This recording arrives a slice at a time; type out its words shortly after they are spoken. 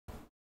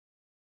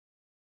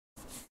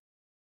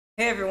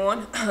Hey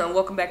everyone,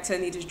 welcome back to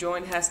Anita's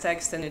Joint, hashtag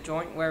extended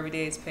joint, where every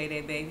day it's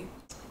payday, baby.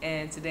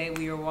 And today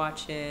we are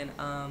watching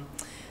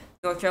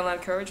North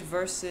Carolina Courage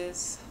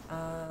versus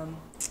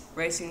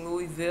Racing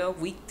Louisville,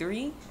 week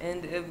 3,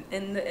 and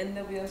in the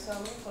NWSL.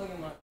 Let me plug in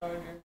my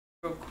charger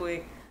real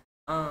quick.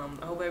 I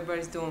hope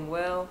everybody's doing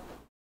well.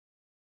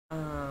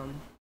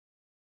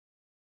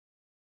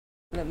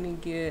 Let me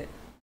get.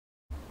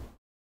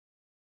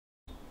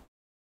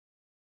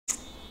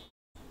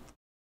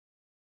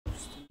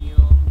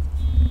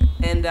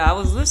 And I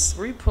was just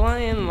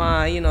replaying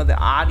my, the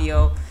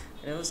audio,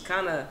 and it was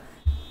kind of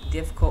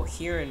difficult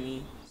hearing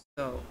me.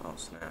 So, oh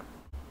snap.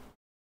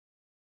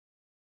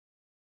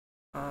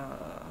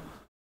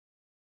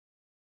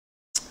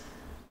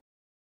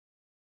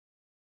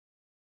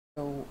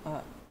 So,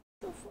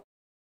 the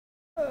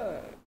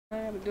fuck? I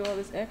have to do all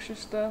this extra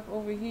stuff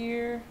over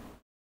here.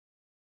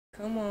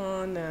 Come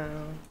on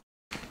now.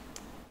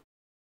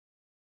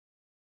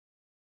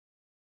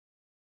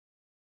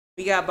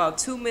 We got about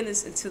 2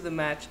 minutes into the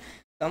match.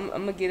 So I'm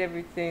gonna get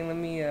everything. Let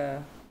me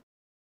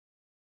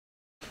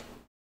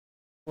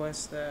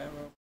what's that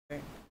real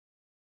quick?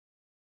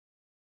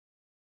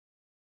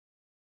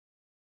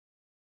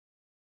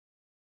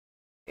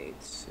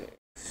 Eight six.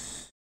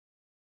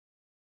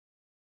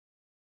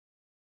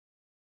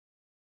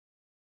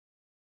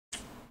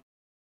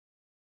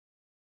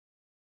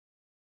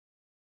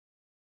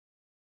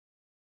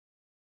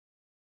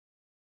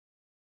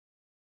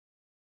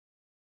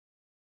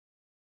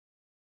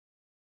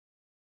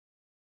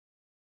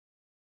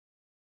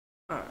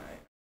 All right.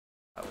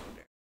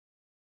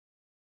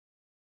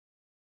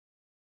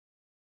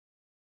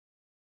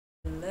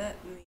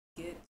 Let me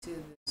get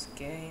to this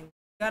game.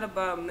 Got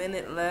about a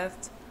minute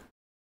left.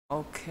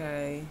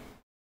 Okay.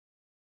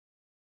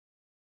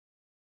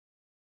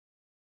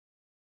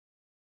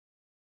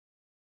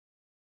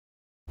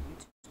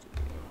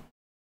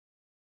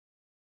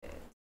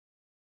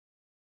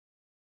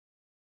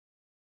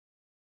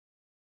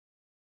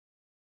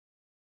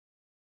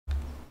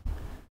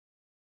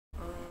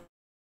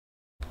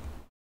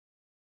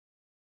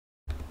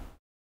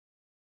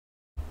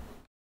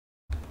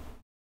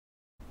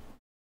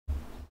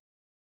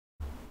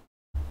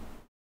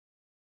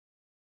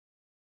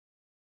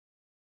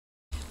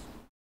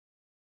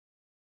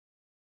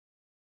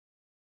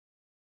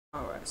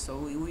 Alright, so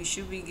we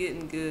should be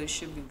getting good,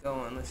 should be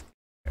going. Let's get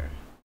there.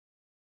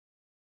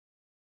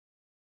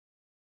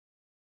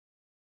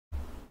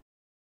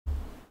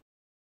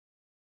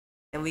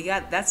 And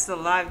that's the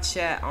live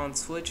chat on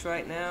Twitch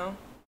right now.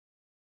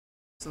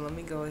 So let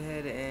me go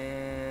ahead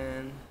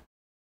and,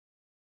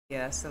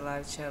 yeah, that's the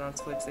live chat on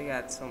Twitch. They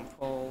got some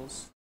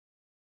polls.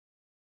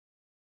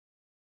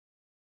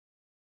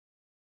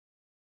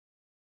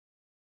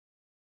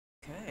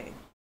 Okay.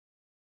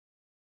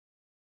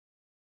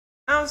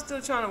 I'm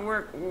still trying to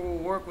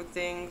work with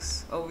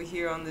things over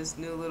here on this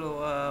new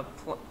little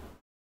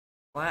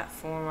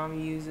platform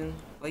I'm using.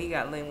 Well, you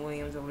got Lynn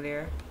Williams over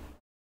there.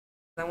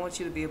 I want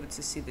you to be able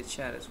to see the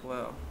chat as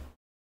well,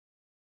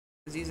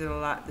 because these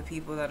are the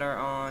people that are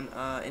on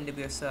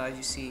NWSL, as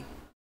you see.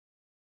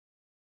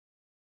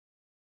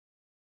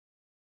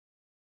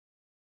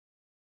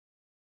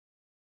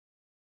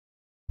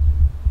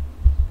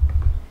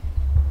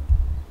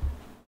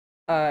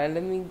 Alright,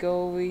 let me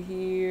go over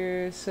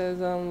here. It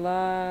says I'm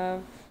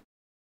live.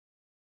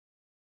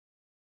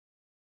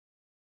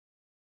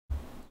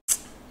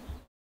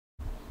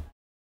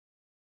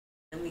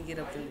 Let me get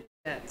up in the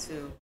chat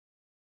too.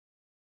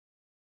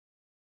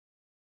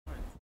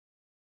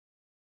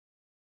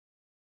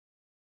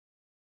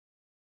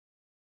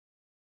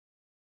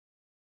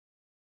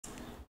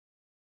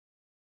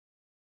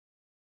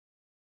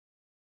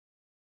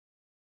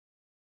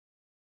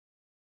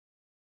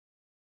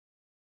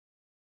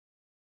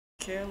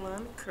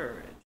 Carolina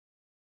Courage.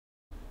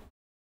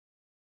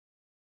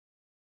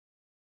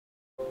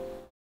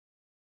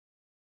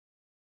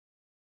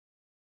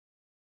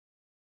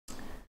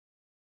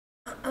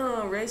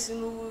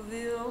 Racing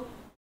Louisville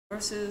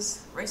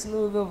versus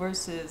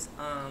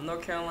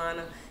North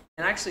Carolina,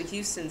 and actually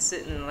Houston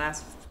sitting in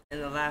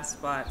the last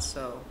spot,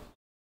 so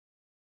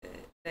it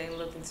ain't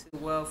looking too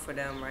well for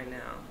them right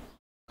now.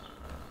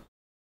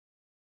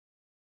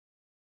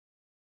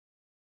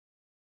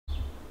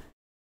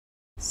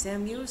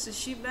 Sam Hughes, is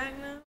she back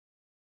now?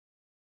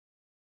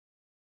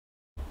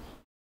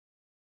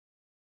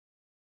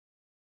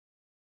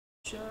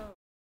 Sure.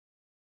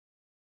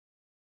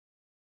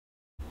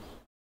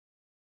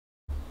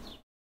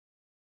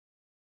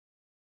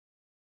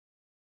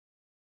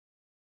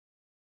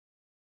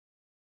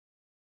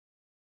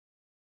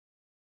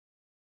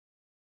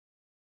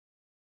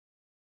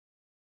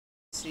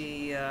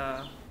 See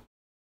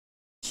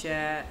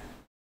chat.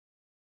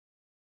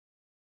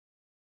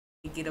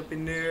 Let me get up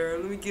in there.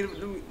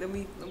 Let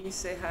me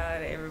say hi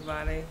to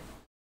everybody.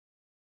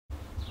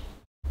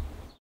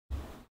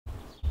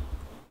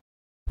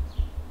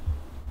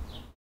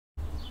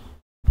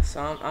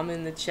 So I'm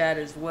in the chat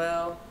as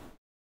well.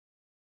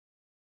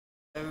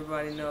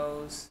 Everybody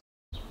knows.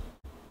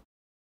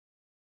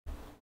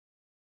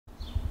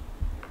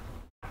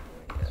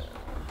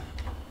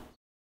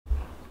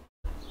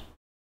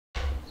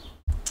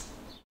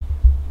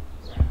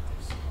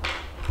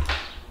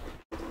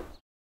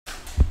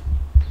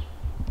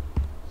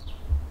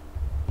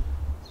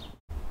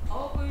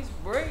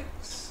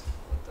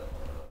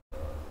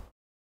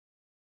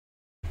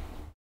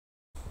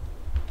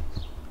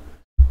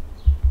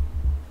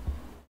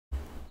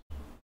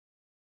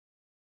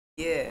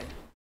 Yeah.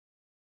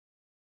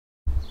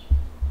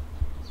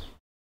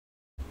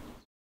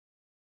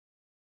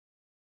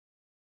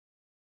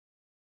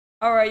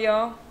 All right,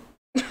 y'all.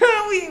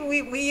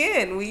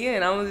 We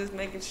in. I was just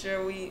making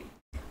sure we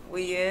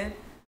in.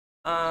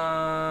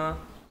 Uh,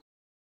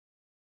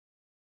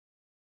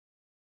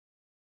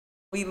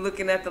 we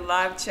looking at the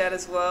live chat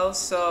as well,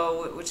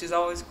 so which is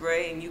always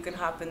great, and you can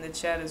hop in the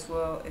chat as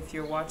well if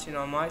you're watching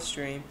on my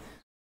stream.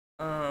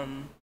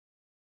 Um,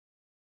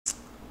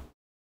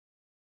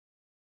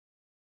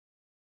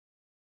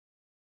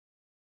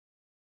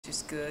 which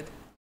is good.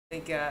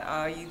 Think,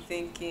 are you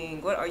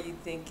thinking? What are you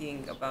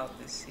thinking about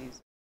this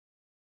season?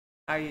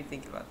 How are you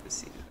thinking about this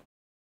season?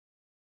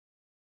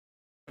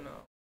 I don't know.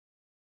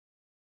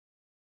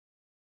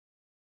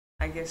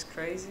 I guess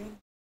crazy.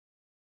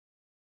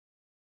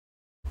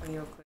 You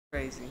know,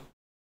 crazy.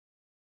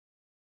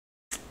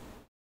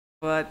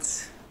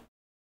 But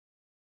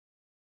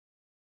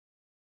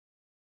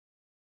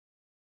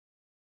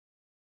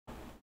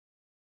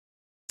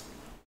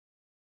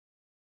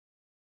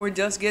we're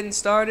just getting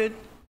started.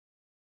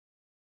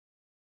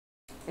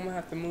 I'm gonna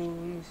have to move.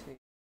 Let me see.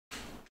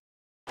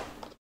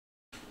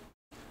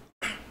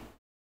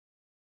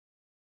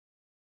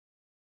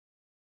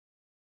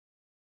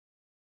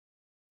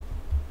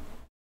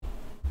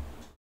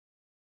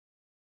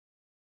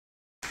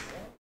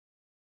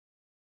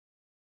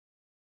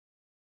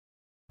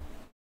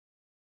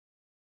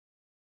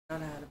 I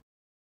don't know how to.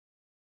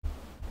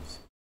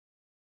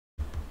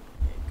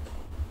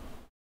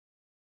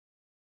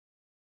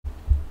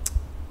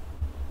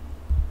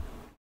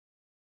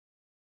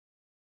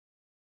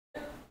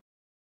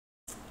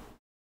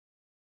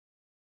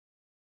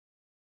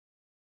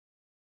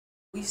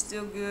 We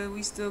still good.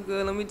 We still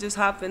good. Let me just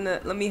hop in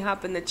the. Let me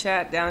hop in the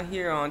chat down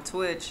here on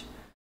Twitch.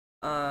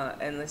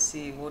 And let's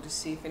see. We'll just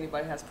see if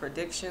anybody has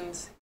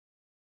predictions.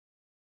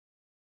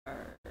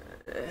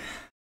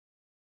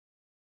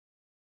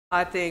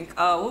 I think.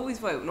 What we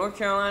wait? North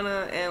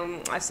Carolina,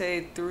 and I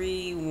say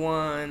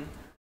 3-1.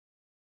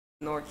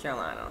 North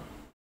Carolina.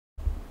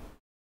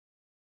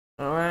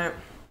 All right.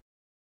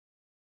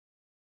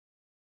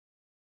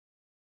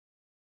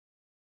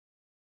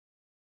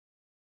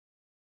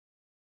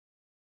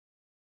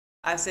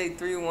 I say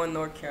 3-1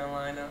 North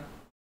Carolina.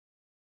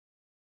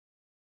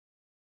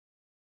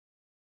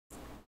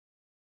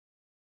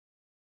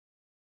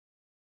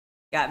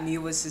 Got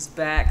Mewis is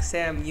back.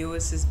 Sam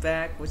Mewis is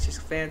back, which is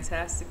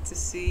fantastic to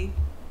see.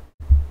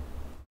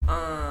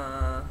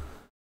 Uh,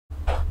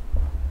 all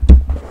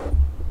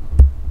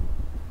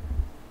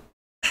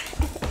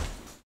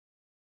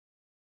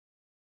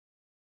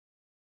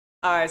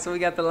right, so we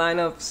got the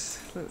lineups.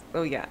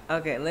 Oh, we got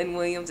okay. Lynn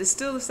Williams. It's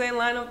still the same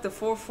lineup. The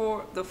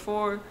 4-4, the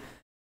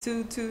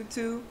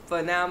 4-2-2-2.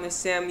 But now Miss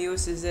Sam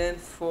Mewis is in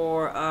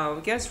for I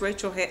guess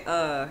Rachel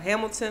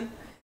Hamilton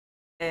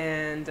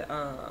and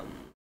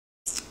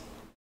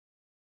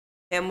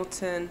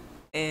Hamilton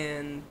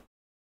and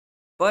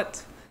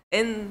but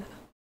in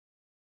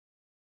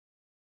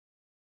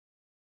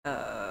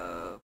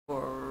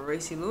for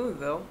Racing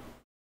Louisville.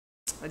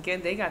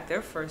 Again, they got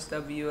their first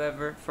W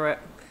ever for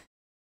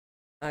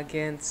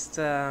against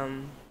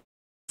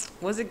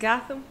was it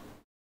Gotham?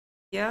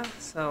 Yeah,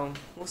 so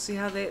we'll see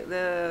how the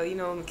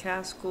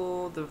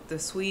McCaskill, the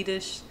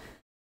Swedish,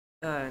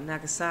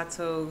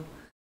 Nagasato,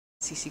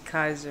 CC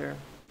Kaiser.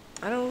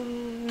 I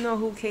don't know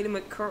who Katie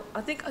McCur.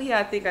 I think. Oh yeah,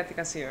 I think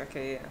I see her.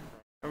 Okay, yeah,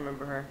 I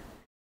remember her.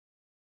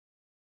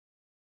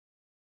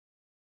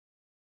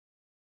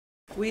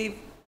 We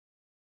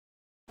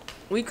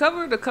we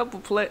covered a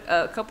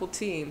couple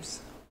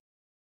teams,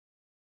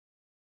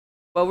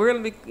 but we're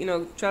gonna be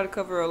try to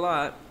cover a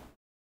lot,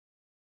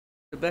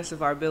 the best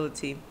of our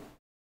ability.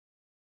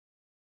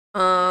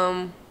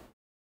 Um,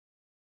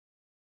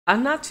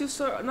 I'm not too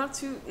sure.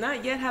 Not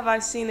yet. Have I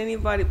seen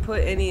anybody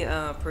put any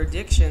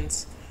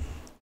predictions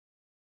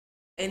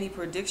in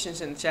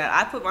the chat?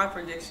 I put my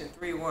prediction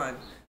 3-1.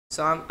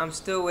 So I'm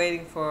still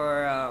waiting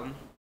for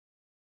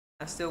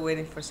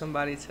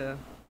somebody to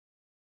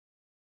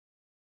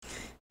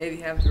maybe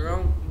have their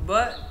own.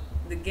 But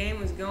the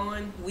game is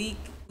going week.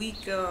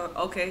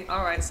 Okay,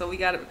 all right. So we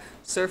got a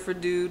Surfer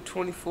Dude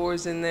 24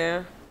 is in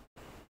there.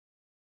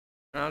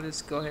 I'll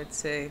just go ahead and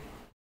say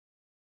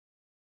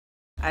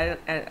I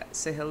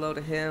say hello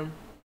to him.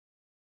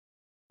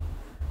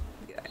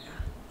 Yeah.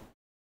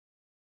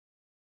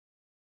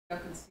 Y'all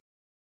can see,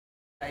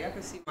 y'all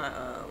can see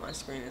my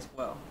screen as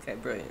well. Okay,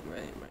 brilliant.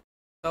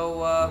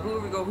 So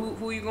who we go?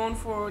 Who are you going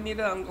for,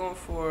 Anita? I'm going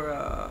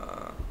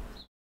for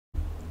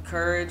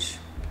Courage.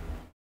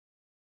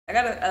 I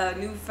got a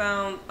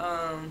newfound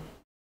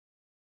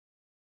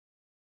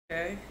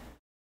okay.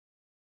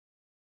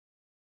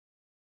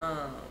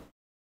 Um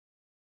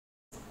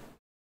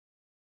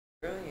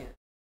Brilliant.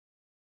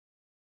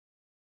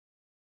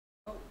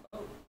 Oh,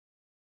 oh.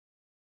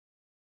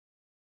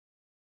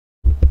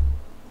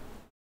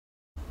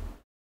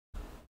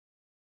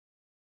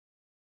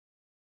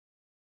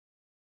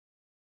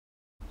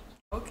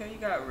 Okay, you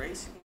got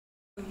racing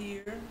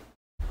here.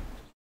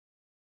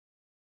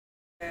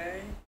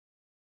 Okay.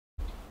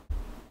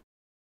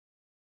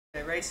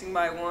 Okay, racing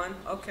by one.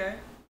 Okay.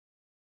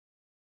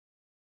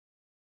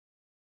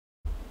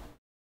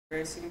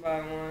 Racing by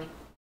one.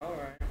 All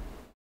right.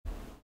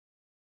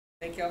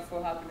 Thank y'all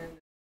for hopping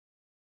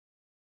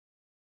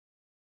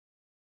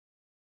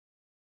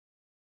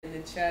in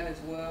the chat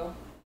as well.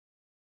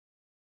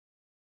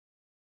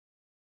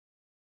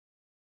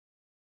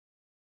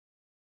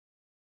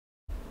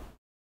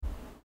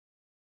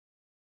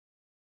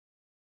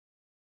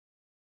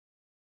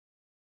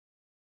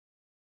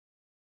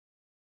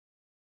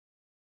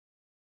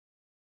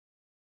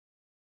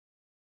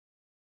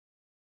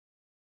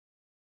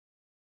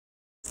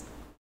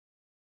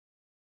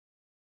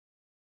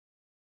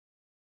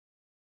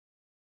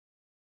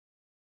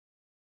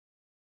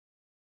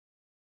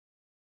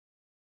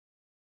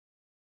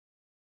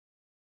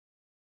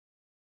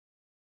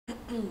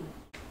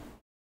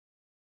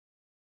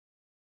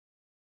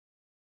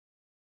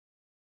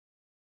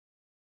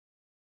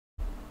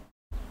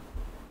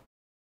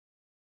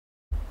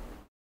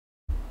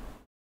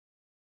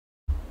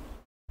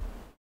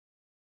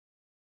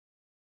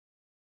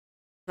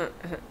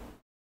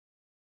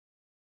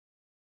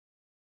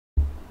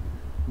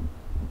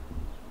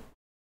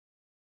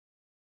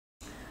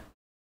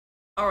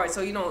 All right,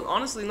 so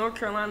honestly, North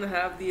Carolina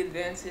have the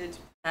advantage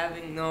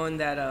having knowing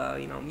that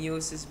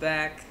Mewis is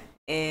back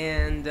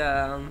and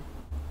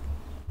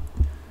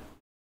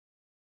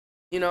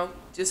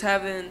just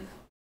having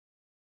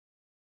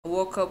a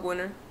World Cup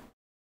winner,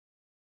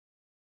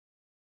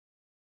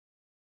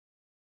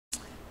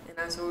 and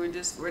that's what we're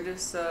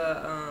just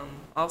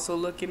also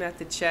looking at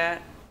the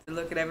chat to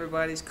look at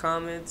everybody's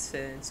comments,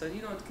 and so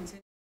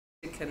continue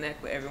to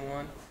connect with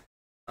everyone.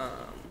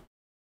 Um,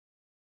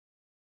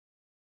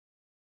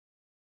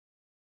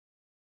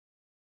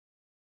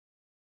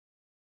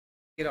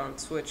 get on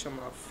Twitch on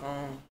my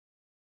phone.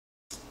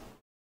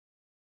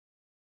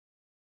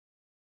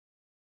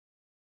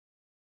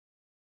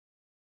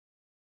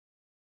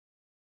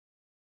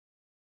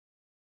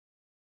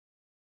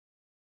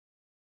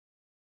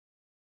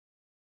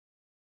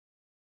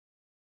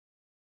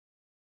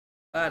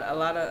 A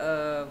lot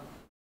of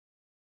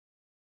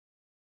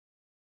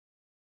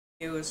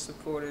US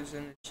supporters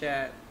in the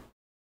chat.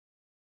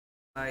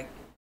 Like,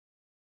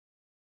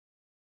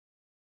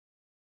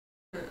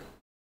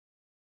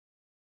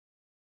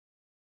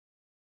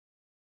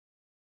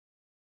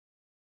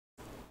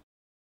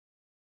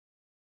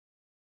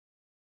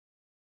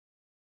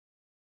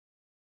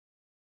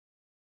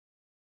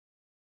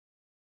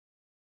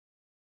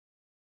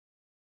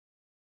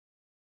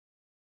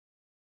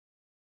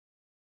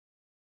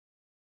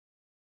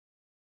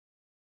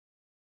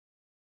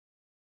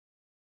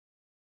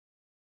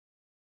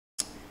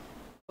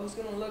 I was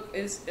gonna look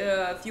is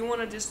if you want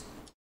to just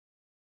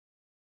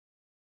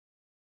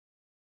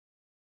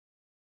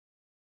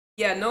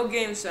no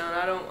game sound.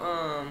 I don't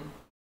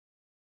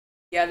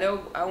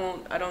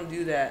I don't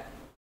do that.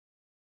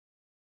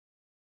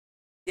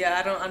 Yeah,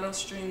 I don't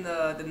stream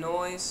the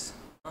noise.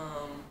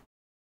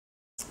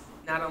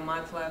 Not on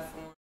my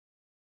platform,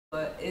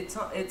 but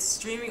it's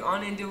streaming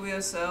on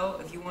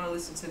NWSL if you want to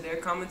listen to their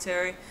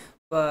commentary.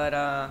 But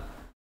I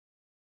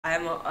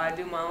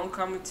do my own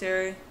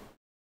commentary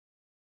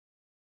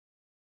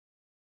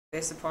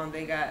based upon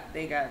they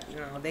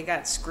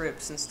got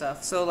scripts and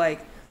stuff. So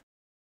like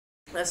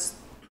that's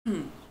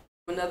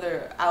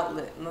another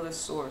outlet, another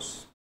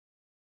source.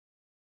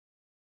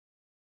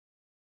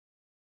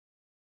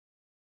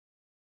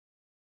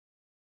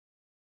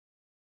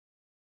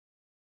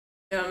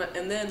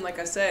 And then like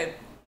I said,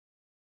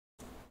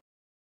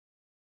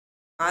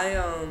 I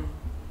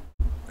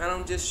I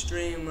don't just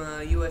stream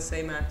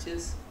USA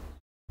matches.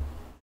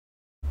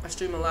 I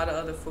stream a lot of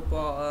other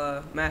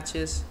football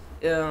matches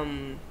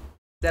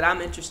that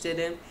I'm interested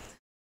in.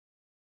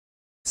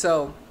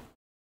 So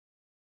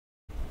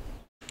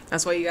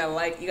that's why you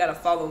gotta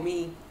follow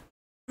me,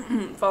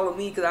 follow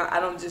me because I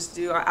don't just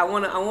do. I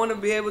wanna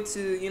be able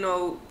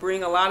to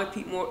bring a lot of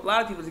people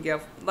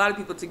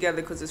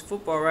together, because it's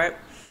football, right?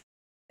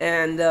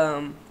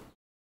 And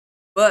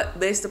but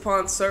based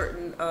upon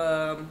certain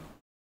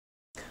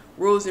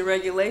rules and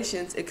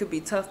regulations, it could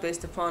be tough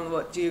based upon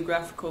what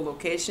geographical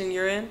location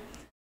you're in.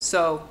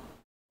 So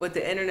with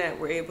the internet,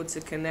 we're able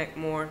to connect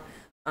more,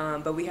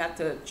 but we have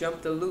to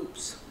jump the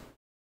loops.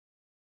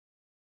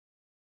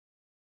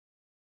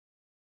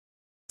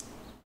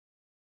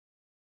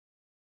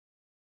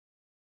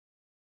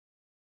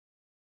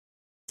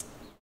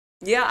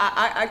 Yeah,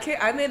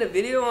 I made a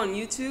video on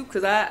YouTube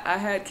because I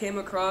had came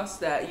across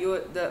that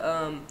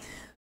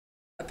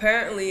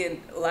apparently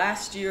in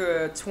last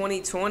year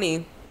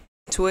 2020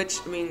 Twitch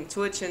and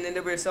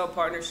NWSL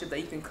partnership that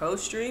you can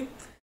co-stream,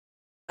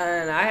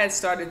 and I had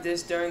started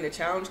this during the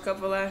Challenge Cup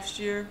of last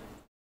year.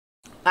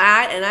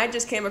 I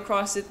just came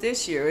across it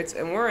this year.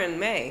 And we're in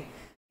May,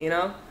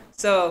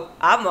 So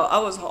I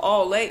was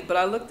all late, but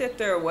I looked at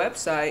their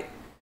website,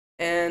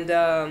 and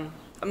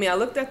I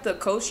looked at the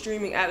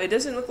co-streaming app. It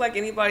doesn't look like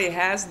anybody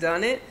has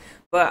done it,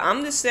 but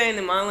I'm just saying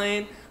in my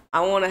lane,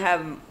 I want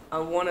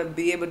to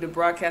be able to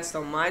broadcast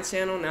on my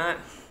channel, not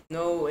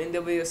no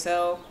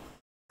NWSL,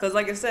 because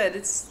like I said,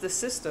 it's the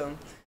system.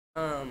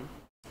 um,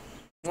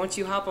 once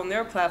you hop on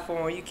their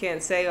platform, you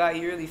can't say how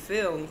you really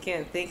feel. You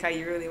can't think how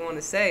you really want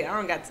to say. I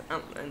don't got to,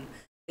 and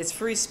it's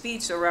free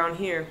speech around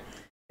here.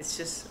 It's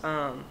just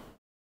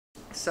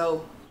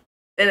so,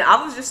 and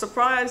I was just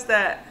surprised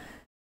that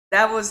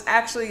that was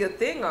actually a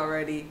thing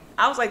already.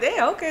 I was like,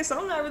 yeah, okay, so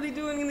I'm not really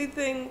doing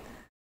anything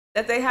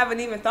that they haven't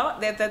even thought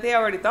that they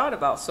already thought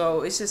about.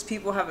 So it's just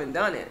people haven't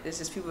done it. It's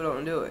just people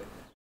don't do it,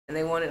 and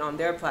they want it on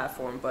their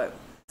platform. But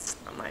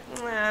I'm like,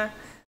 nah.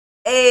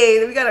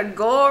 Hey, we got a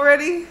goal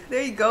already.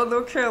 There you go,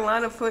 North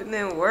Carolina putting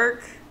in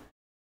work.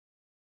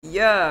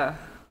 Yeah,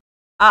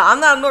 I'm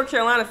not a North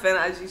Carolina fan.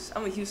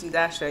 I'm a Houston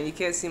Dash fan. You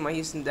can't see my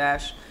Houston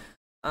Dash,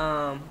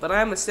 but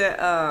I'm a set.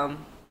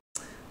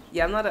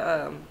 Yeah, I'm not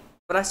a.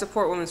 But I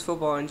support women's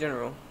football in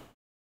general.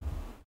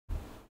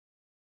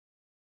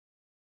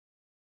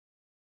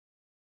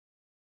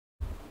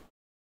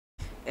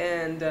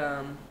 And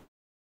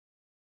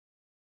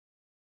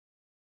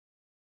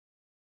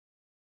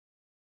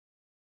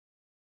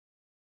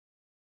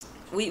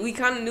we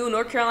kind of knew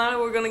North Carolina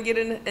were gonna get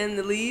in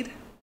the lead.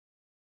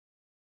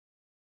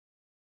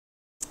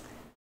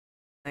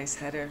 Nice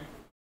header.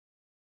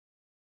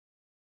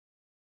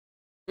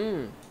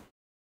 Mm,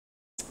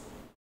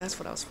 that's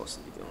what I was supposed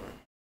to be doing.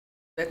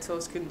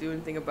 Betos couldn't do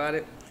anything about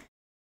it.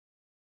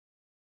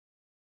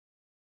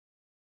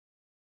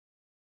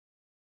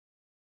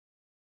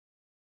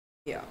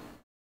 Yeah.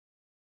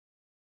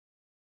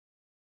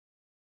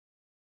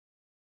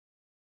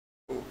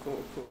 Cool,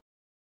 cool, cool.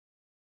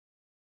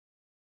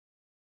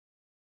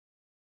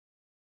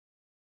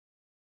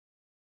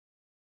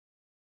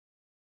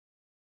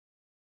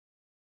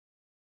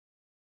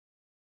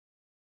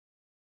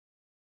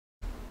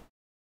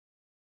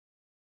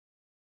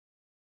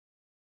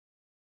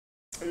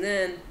 And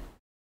then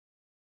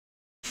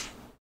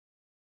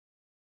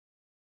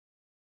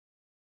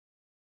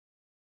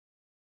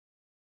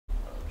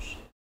oh shit.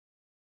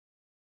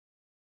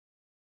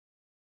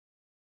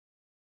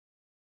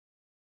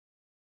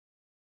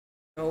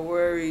 No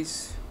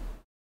worries.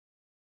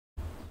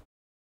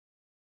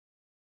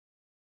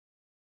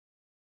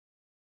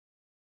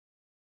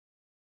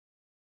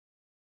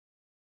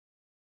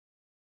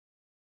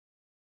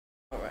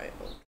 All right.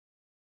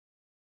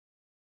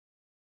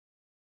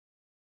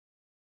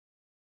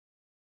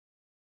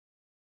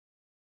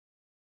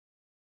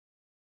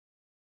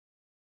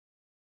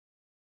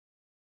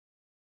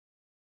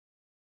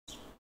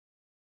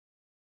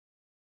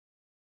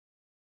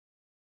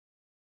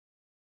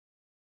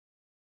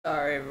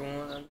 Sorry,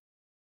 everyone.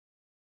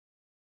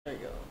 There you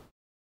go.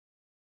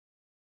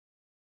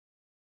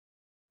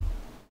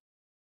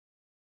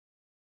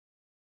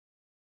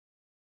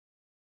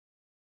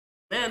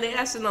 Man, they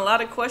asking a lot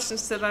of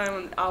questions today.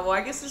 Well,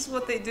 I guess this is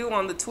what they do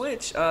on the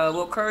Twitch.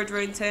 Will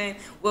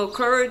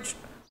Courage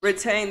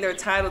retain their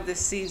title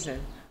this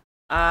season?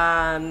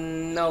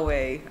 No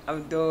way.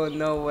 I'm doing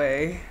no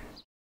way.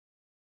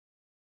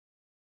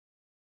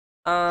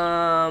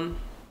 Um,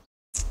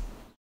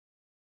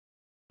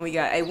 we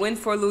got a win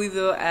for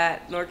Louisville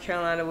at North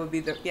Carolina would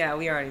be the yeah.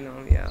 We already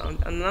know. Yeah,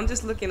 I'm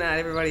just looking at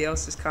everybody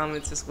else's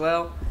comments as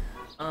well.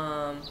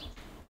 Um,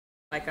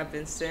 like I've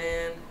been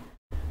saying.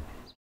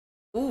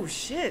 Ooh,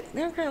 shit.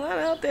 North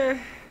Carolina out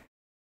there.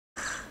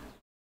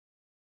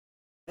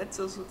 That's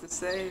just what to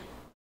say.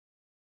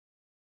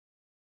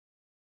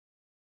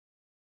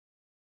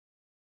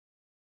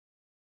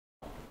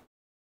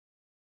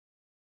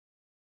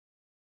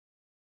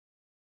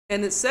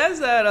 And it says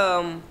that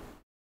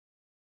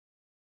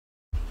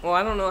well,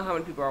 I don't know how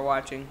many people are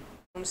watching.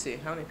 Let me see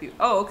how many people.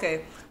 Oh,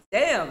 okay.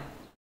 Damn.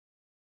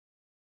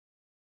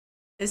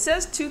 It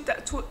says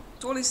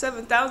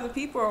 27,000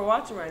 people are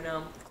watching right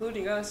now,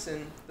 including us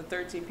and the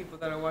 13 people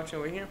that are watching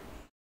over here.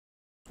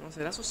 I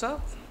say that's what's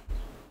up.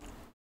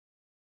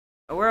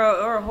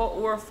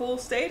 We're a full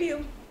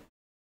stadium.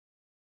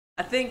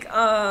 I think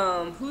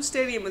whose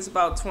stadium is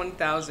about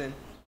 20,000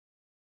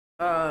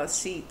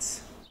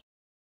 seats.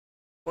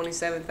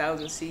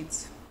 27,000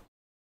 seats.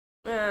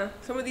 Yeah,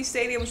 some of these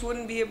stadiums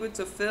wouldn't be able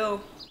to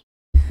fill.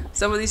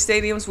 Some of these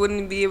stadiums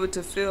wouldn't be able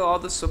to fill all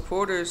the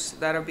supporters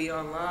that'll be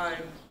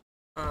online,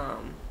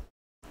 um,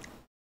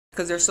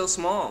 because they're so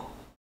small.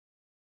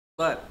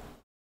 But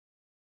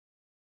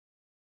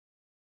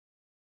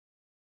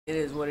it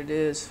is what it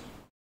is.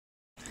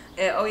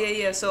 And, oh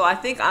yeah. So I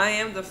think I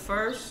am the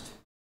first.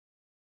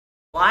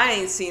 Well, I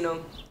ain't seen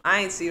them.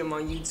 I ain't seen them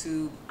on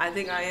YouTube. I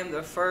think I am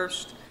the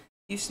first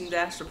Houston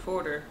Dash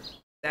reporter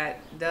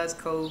that does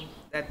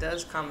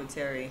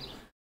commentary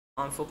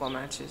on football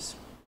matches.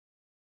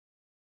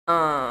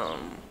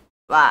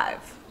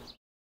 Live.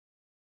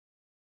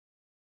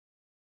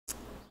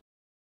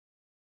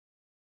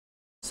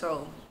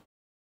 So,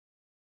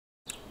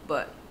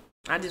 but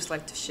I just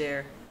like to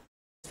share,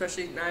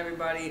 especially not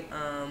everybody.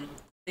 I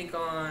think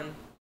on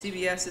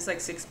CBS it's like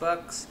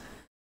 $6,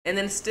 and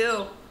then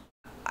still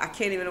I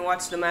can't even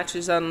watch the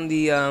matches on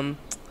the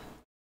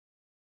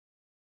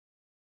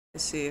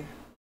Let's see.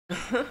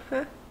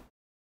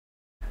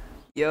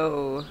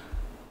 Yo,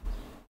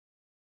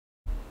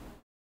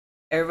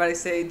 everybody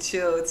say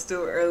chill. It's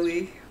still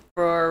early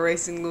for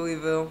Racing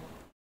Louisville.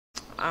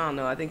 I don't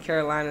know. I think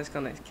Carolina's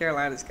got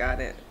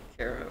it.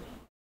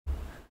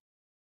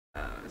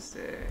 Let's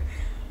see.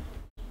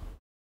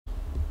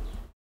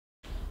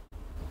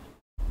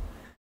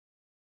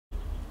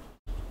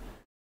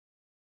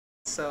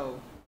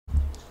 So,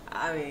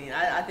 I mean,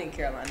 I think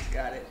Carolina's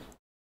got it.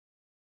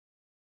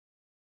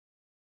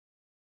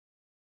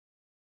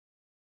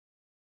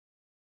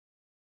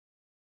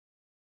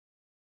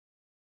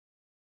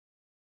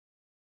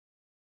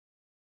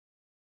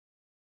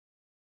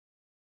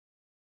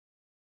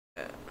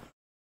 Yeah.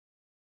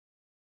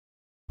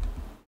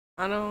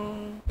 I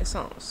don't. It's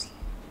almost.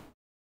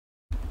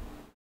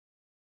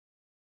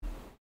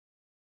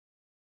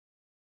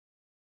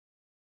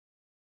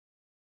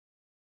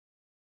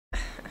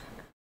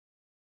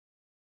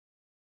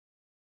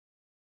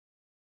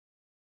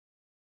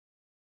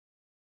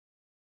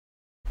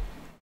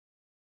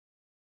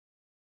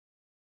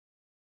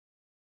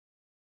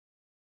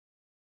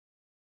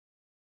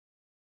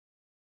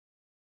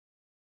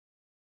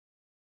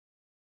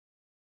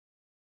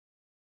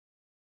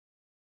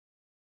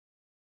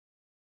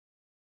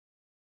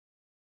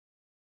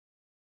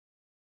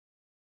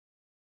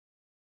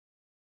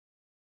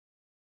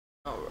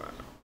 All right.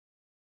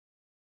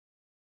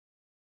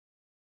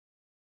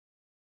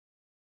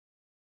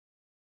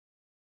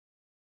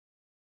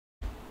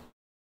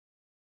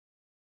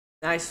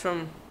 Nice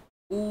from.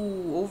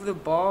 Ooh, over the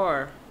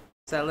bar.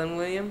 Is that Lynn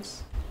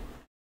Williams?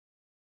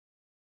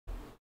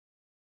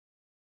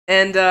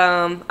 And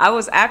I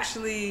was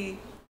actually.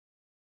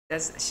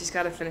 She's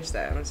got to finish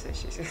that. Let's say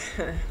she's.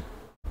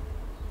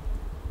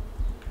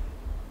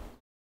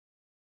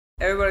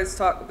 Everybody's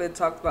been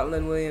talked about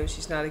Lynn Williams.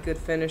 She's not a good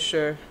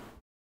finisher.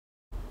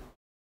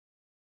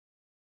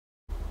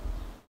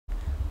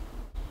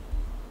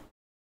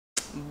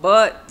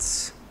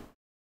 But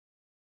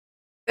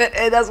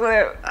that's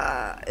what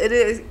it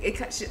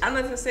is. I'm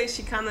not gonna say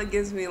she kind of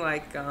gives me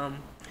like I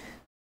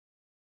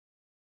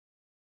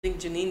think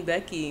Janine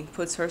Becky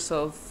puts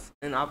herself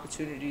in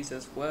opportunities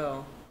as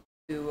well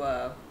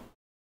to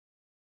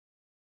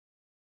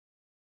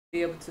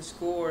be able to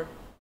score.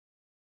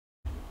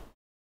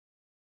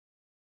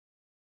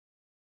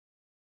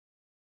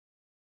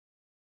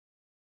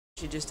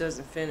 She just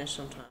doesn't finish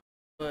sometimes.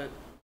 But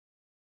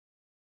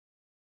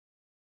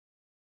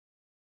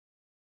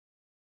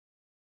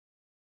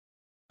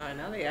all right,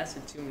 now they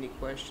asking too many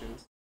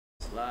questions.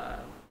 It's live.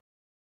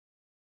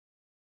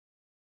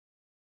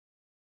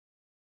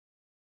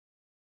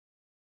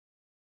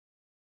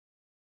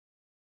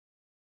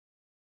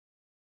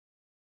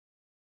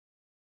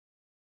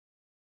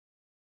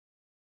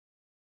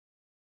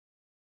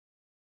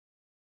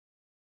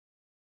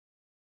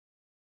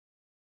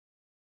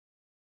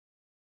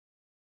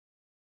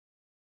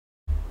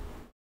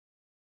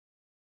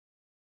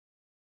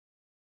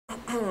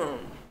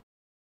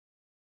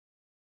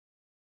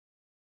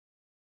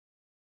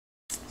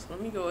 So let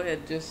me go ahead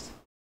and just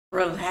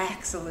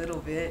relax a little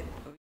bit.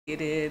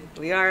 Get in.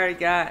 We already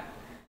got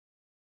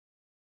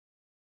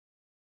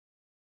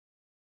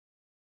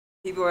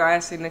people are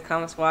asking in the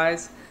comments why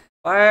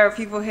are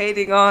people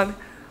hating on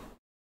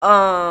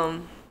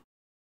um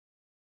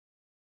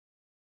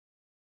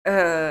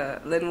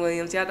Lynn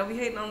Williams. Y'all don't be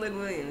hating on Lynn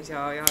Williams,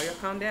 y'all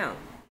calm down.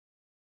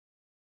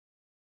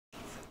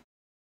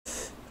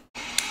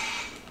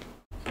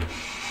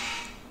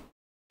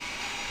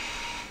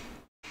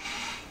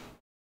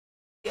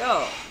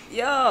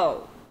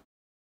 Yo.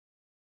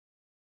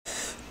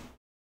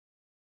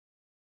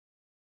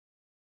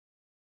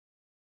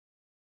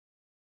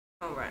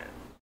 All right.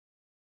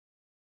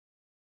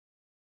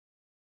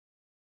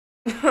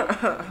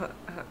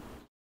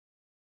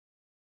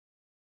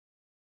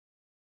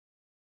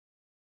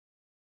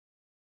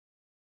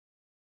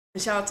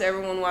 Shout out to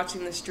everyone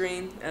watching the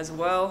stream as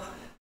well.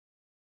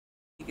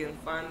 You can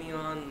find me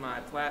on my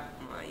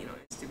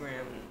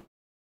Instagram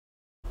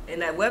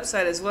and that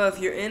website as well. If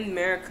you're in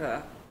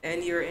America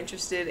and you're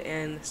interested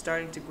in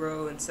starting to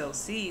grow and sell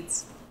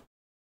seeds,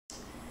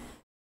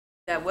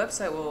 that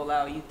website will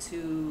allow you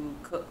to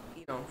cook.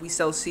 We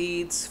sell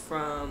seeds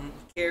from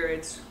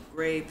carrots,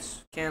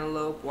 grapes,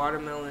 cantaloupe,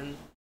 watermelon.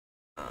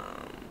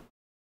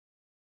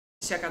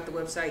 Check out the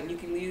website, and you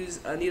can use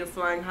Anita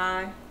Flying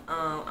High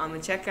on the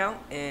checkout,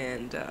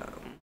 and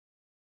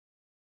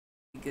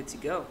you're good to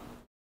go.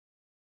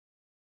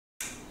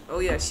 Oh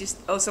yeah,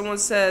 someone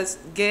says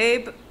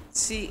Gabe.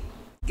 See,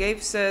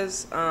 Gabe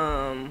says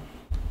yeah,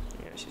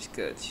 she's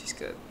good. She's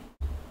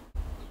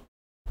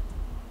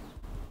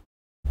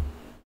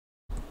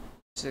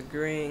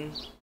agreeing.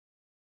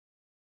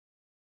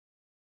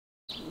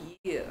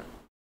 Yeah.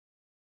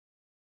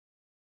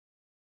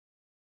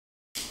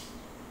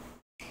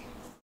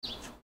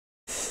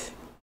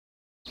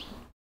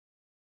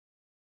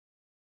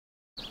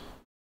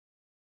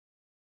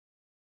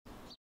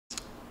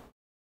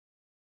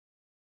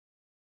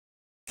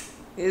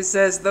 It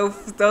says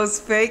those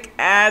fake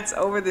ads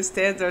over the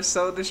stands are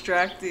so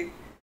distracting.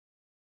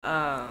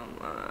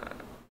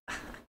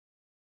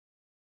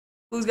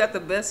 Who's got the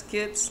best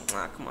kits?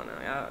 Come on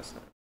now, y'all.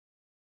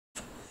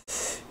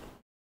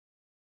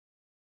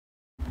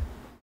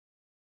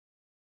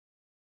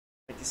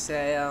 you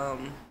say,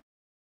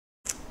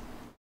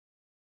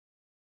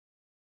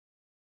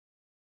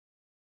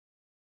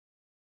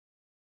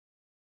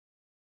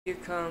 here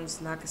comes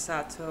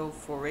Nakasato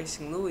for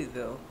Racing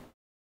Louisville.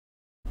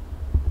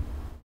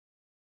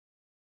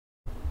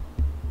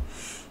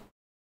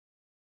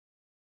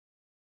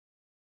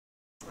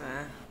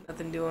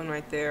 Nothing doing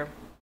right there.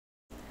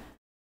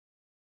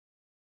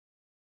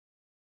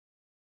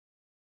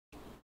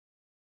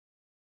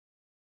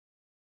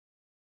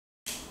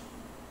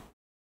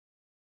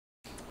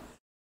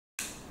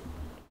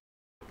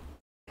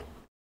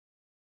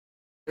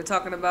 They're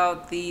talking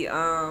about the what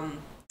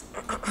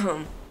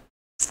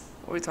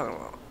are we talking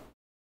about?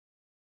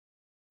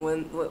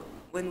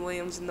 When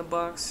Williams in the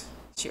box,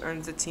 she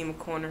earns the team a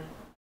corner.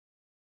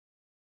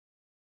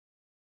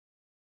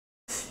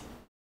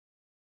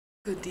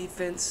 Good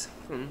defense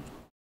from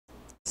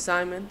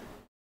Simon.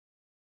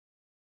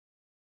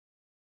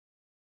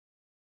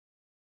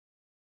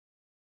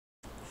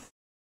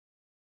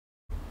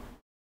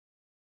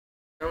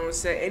 I'm gonna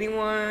say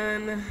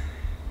anyone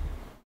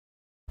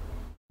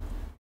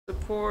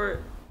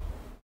support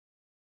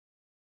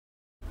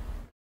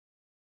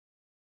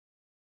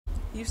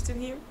Houston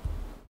here.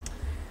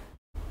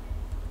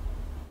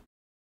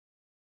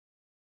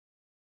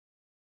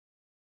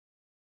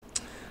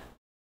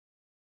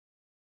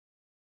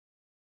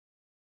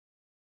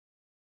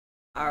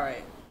 All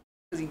right,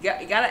 cause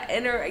I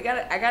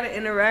gotta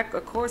interact,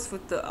 of course,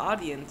 with the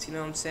audience. You know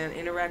what I'm saying?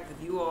 Interact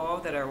with you all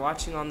that are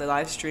watching on the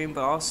live stream,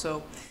 but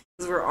also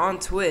because we're on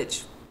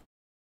Twitch,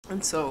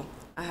 and so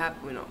I have,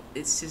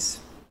 it's just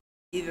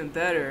even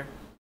better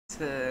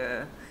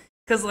to,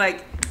 cause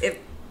like if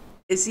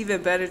it's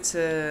even better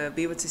to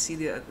be able to see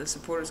the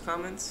supporters'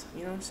 comments.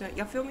 You know what I'm saying?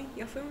 Y'all feel me?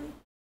 You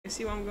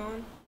see where I'm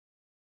going?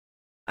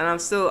 And I'm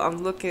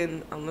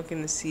looking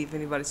to see if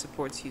anybody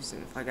supports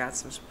Houston. If I got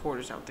some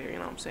supporters out there, you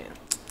know what I'm saying?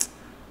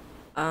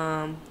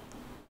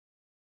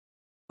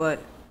 But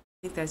I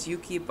think that's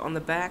Yuki on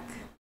the back.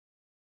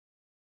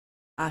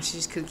 She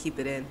just couldn't keep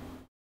it in.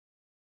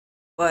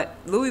 But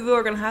Louisville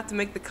are gonna have to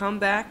make the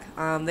comeback.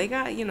 They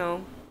got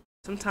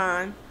some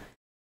time,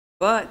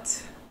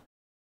 but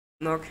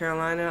North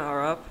Carolina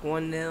are up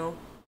 1-0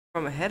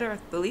 from a header. I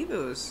believe it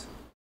was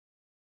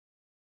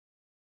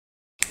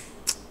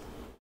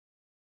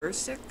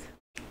Bursick.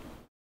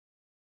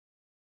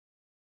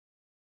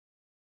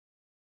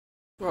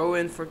 Throw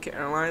in for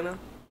Carolina.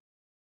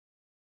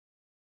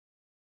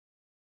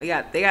 We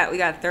got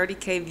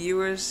 30K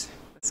viewers.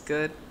 That's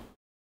good.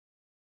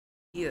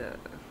 Yeah.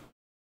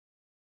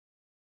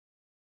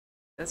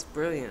 That's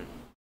brilliant.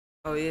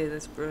 Oh yeah,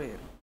 that's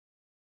brilliant.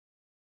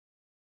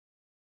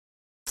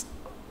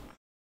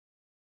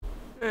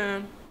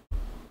 Man.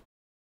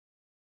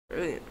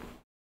 Brilliant.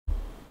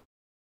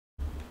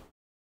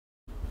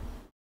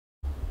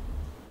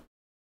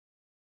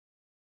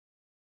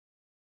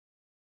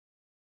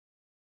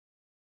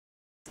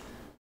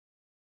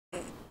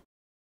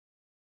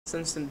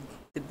 Some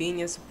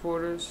Dabinia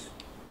supporters.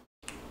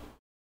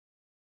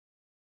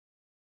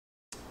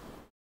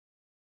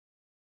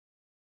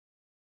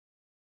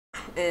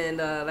 And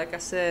like I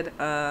said,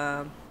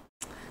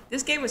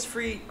 this game is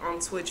free on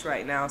Twitch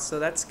right now, so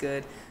that's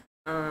good.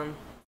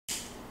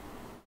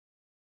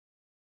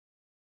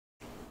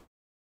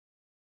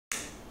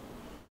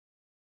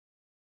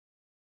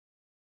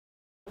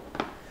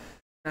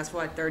 That's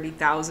why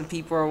 30,000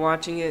 people are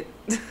watching it.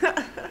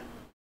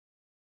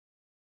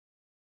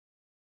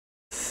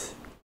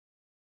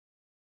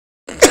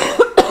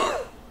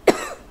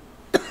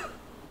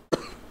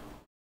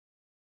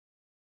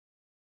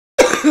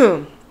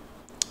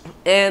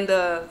 And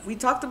we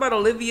talked about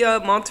Olivia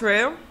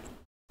Montreal.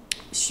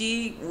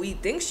 We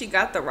think she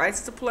got the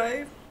rights to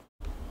play.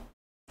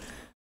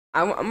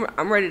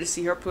 I'm ready to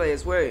see her play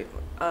as well.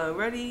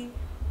 Ready?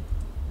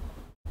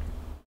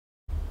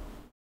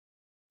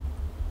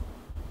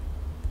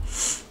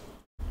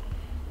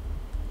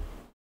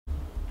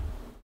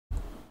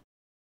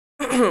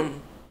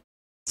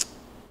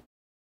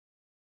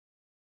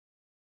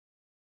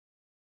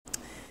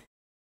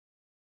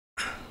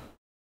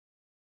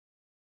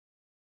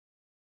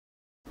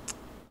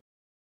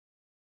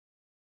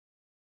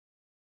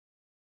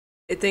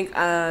 I think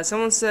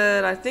someone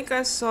said, I think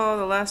I saw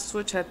the last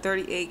Switch had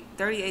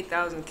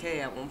 38,000 K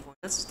at one point.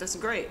 That's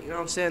great. You know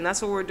what I'm saying?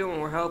 That's what we're doing.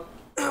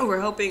 We're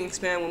helping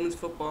expand women's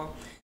football.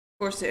 Of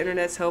course, the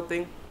internet's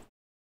helping.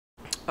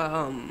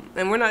 And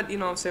we're not, you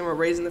know what I'm saying, we're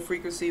raising the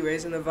frequency,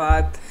 raising the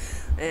vibe,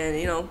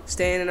 and,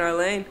 staying in our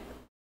lane.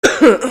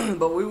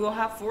 But we will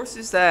have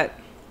forces that,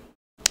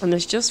 and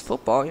it's just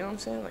football, you know what I'm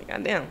saying? Like,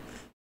 goddamn.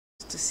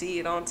 To see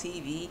it on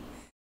TV.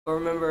 But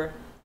remember,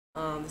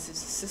 this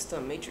is a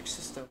system, matrix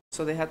system.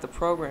 So they have to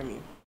program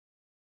you.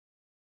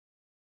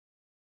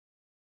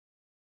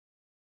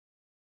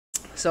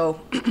 So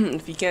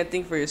if you can't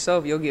think for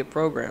yourself, you'll get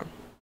programmed.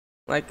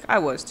 Like I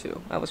was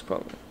too. I was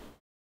programmed.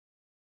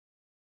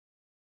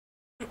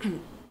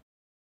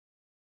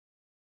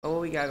 Oh,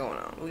 what we got going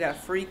on? We got a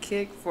free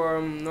kick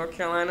from North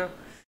Carolina.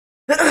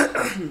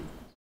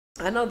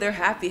 I know they're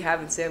happy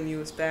having Sam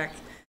Ewis back.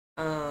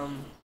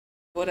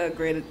 What a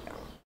great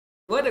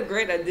What a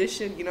great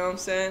addition, you know what I'm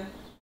saying?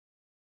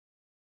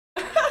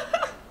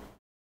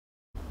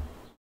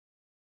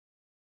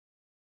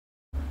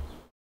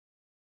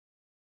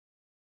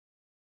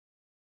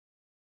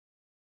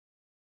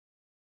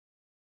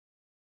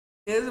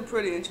 It was a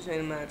pretty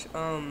entertaining match.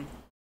 I'm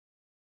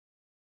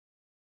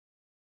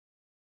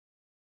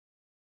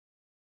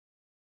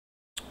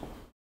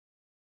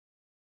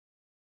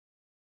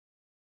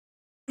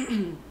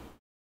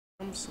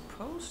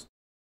supposed.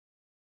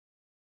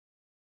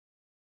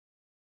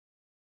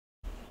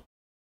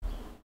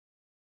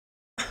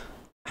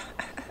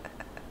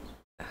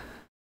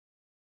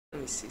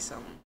 Let me see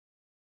something.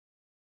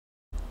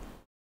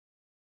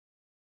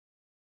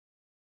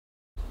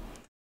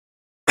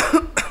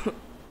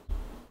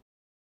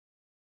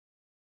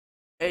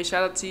 Hey,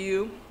 shout out to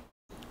you.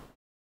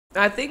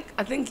 I think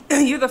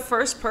you're the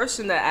first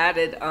person that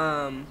added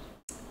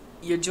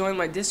you joined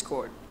my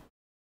Discord.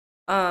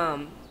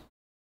 Um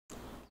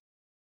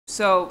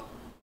so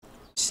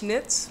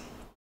Schnitz.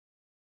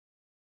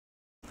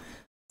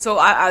 So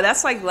I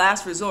that's like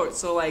last resort.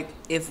 So like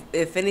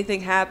if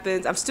anything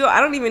happens, I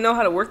don't even know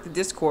how to work the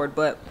Discord,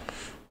 but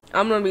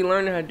I'm gonna be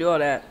learning how to do all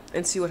that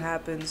and see what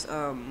happens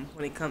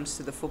when it comes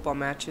to the football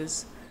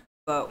matches.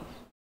 But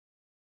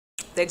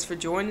thanks for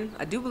joining.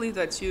 I do believe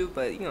that's you,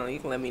 but you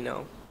can let me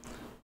know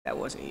that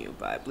wasn't you,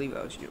 but I believe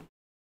that was you.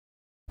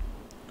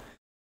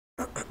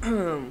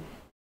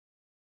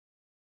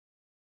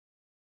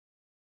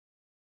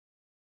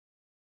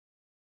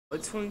 We're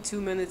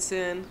 22 minutes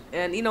in,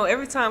 and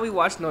every time we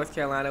watch North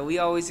Carolina, we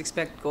always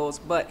expect goals,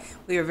 but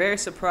we were very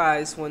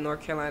surprised when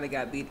North Carolina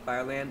got beat by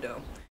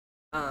Orlando.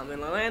 And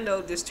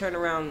Orlando just turned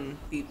around and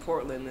beat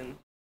Portland,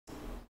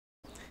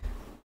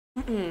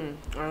 and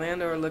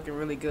Orlando are looking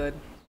really good.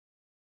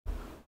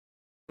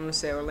 I'm gonna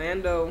say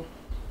Orlando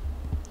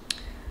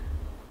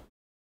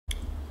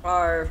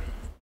are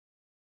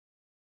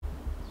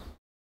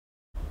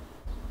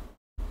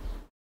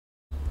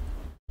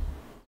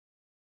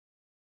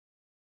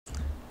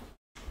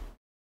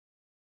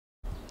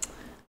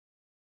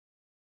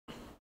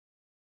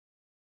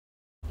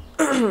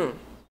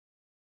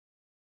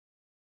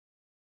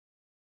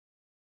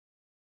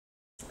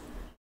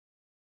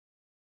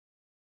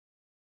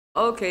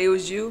okay. It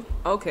was you.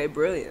 Okay,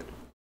 brilliant.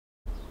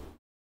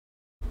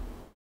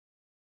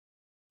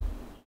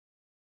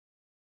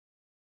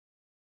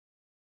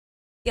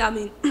 Yeah, I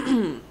mean,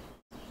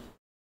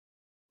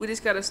 we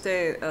just gotta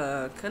stay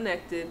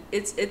connected.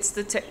 It's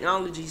the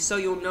technology, so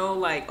you'll know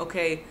like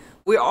okay,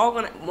 we're all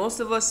gonna. Most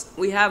of us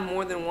we have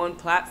more than one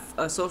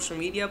social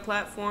media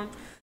platform,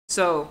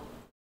 so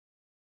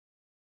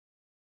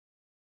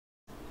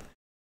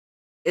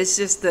it's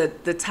just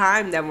the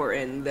time that we're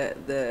in.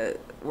 The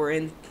we're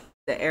in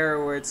the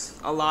era where it's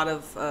a lot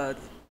of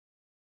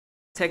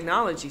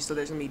technology, so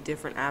there's gonna be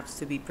different apps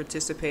to be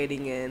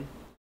participating in,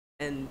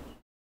 and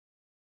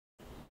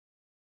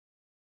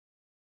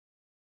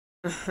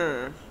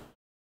we're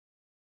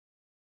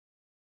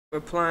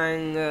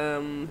playing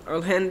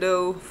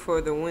Orlando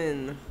for the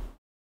win.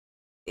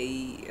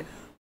 A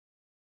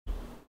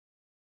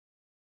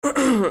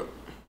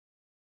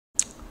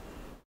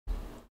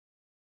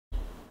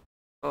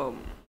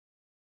um,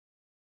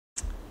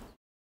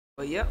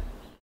 but yep,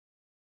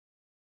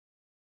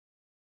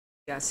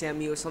 got Sam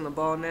Lewis on the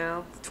ball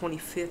now,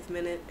 25th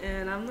minute,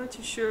 and I'm not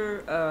too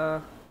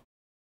sure.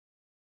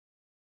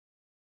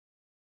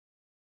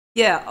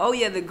 Yeah, oh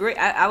yeah, the great.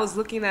 I was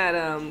looking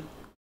at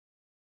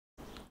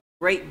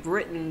Great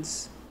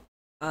Britain's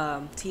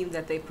team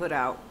that they put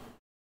out.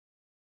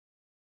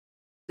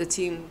 The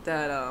team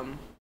that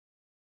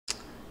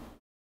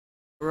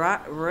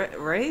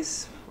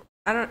Race,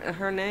 I don't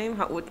her name.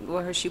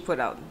 What has she put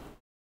out?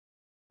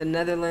 The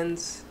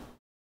Netherlands. I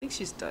think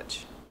she's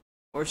Dutch,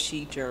 or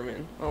she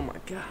German. Oh my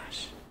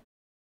gosh.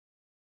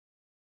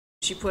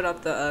 She put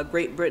out the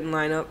Great Britain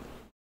lineup,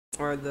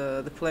 or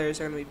the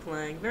players are going to be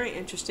playing. Very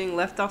interesting.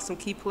 Left off some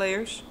key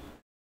players.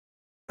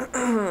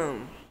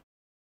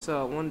 So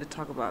I wanted to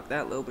talk about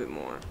that a little bit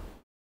more.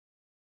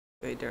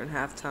 Right during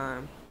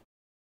halftime.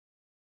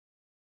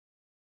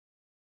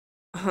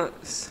 I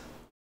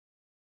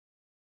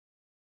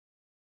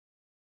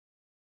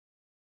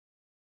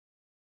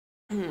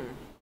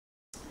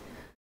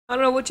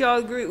don't know what y'all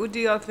agree. What do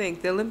y'all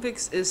think? The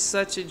Olympics is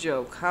such a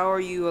joke. How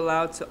are you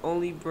allowed to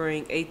only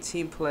bring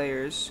 18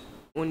 players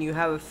when you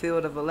have a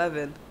field of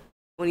 11?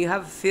 When you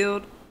have a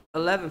field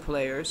 11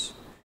 players,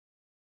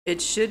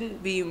 it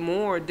shouldn't be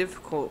more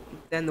difficult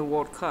than the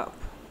World Cup.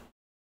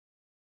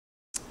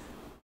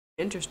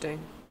 Interesting.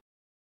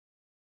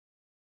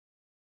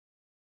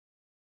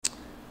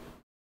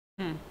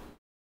 Hmm.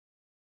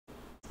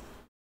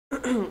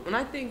 And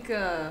I think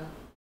when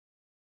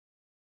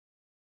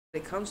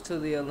it comes to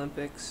the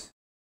Olympics,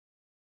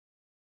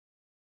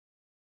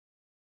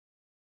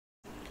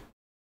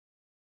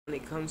 when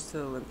it comes to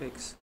the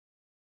Olympics,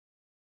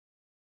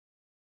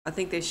 I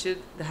think they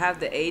should have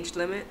the age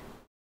limit,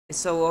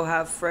 so we'll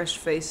have fresh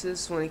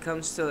faces when it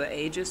comes to the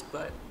ages.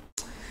 But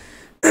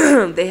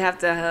they have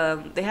to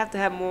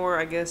have more,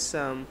 I guess.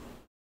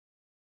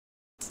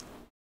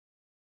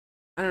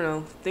 I don't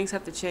know. Things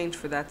have to change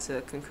for that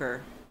to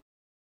concur.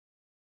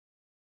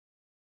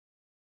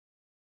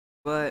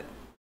 But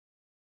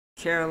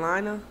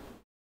Carolina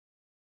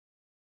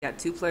got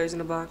two players in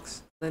the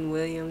box: Lynn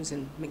Williams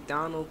and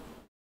McDonald.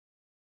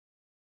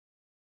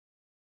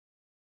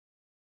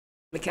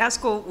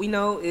 McCaskill, we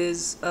know,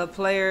 is a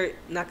player.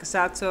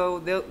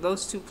 Nakasato,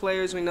 those two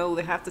players, we know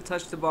they have to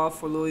touch the ball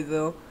for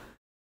Louisville.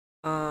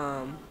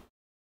 Um,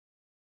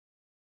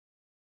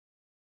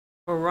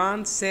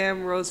 Ron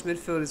Sam Rose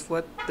midfield is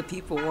what the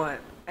people want.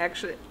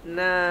 Actually,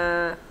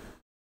 nah.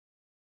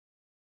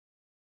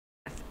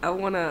 I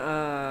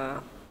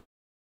wanna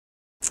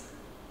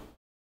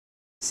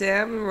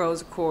Sam and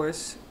Rose, of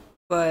course,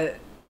 but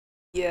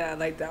yeah, I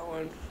like that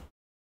one.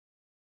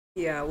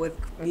 Yeah, with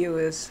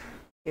Mewis.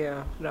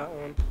 Yeah, that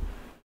one.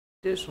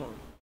 This one.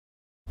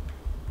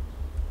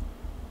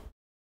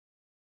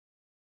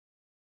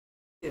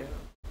 Yeah.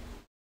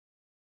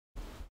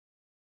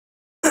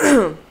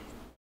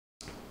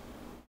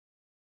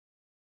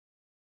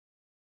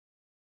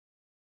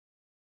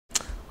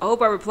 I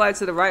hope I replied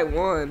to the right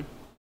one.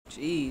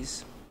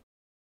 Jeez.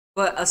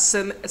 But a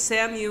Sam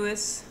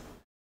Mewis,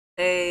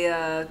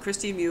 a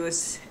Christy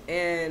Mewis,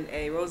 and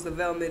a Rose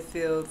Lavelle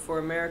midfield for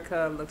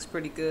America looks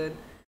pretty good.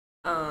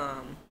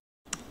 Um,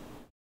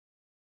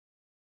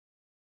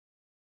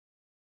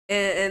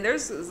 and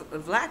there's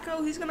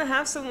Vlaco. He's gonna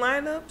have some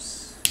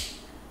lineups,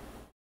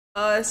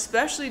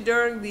 especially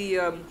during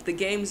the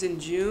games in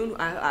June.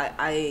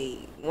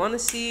 I want to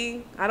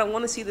see. I don't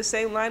want to see the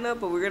same lineup,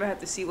 but we're gonna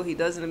have to see what he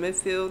does in the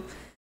midfield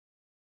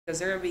because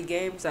there are gonna be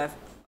games I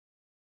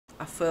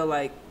feel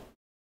like.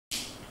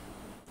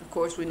 Of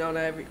course, we know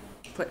that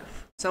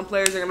some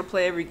players are gonna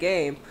play every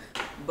game,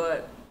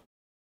 but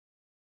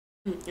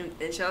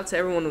and shout out to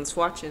everyone that's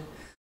watching.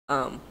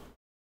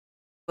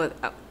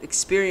 But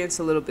experience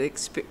a little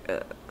bit.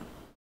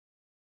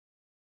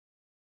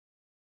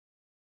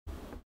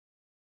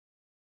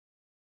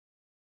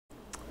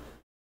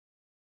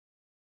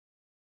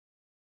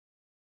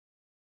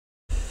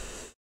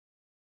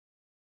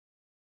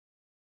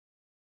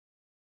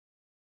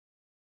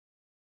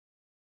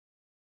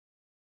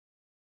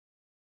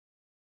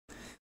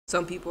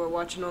 Some people are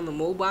watching on the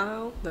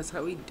mobile. That's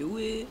how we do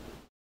it.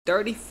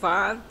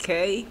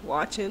 35K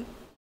watching,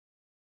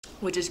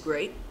 which is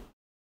great.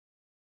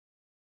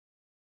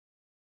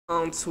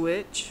 On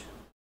Twitch.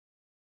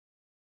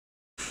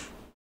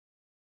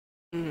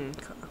 Mm,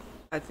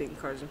 I think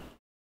Carson.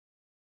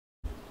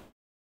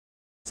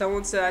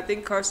 Someone said I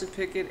think Carson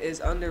Pickett is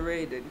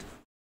underrated.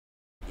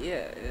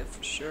 Yeah,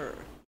 for sure.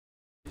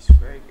 He's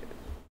very good.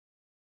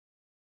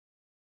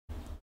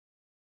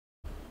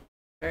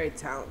 Very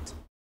talented.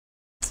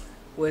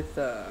 With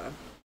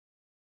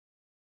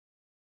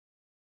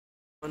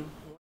one.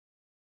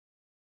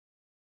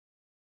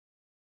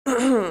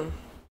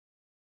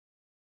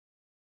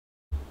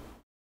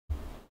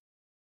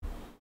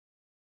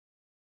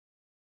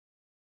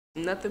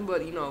 Nothing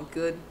but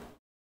good.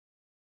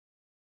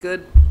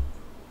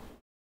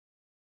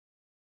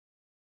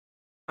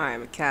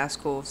 Alright,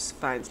 McCaskill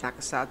finds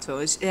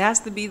Nakasato. It has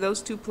to be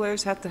those two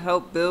players have to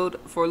help build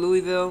for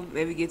Louisville.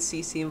 Maybe get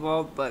CC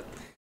involved, but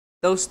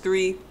those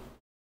three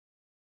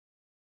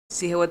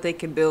see what they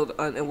can build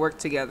and work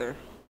together.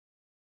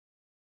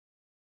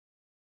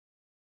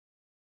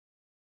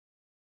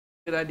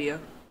 Good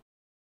idea.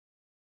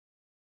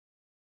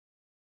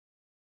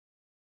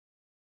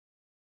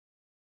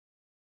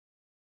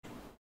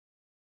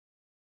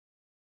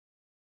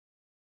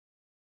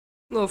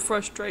 A little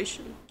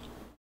frustration.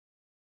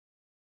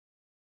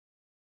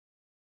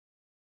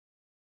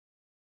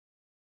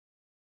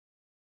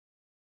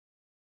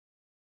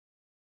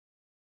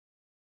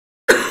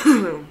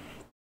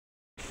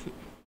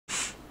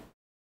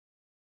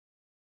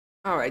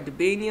 All right,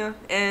 Dabinia,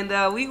 and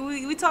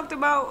we talked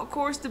about, of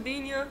course,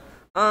 Dabinia.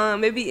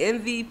 Maybe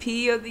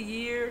MVP of the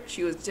year.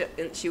 She was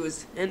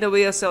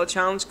NWSL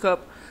Challenge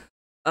Cup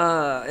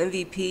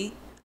MVP.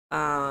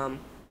 Um,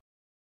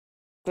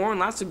 scoring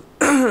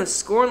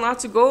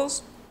lots of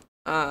goals.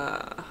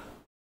 Uh,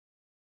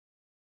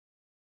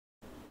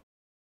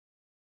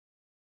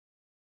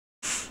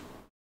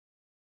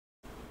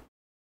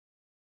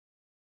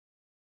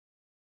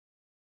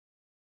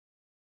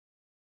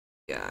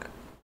 got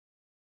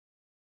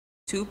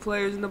two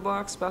players in the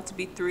box, about to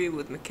be three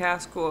with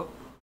McCaskill.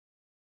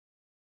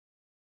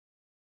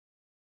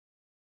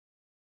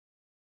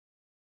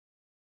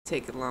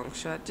 Take a long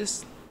shot,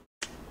 just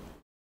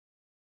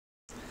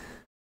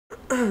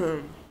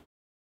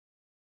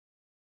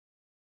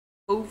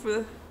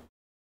over.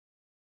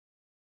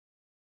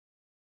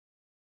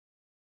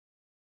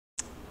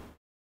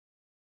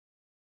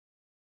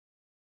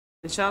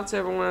 And shout out to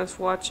everyone that's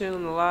watching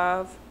on the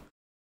live,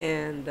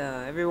 and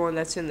everyone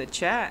that's in the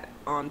chat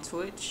on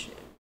Twitch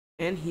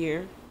and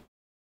here.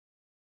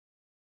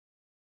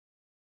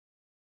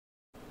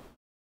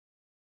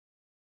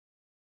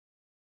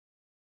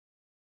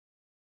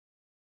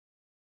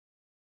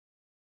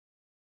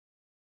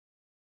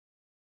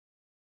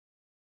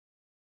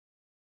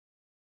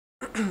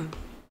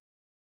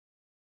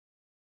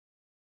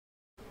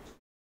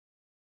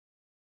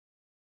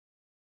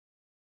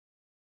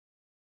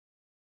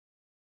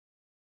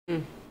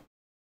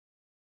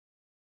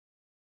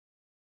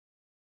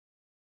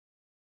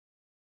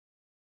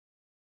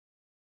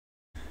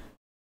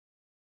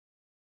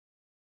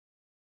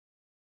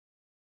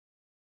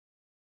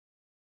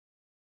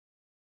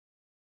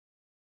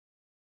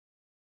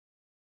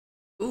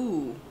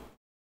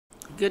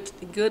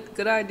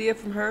 Good idea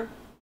from her.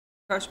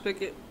 Crush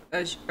Pickett,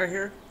 as right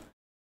here.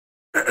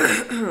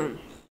 I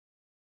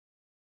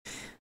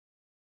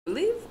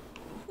believe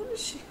who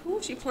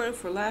was she playing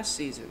for last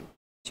season?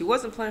 She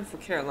wasn't playing for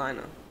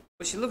Carolina,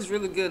 but she looks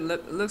really good.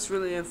 Looks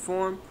really in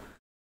form.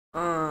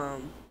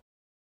 Um,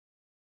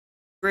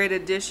 Great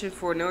addition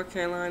for North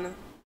Carolina.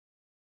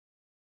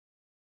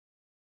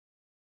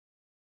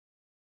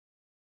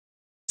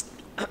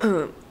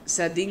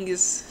 Sadingus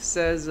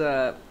says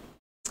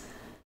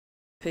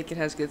Pickett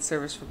has good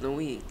service from the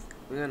week.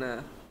 We're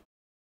gonna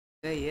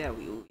say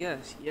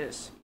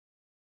yes.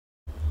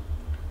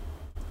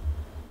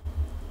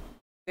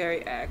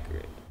 Very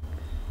accurate.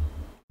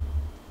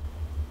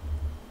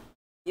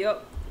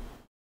 Yep.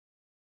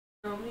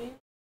 You know what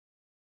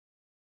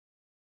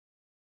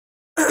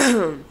I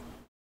mean?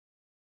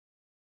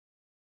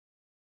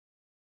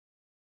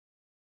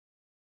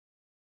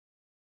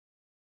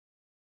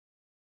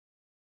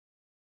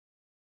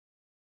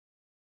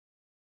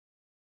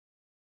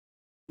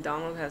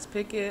 Donald has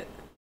Pickett.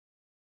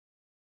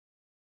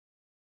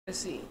 Let's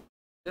see.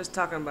 Just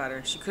talking about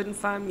her. She couldn't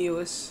find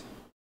Mewis.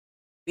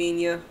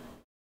 Bina.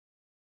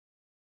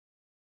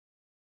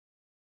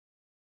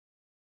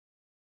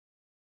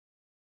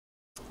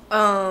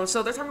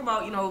 So they're talking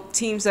about,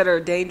 teams that are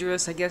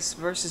dangerous, I guess,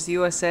 versus the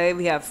USA.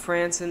 We have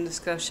France in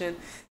discussion,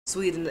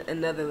 Sweden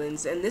and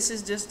Netherlands. And this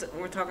is just,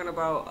 we're talking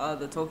about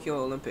the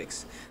Tokyo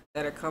Olympics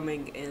that are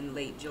coming in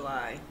late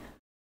July.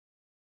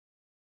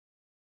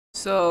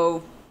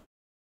 So,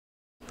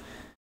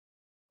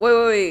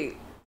 wait,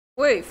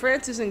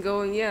 France isn't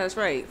going. Yeah, that's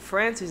right.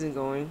 France isn't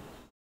going.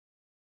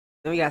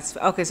 Then we got,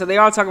 okay, so they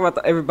are talking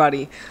about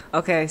everybody.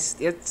 Okay,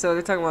 so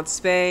they're talking about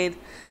Spain.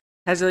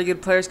 Has really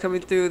good players coming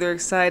through. They're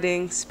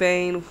exciting.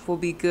 Spain will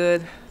be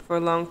good for a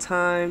long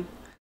time.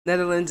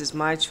 Netherlands is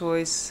my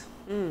choice.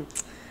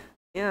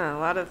 Yeah, a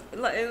lot of,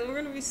 and we're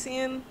gonna be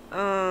seeing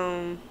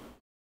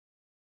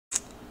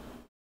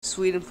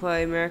Sweden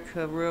play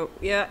America. Real,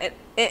 yeah,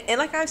 and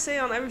like I say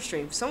on every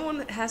stream,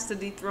 someone has to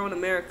dethrone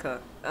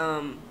America.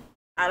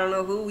 I don't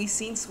know who. We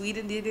seen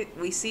Sweden did it.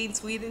 We seen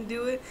Sweden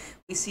do it.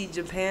 We see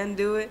Japan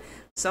do it.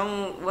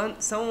 Someone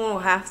will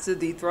have to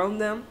dethrone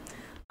them.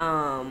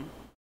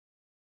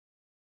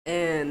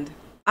 And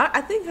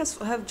I think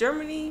have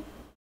Germany,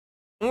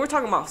 when we're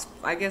talking about,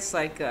 I guess,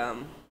 like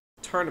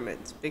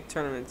tournaments, big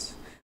tournaments.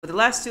 But the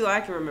last two I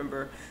can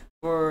remember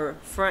were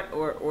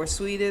or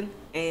Sweden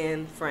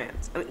and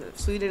France. I mean,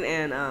 Sweden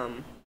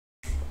and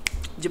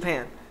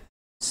Japan.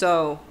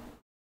 So,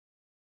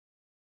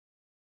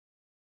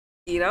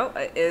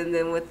 and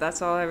then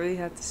that's all I really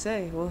have to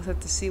say. We'll have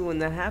to see when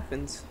that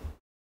happens.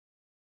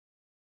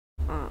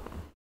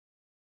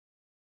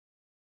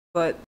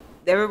 But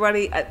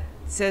everybody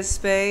says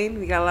Spain.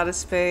 We got a lot of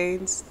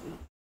Spains,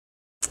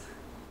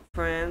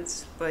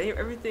 France, but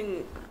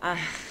everything.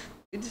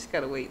 We just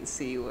gotta wait and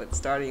see what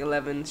starting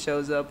 11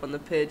 shows up on the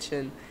pitch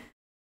and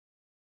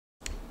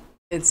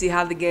see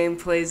how the game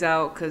plays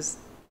out. Cause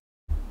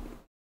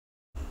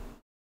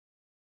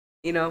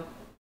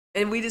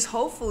and we just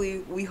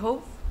we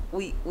hope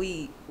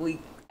we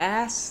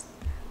ask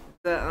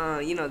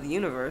the the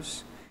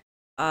universe.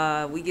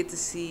 We get to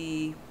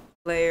see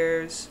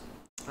players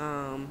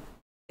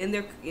in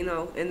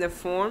their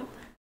form,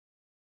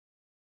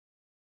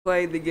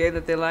 play the game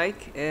that they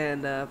like,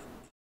 and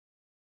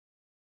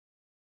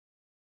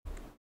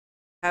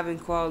having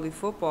quality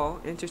football,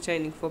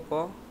 entertaining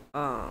football.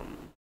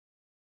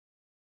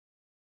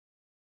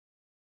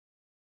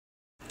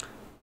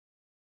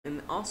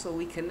 And also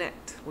we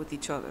connect with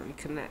each other. We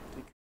connect.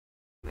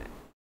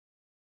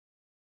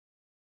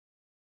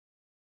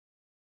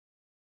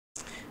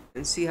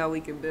 And see how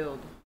we can build.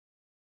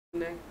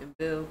 Connect and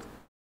build.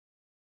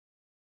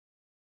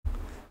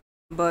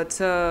 But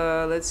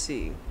let's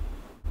see.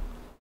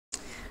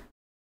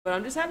 But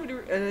I'm just happy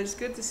and it's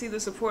good to see the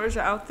supporters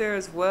are out there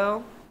as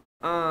well.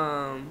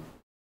 I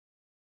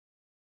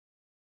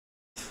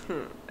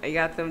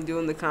got them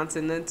doing the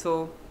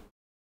continental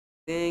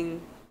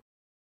thing,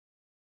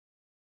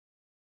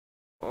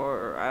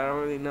 or I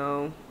don't really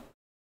know.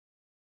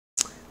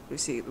 Let me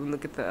see. Let me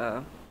look at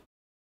the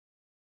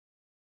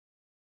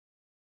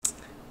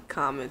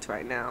comments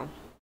right now.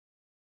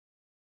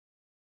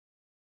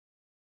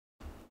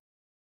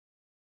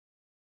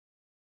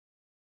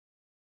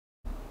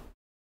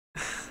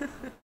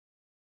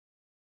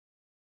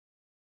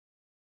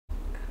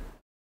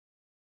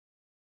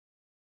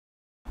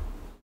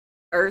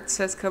 Ertz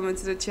has come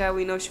into the chat.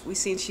 We know we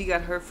seen she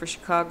got hurt for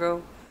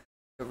Chicago,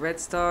 the Red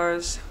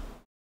Stars.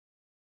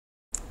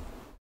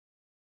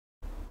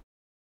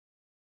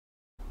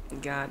 We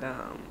got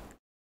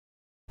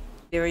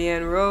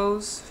Darianne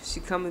Rose. She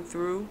coming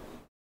through.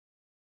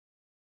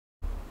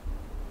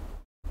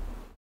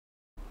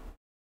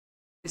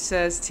 It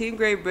says Team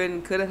Great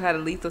Britain could have had a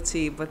lethal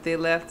team, but they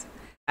left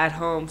at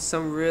home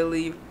some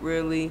really,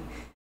 really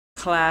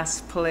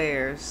class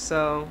players.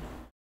 So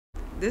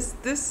this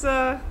is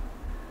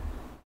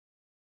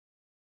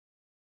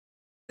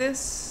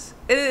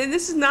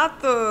not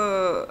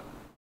the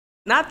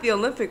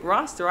Olympic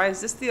roster, right?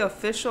 Is this the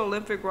official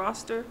Olympic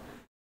roster?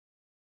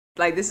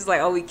 Like this is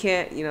like, oh, we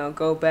can't,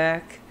 go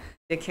back.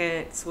 They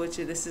can't switch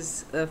it. This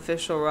is the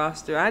official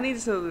roster. I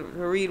needed to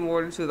read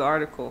more into the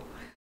article,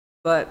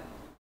 but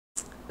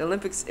the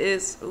Olympics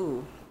is a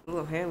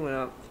little hand went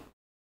up.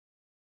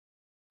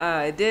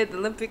 It did. The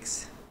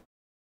Olympics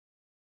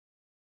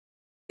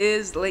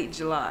is late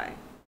July,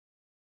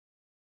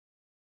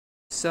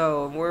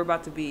 so we're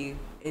about to be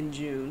in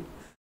June.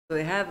 So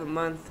they have a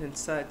month and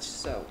such.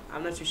 So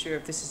I'm not too sure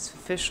if this is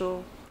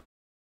official.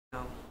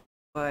 No,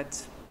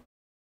 but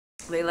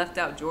they left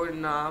out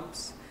Jordan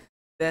Nobbs,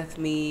 Beth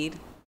Mead,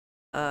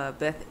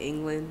 Beth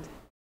England,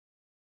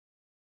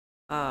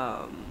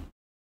 um,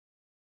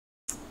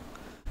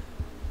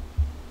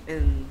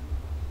 and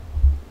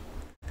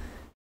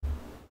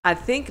I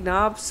think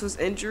Nobbs was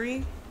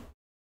injury.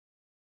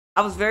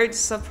 I was very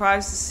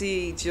surprised to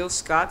see Jill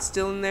Scott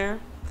still in there.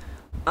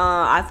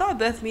 I thought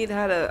Beth Mead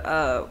had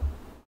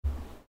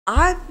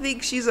I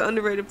think she's an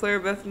underrated player,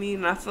 Beth Mead,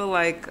 and I feel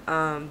like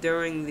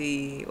during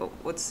the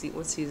what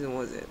season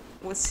was it?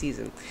 What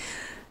season?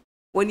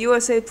 When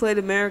USA played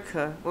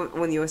America,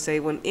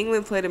 when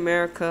England played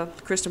America,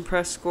 Kristen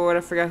Press scored.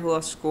 I forgot who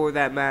else scored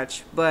that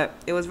match, but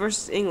it was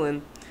versus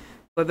England.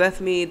 But Beth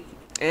Mead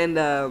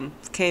and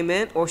came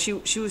in, or she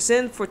was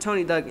in for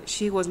Tony Duggan.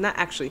 She was not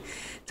actually.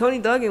 Tony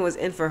Duggan was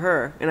in for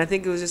her, and I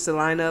think it was just a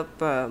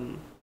lineup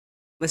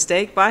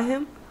mistake by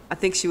him. I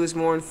think she was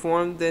more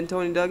informed than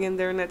Tony Duggan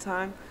during that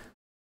time.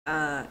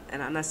 And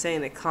I'm not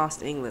saying it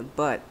cost England,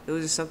 but it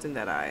was just something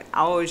that I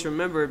always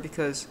remember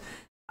because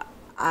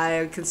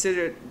I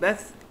considered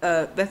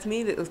Beth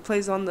Mead that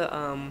plays on the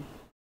on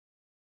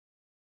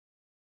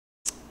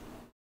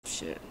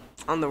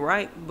the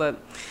right,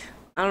 but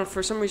I don't know,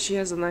 for some reason she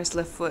has a nice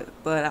left foot,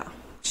 but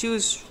she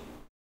was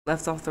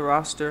left off the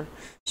roster.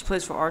 She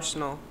plays for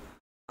Arsenal.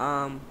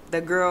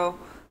 That girl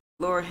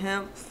Laura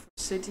Hemp from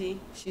City,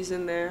 she's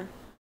in there.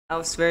 I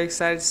was very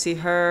excited to see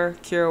her,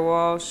 Kira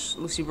Walsh,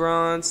 Lucy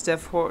Braun,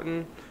 Steph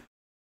Horton,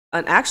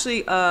 and actually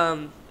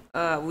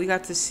we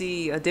got to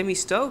see Demi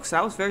Stokes.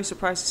 I was very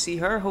surprised to see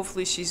her.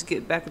 Hopefully she's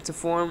get back into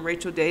form.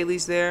 Rachel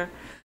Daly's there.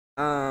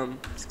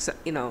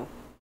 You know,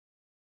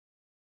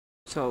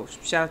 so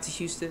shout out to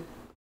Houston.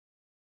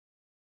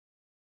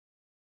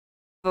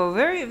 So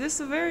this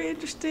is a very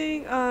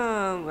interesting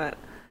but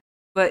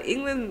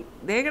England,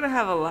 they're gonna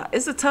have a lot.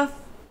 It's a tough.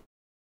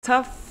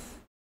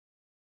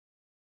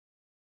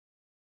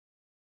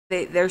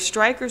 They're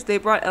strikers. They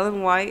brought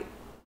Ellen White,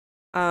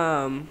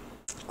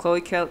 Chloe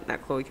Kelly,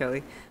 not Chloe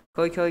Kelly.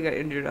 Chloe Kelly got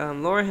injured.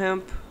 Laura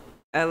Hemp,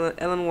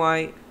 Ellen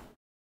White,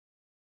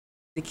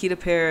 Nikita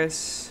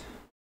Paris,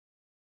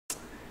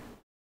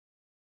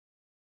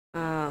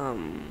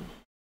 um,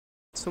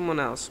 someone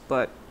else,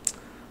 but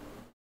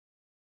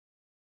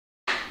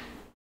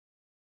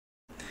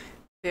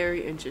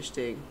very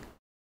interesting.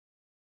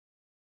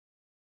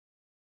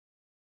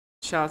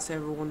 Shout out to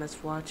everyone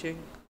that's watching.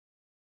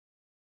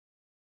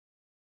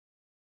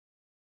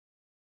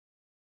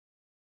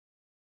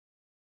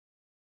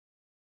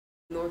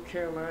 North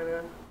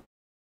Carolina,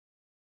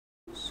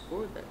 who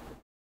scored that?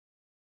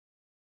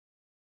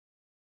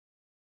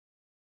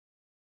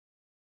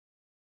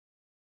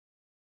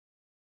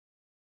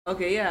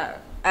 Okay, yeah,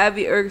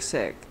 Abby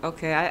Ergsek.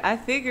 Okay, I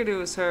figured it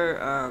was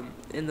her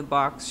in the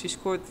box. She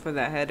scored for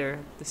that header,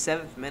 the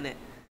 7th minute.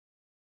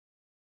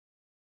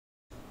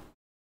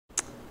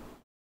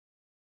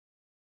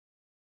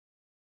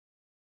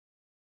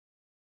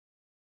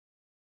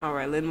 All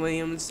right, Lynn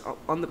Williams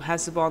on the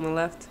has the ball on the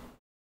left.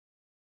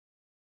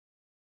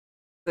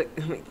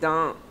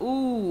 McDonald,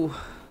 ooh,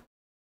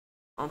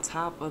 on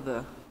top of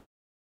the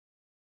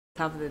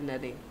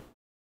netting.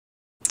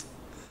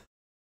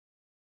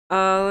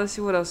 Let's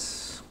see what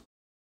else.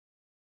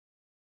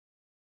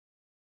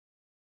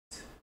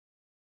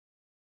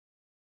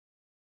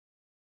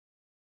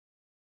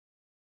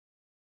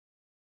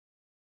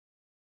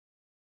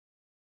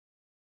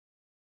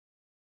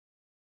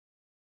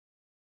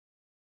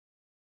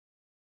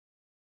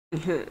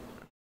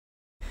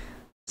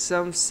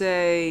 Some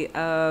say,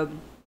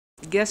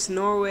 guess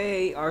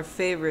Norway are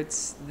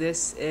favorites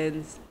this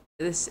in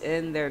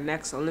their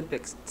next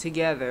Olympics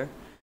together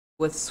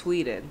with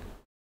Sweden.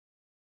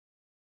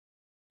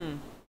 Hmm.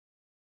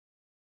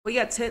 We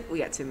got 10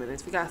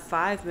 minutes. We got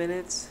 5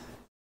 minutes.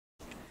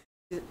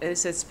 It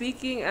said,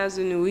 speaking as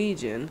a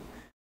Norwegian,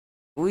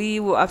 we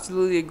will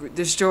absolutely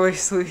destroy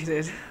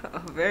Sweden. Oh,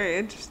 very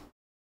interesting.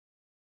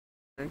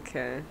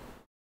 Okay.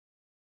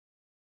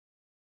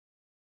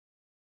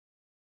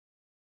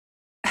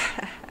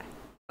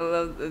 I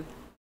love the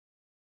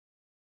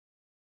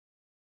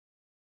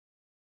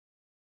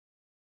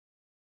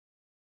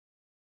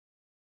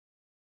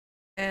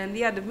And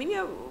yeah,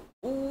 Davinia,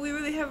 we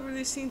really haven't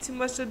really seen too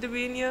much of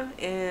Davinia,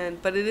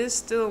 and but it is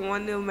still a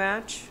 1-0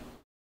 match,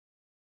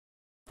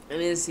 and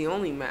it is the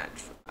only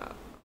match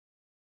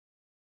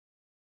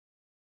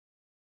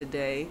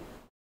today.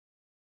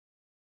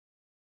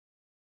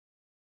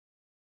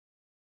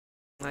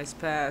 Nice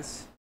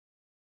pass.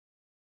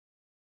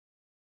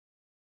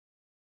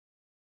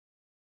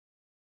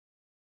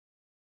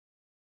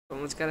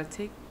 Someone's got to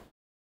take.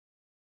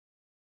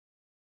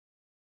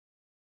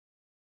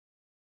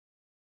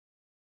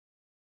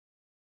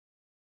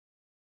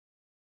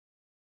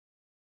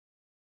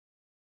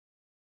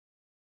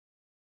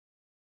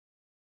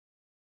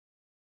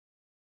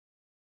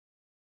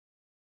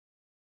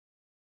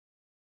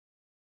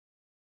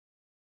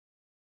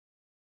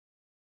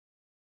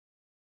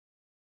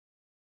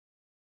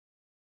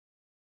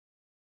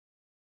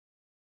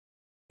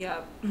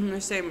 Yeah,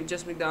 they're saying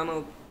Just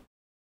McDonald,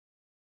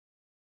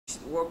 she's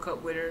the World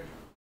Cup winner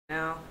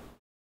now.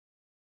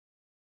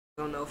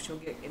 Don't know if she'll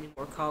get any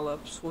more call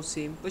ups. We'll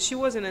see. But she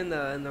wasn't in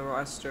the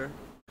roster.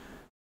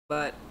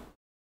 But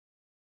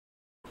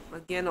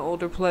again, an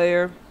older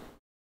player.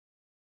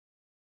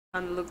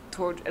 Trying to look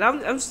toward, and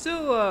I'm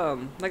still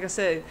like I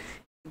said,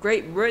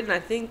 Great Britain. I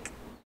think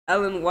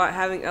Ellen White,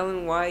 having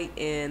Ellen White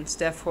and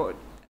Steph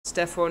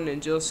Horton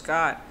and Jill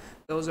Scott.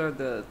 Those are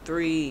the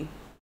three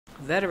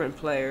veteran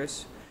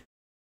players.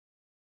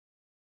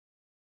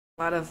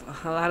 A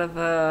lot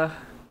of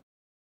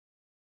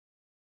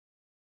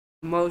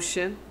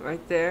emotion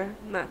right there.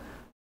 Not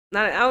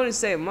I wouldn't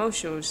say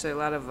emotion. I would say a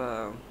lot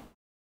of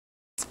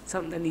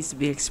something that needs to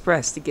be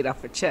expressed to get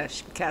off her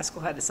chest.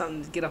 Caskell had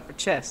something to get off her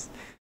chest.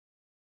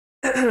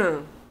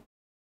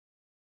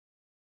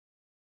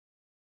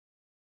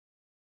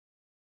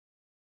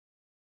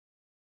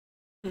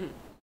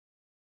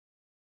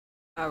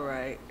 All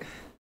right.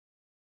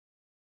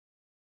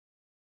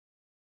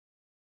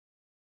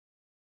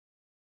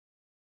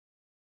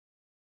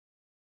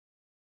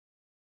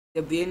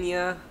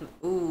 Gabinia.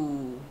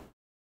 Ooh.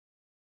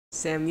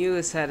 Sam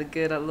Ewis had a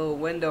good little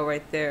window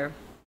right there.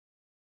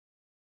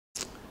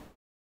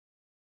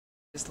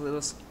 Just a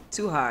little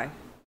too high.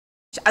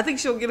 I think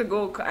she'll get a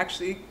goal.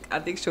 Actually, I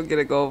think she'll get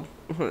a goal.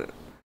 Lynn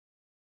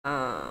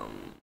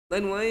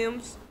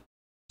Williams.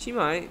 She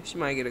might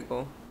get a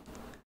goal.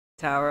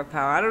 Tower of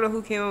Power. I don't know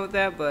who came up with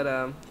that,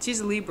 but she's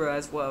a Libra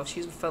as well.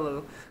 She's a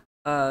fellow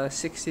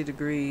 60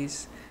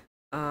 degrees.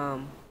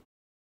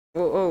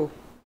 Oh,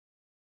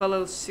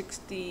 fellow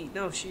 60.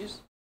 No,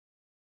 she's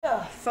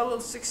fellow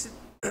 60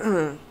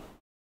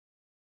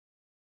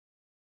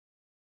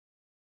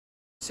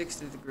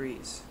 60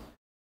 degrees.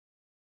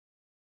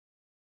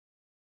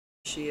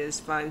 She is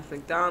fine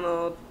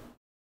McDonald.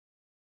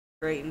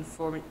 Great and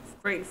four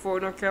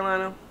North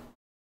Carolina.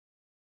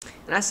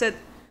 And I said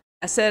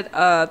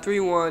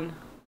 3-1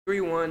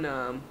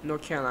 3-1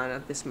 North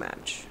Carolina this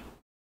match.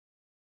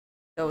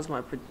 That was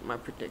my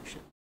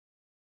prediction.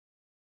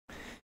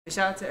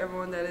 Shout out to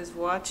everyone that is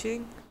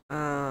watching.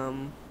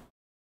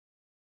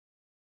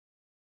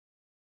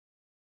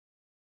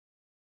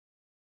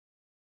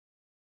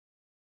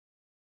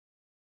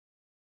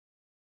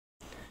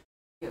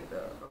 Get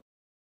the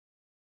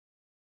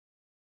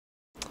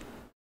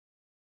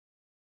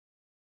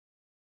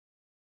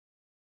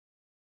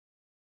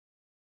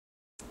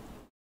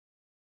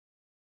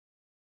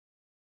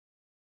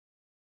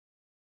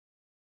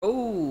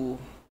Oh,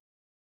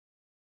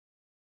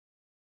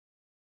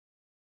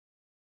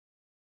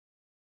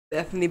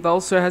 Bethany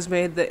Bolser has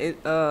made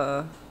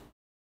the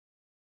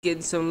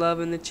getting some love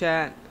in the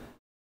chat.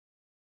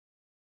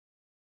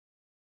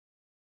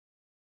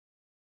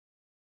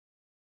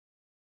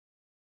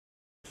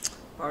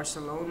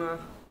 Barcelona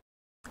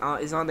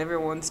is on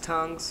everyone's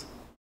tongues,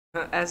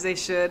 as they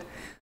should.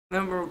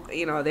 Remember,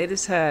 they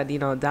just had,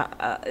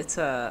 it's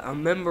a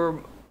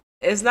member.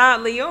 It's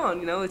not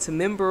Lyon, it's a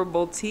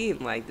memorable team.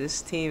 Like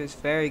this team is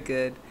very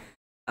good,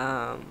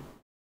 um,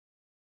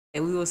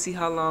 and we will see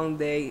how long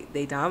they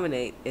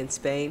dominate in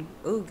Spain.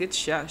 Ooh, good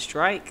shot,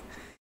 strike.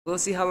 We'll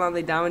see how long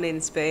they dominate in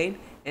Spain,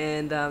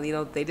 and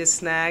they just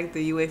snagged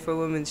the UEFA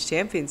Women's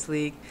Champions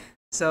League.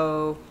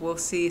 So we'll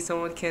see if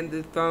someone can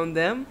dethrone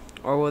them,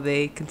 or will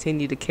they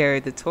continue to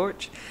carry the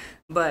torch?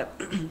 But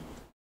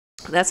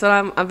that's what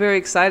I'm very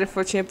excited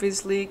for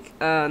Champions League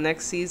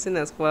next season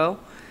as well,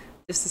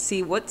 just to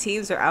see what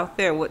teams are out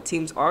there and what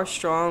teams are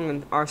strong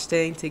and are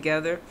staying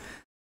together,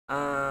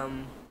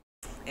 um,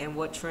 and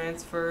what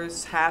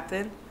transfers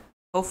happen.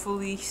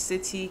 Hopefully,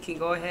 City can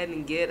go ahead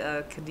and get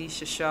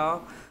Khadijah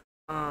Shaw,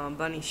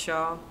 Bunny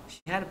Shaw.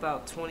 She had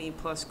about 20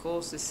 plus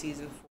goals this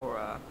season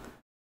for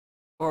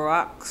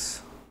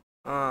Auxerre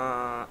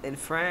in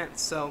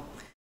France. So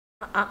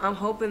I'm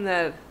hoping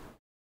that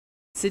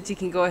City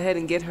can go ahead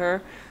and get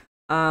her.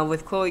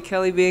 With Chloe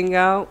Kelly being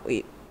out,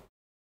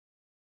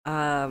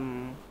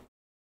 and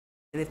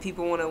if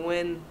people want to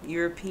win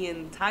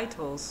European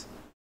titles,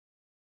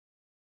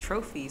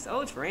 trophies.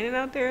 Oh, it's raining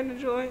out there in the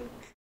joint.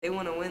 They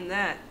want to win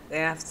that. They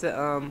have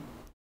to,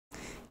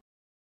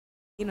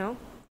 you know,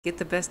 get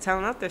the best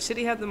talent out there.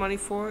 City have the money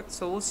for it,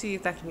 so we'll see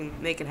if that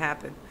can make it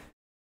happen.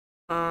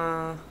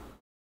 Uh,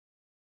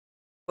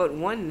 but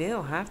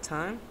 1-0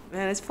 halftime.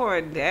 Man, it's for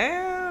a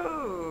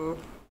down.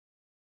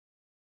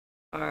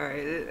 All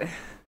right.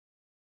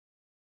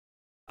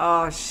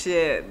 Oh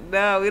shit!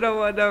 No, we don't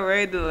want no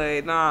rain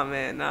delay. Nah,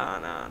 man. Nah,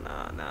 nah,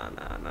 nah, nah,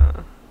 nah,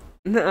 nah.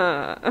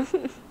 Nah.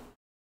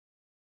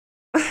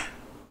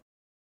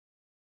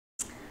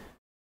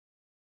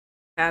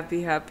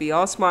 Happy, happy.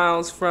 All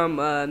smiles from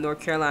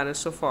North Carolina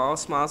so far. All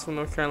smiles from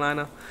North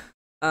Carolina.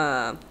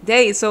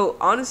 Day. So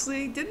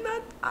honestly, did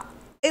not.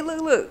 Hey,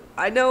 look.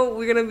 I know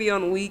we're gonna be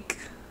on week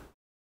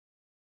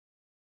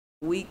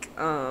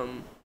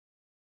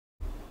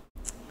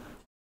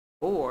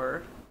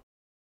 4.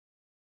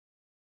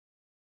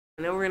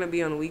 I know we're gonna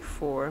be on week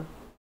 4,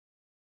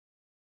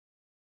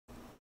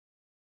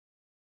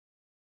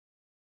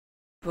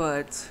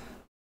 but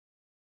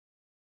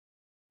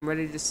I'm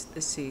ready to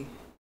see.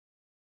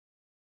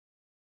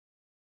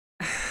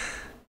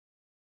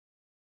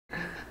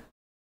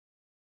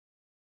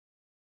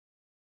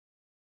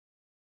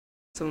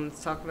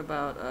 Someone's talking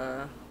about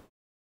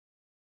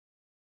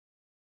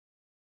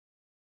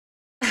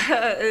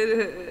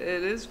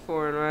it is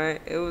pouring,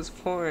 right? It was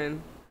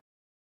pouring.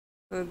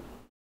 Uh,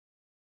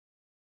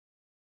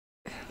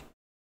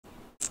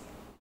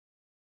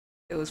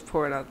 It was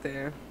pouring out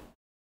there.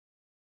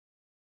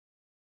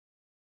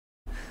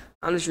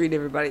 I'm just reading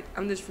everybody.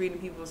 I'm just reading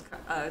people's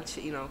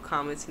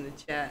comments in the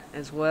chat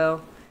as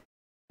well.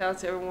 Shout out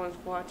to everyone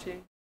who's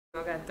watching.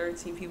 I got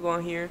 13 people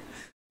on here.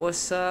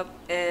 What's up?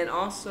 And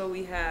also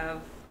we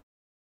have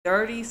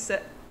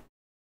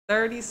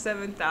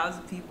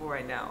 37,000 people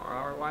right now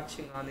are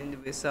watching on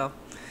NWSL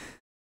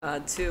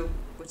too,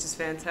 which is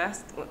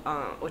fantastic.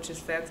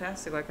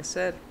 Like I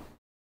said.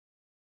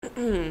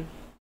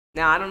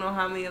 Now I don't know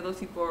how many of those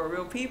people are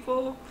real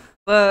people,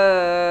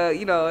 but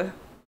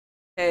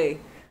hey,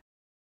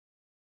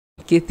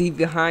 get thee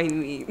behind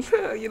me.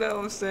 You know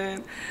what I'm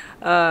saying?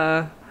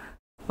 But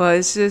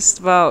it's just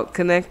about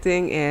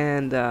connecting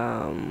and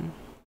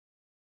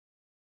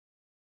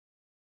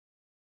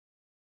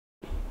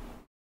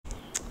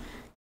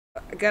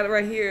I got it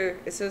right here.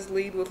 It says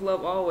lead with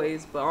love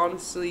always, but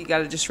honestly, you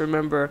gotta just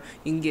remember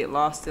you can get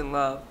lost in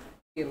love.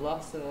 You get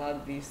lost in a lot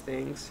of these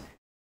things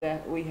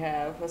that we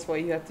have. That's why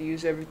you have to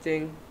use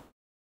everything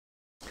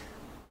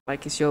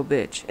like it's your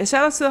bitch. And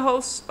shout out to the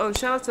whole,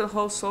 shout out to the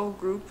whole soul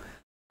group.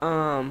 You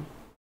know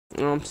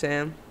what I'm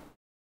saying?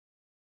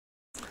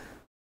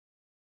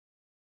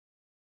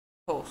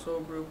 Whole soul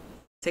group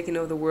taking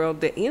over the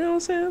world. You know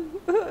what I'm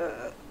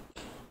saying?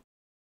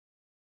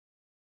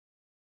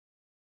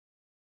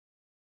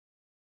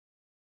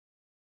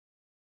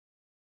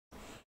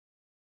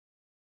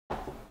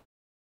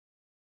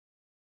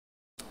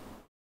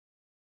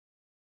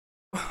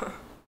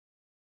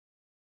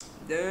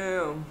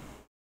 Damn.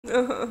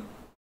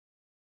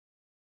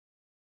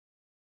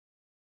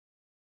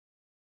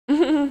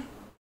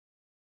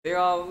 They're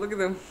all, look at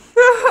them.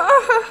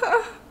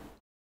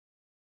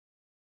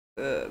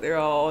 They're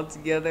all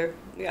together.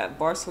 We got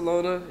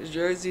Barcelona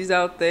jerseys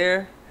out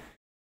there.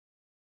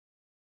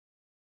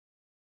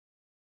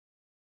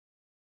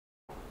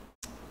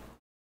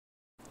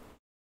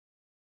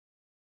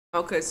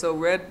 Okay, so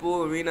Red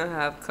Bull Arena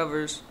have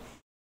covers.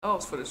 Oh,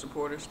 it's for the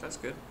supporters. That's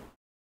good.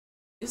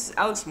 This is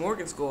Alex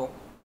Morgan's goal.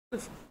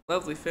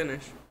 Lovely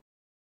finish.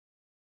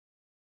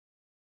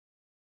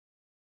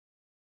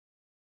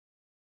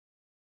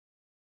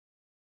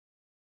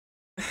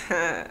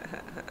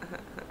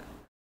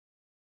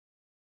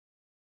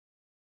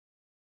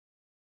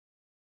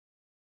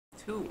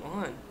 Two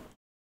one.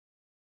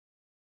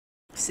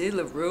 See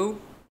LaRue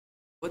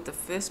with the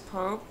fist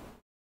pump.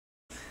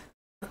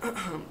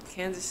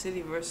 Kansas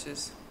City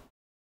versus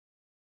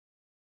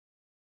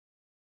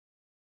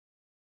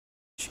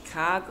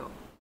Chicago.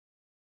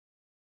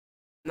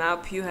 Now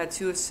Pugh had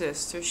 2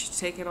 assists. So she's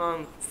taking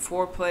on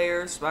 4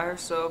 players by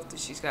herself.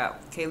 She's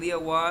got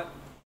Kalia Watt.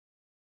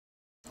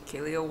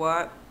 Kalia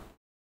Watt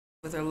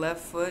with her left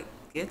foot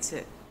gets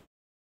it.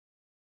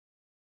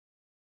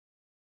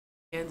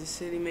 Kansas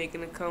City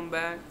making a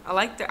comeback. I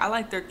like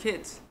their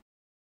kids.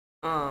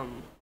 Oh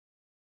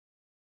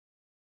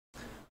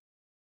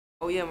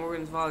yeah,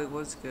 Morgan's volley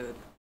was good.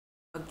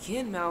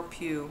 Again, Mal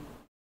Pugh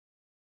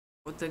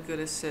with a good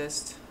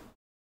assist.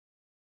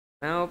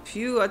 Mal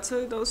Pugh, I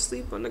tell you, don't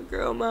sleep on the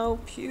girl, Mal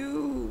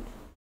Pugh.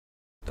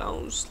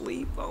 Don't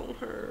sleep on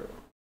her.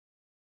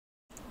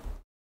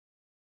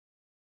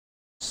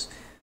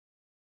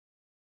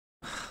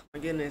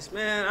 My goodness,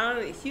 man! I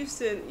don't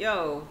Houston,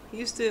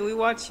 Houston. We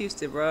watch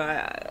Houston,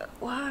 bro.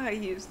 Why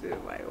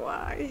Houston? Like,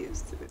 why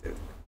Houston?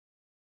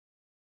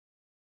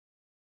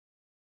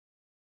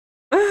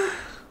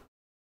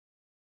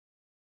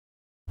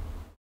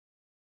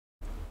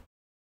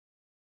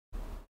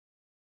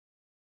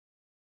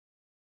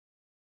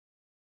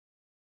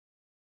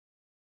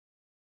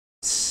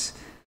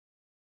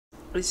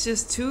 It's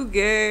just 2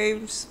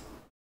 games.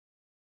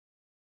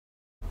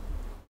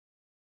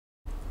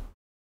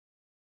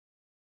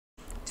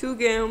 Two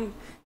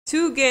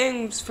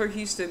games for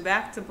Houston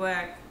back to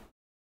back.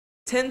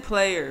 10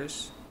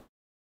 players.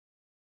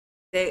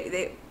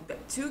 They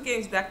 2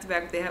 games back to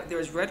back. There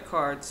was red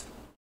cards,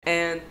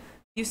 and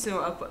Houston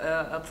up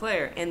a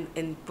player,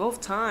 and both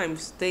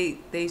times they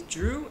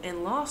drew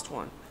and lost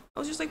one.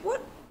 I was just like,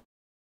 what?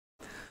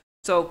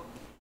 So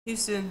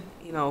Houston,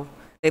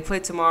 they play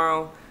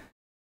tomorrow.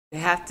 They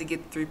have to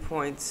get 3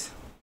 points.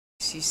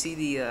 You see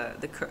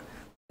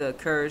the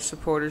Courage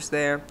supporters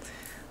there.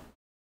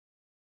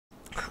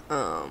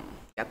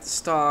 Got the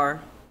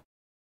star.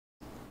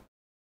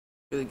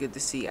 Really good to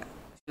see.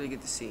 It's really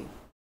good to see.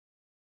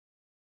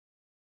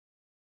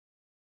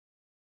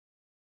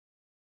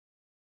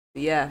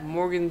 But yeah,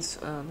 Morgan's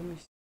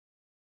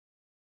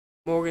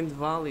Morgan's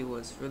volley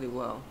was really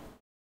well.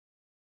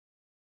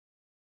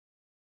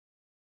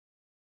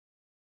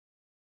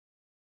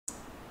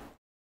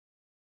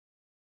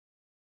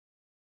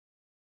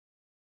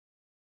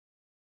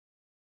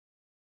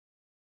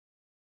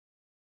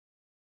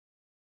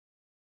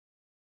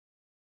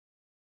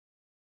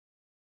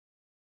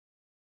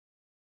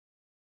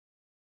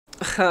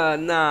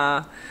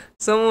 Nah.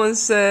 Someone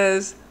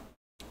says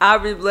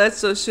Aubrey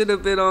Bledsoe should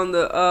have been on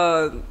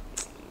the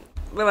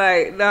but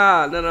like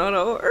no, hold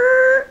on.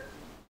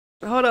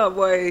 Hold up,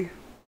 boy.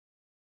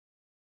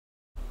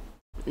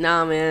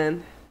 Nah,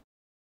 man.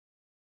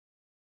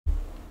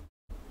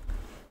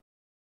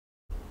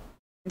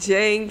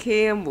 Jane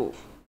Campbell.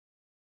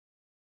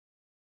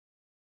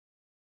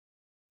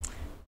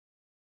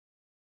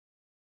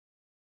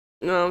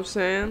 You know what I'm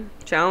saying?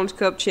 Challenge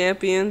Cup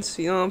champions.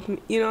 You know what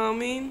I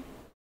mean?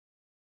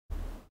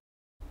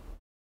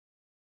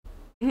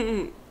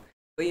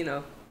 But you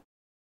know.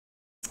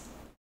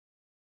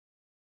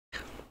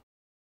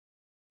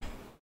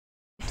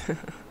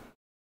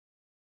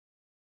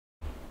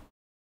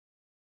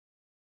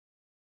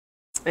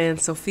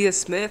 And Sophia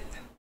Smith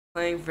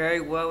playing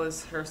very well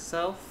as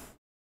herself.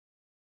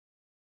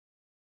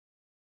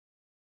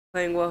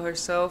 Playing well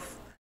herself,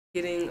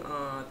 getting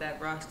that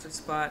roster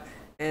spot,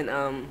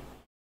 and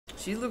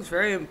she looks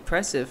very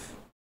impressive.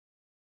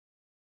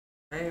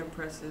 Very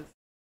impressive.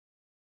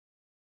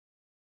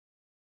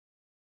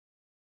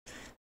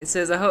 It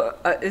says I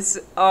hope it's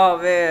oh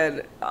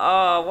man.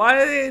 Oh,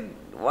 why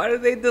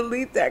did they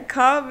delete that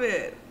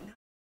comment?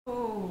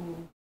 Oh.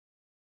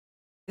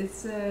 It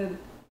said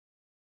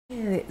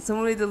yeah,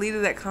 somebody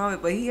deleted that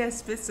comment, but he has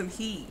spit some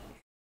heat.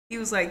 He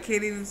was like,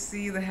 can't even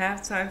see the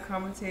halftime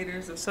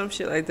commentators or some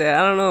shit like that.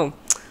 I don't know,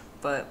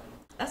 but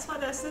that's why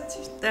that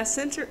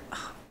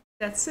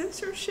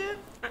censorship.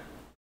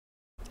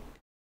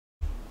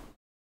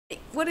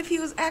 What if he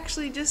was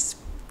actually just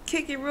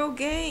kicking real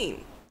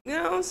game? You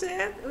know what I'm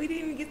saying? We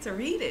didn't even get to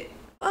read it.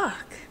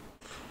 Fuck.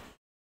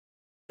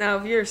 Now,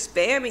 if you're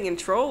spamming and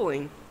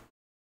trolling,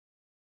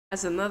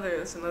 that's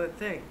another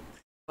thing.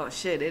 Oh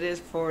shit! It is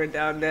pouring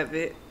down that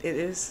bit. It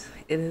is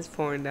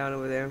pouring down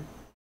over there.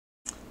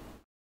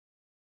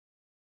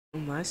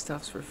 My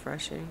stuff's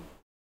refreshing.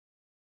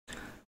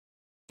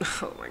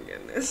 Oh my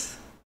goodness.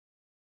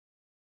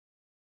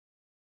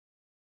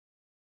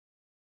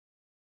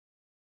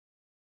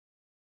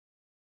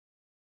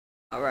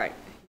 All right.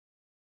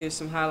 Here's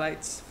some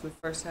highlights for the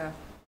first half.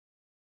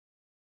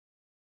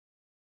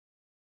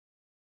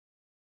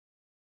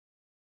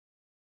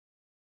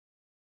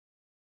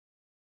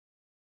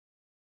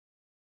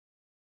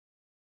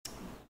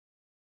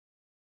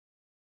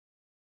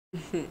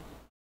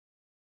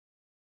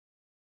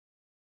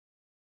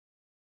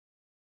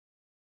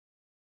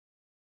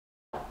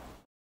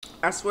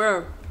 I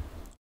swear,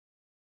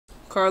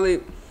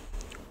 Carly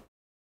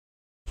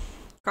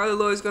Carly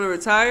Lloyd's gonna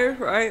retire,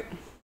 right?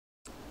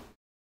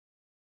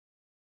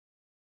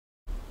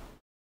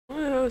 What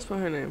the hell is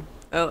her name?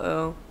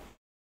 LL.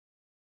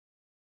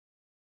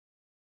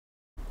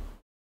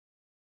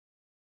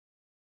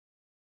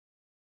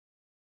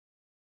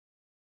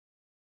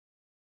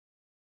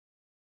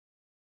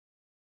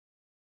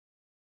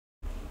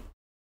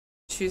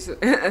 She's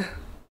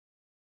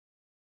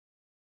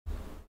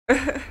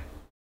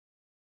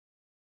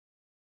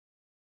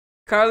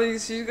Carly.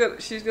 She's gonna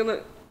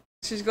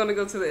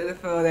go to the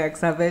NFL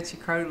next. I bet you,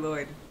 Carly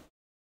Lloyd.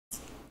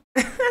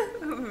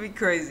 That would be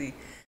crazy.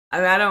 I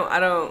mean, I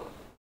don't.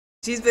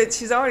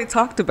 She's already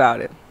talked about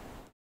it.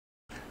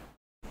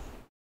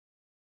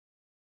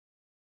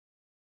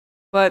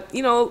 But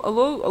you know, a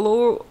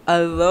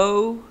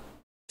low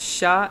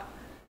shot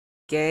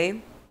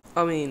game.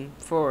 I mean,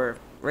 for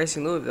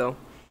Racing Louisville,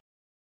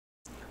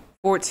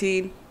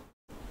 14-4,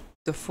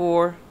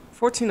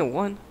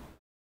 14-1.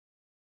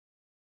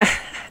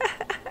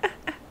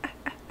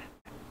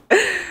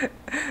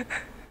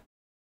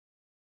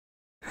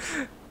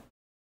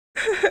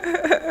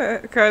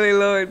 Carly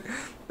Lloyd,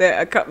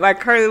 that my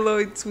Carly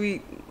Lloyd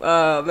tweet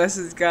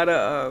message got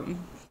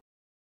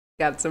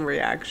some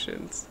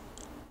reactions.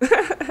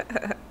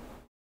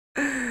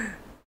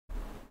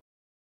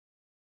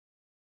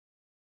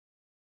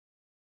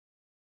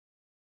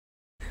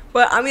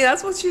 But I mean,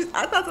 that's what she.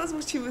 I thought that's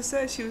what she was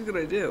said she was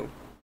gonna do.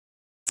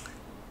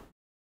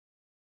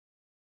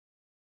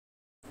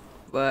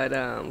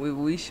 But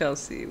we shall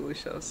see. We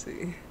shall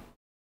see.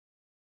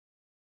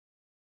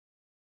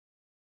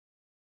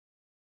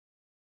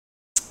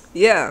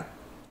 Yeah.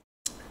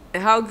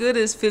 And how good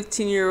is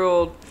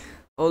 15-year-old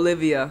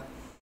Olivia?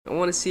 I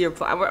want to see her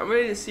play. I'm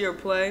ready to see her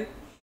play.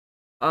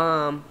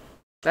 Um,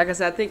 like I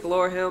said, I think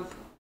Laura Hemp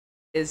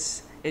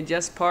is and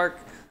Jess Park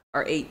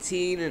are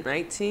 18 and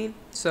 19.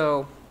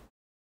 So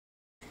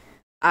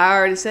I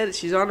already said it.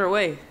 She's on her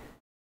way.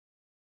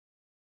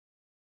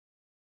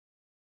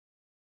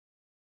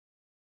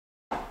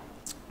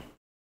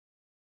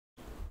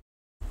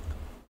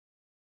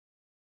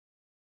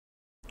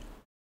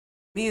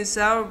 Me and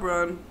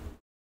Sauerbrunn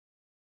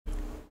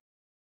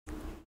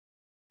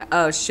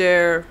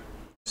share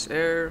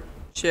share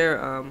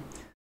share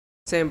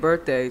same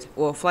birthdays.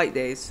 Well, flight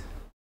days.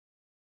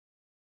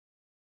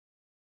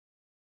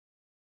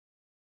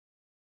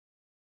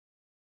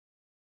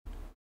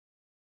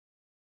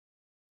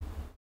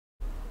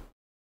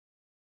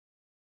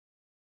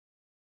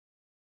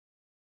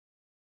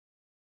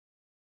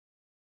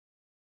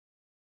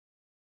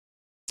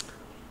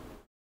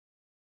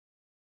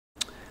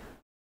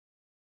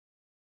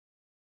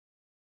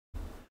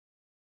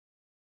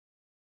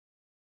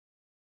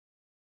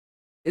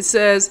 It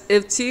says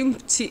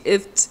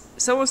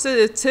someone said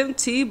if Tim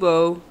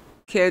Tebow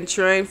can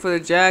train for the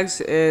Jags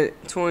in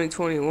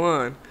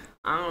 2021.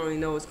 I don't really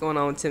know what's going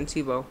on with Tim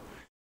Tebow,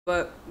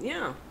 but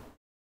yeah.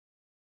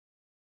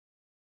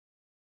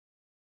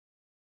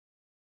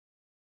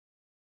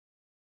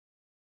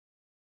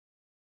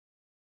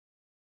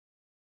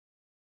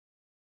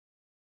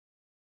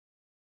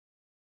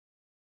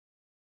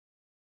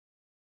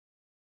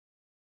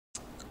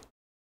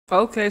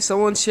 Okay,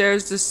 someone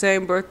shares the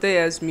same birthday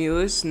as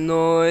Mewis.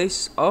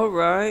 Nice. All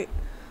right.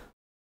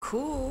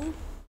 Cool.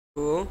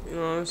 Cool. You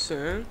know what I'm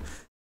saying?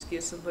 Just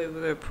give somebody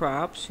with their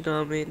props. You know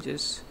what I mean?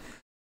 Just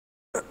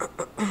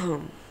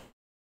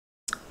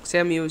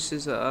Sam Mewis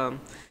is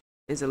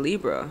a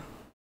Libra.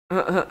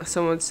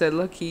 Someone said,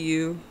 "Lucky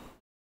you."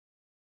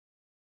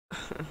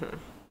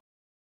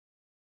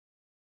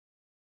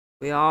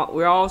 We're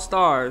all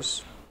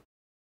stars.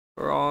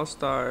 We're all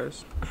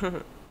stars.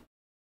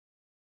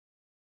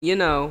 you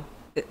know.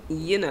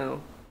 You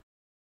know.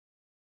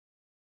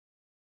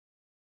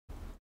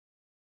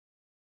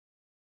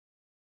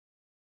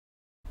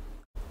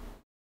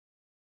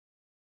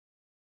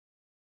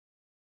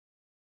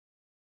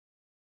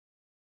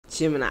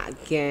 Gemini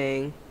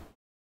gang.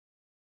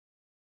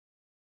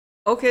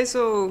 Okay,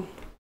 so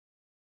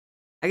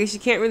I guess you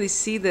can't really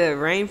see the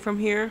rain from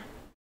here.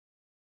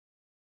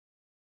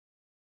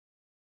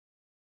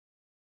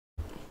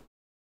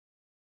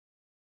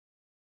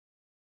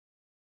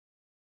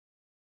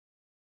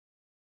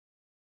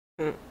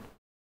 Hmm.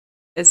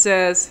 It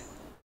says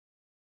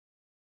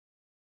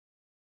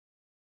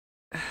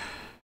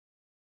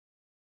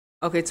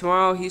okay,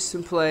 tomorrow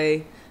Houston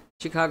play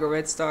Chicago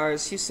Red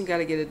Stars. Houston got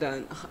to get it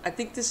done. I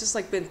think this has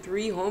like been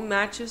 3 home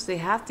matches. They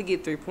have to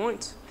get 3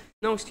 points.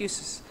 No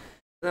excuses.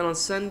 Then on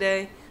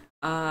Sunday,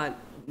 uh,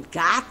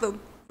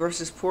 Gotham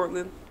versus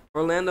Portland.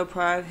 Orlando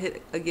Pride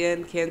hit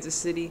again Kansas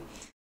City,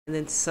 and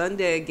then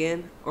Sunday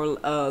again, or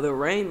the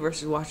Rain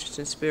versus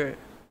Washington Spirit.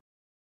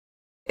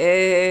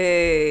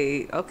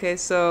 Hey, okay,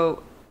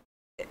 so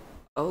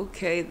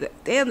okay,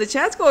 damn, the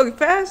chat's going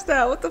fast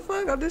now. What the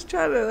fuck? I'm just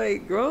trying to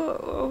like grow.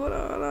 Oh,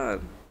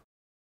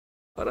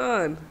 hold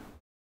on.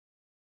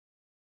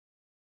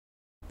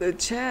 The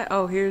chat.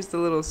 Oh, here's the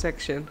little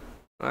section.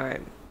 All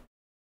right.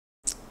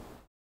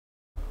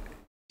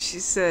 She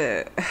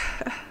said.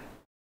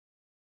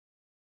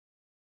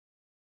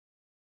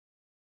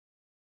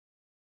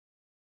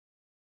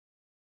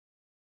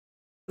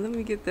 Let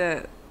me get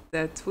that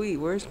tweet.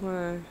 Where's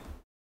my?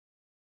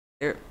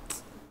 There.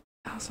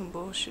 That was some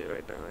bullshit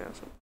right there.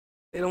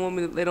 They don't want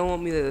me. They don't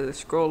want me to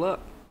scroll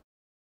up.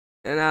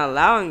 They're not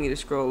allowing me to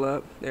scroll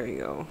up. There you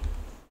go.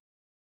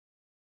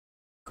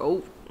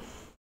 Go.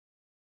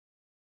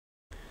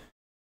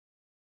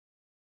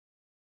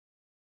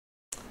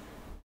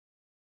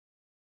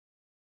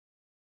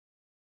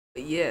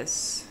 But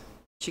yes,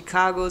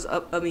 Chicago's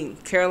up. I mean,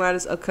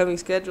 Carolina's upcoming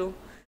schedule.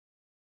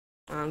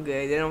 I'm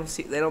good. They don't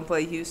see. They don't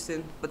play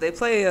Houston, but they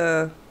play.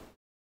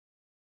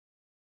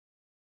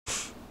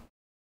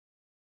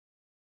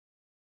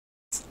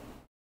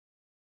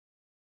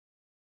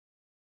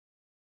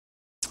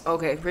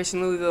 Okay,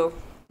 Racing Louisville.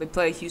 They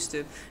play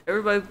Houston.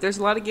 Everybody, there's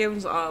a lot of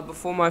games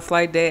before my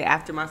flight day,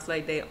 after my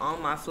flight day,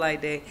 on my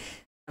flight day.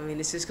 I mean,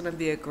 it's just gonna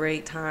be a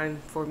great time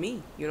for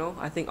me. You know,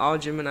 I think all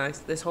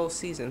Geminis this whole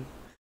season.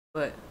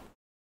 But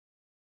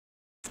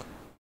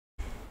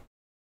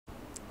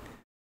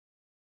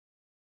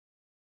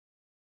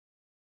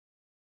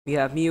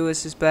yeah,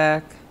 Mewis is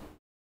back.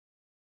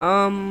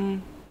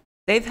 Um,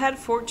 they've had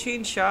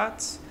 14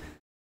 shots.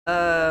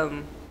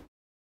 Um,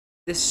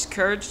 this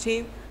Courage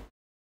team.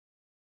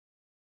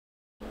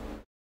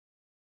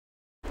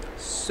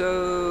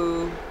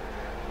 So,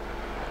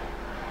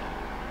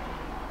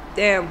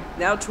 damn,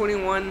 now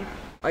 21.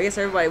 I guess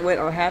everybody went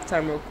on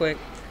halftime real quick.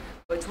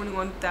 But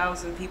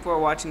 21,000 people are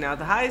watching now.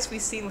 The highest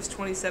we've seen was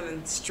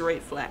 27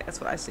 straight flat. That's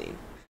what I seen.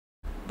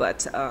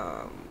 But,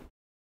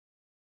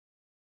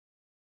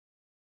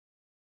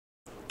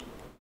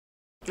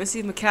 let's see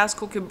if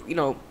McCaskill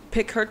can,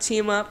 pick her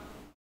team up.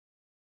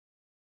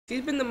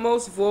 She's been the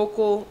most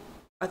vocal.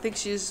 I think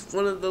she's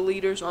one of the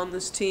leaders on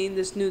this team,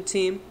 this new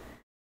team.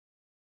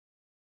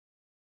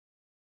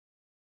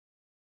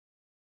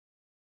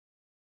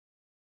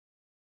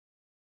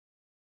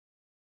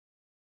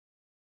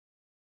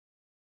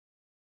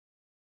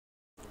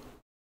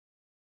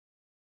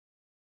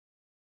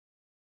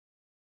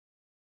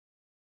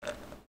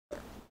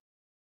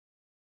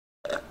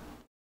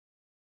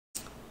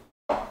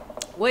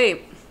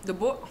 Wait, the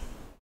boy,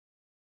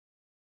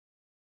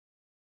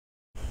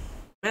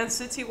 Man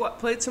City what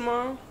play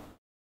tomorrow?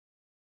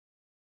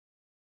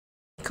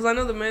 Cause I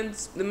know the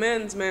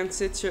men's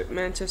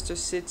Manchester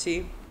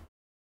City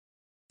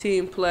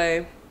team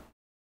play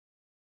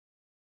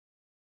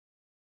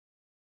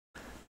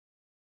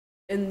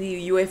in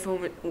the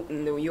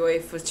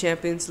UEFA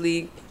Champions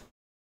League.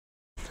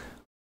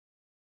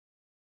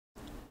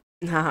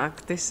 Nah,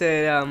 they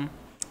said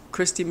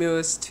Christy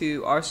Mills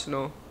to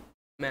Arsenal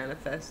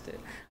manifested.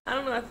 I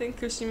don't know. I think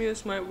Christy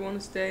Mills might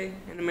want to stay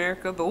in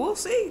America, but we'll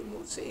see.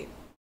 We'll see.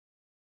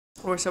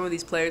 Or some of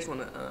these players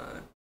want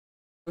to,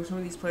 where some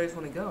of these players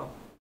want to go.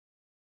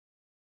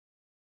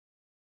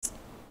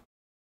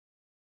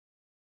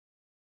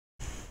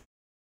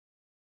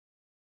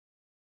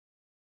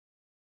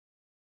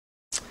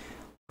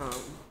 Um,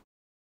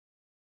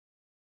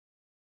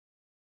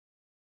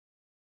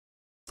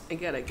 I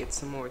gotta get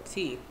some more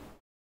tea.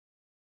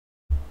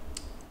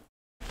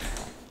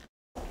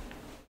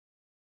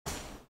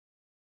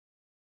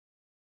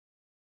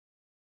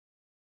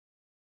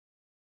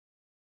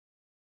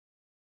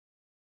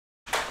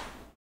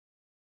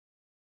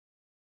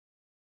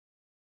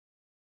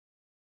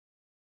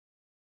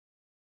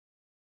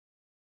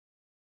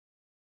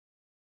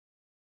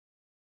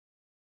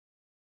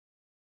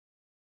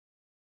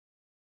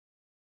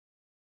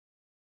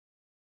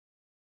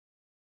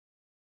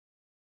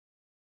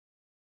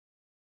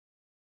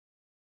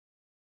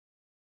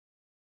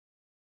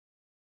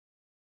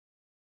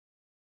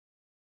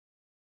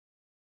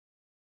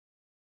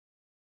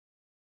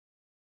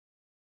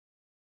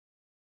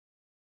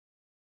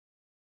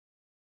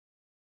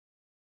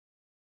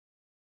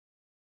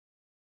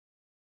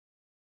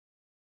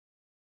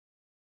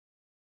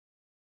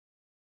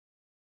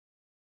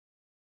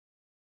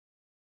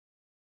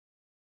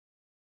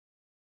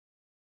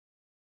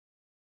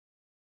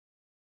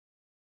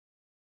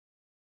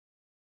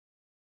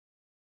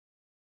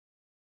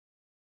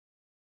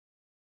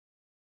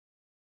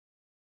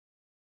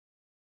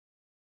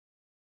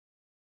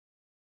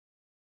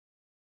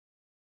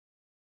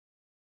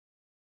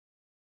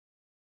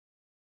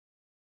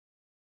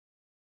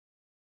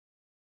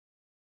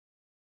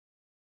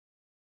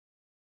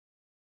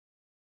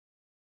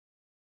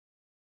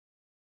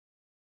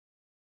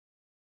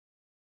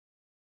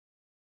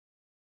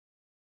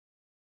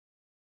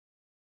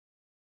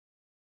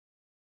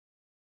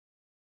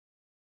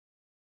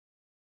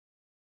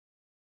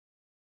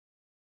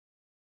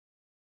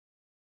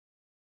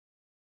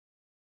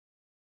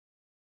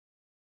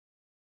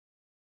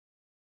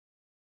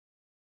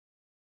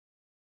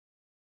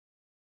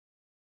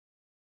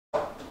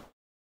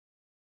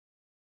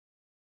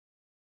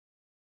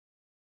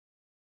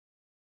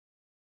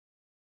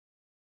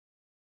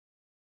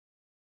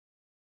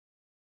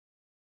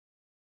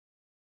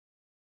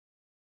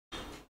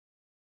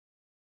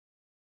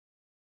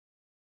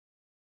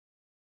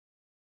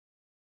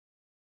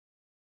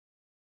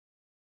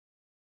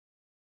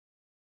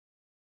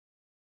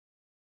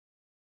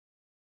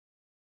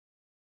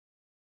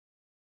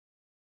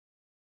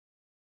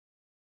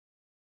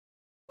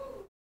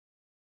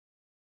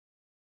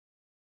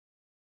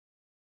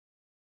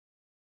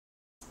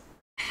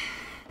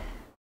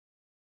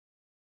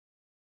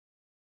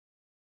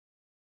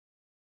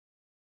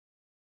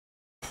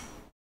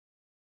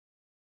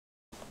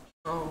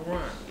 All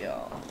right,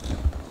 y'all.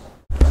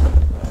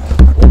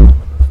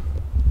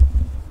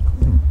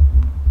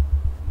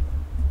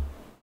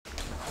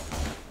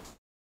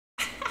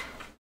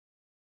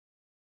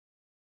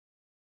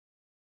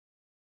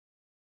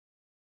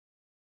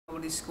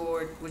 Nobody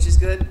scored, which is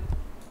good.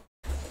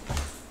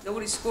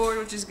 Nobody scored,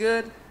 which is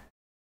good.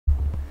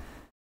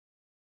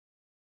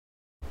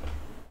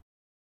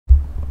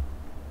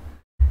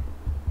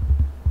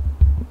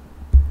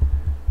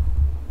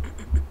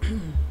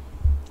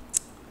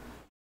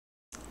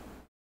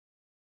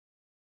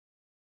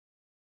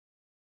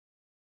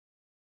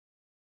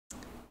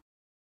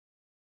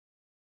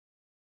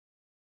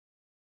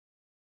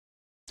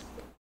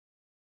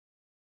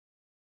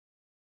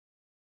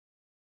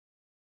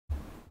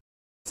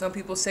 Some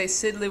people say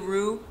Sid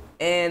LaRue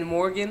and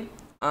Morgan,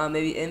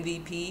 maybe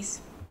MVPs.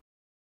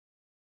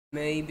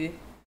 Maybe.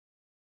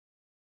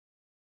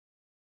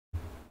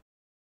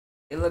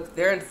 Hey, look,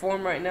 they're in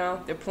form right now.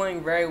 They're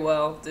playing very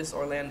well, this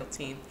Orlando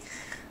team.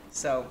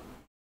 So,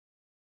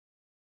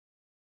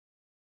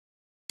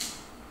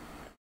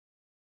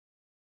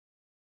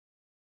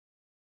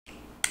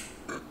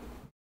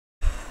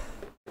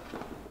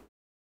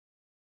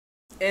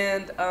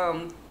 and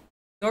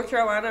North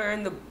Carolina are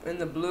in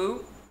the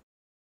blue.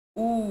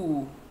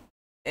 Ooh,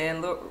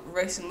 and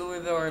Racing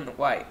Louisville are in the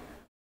white.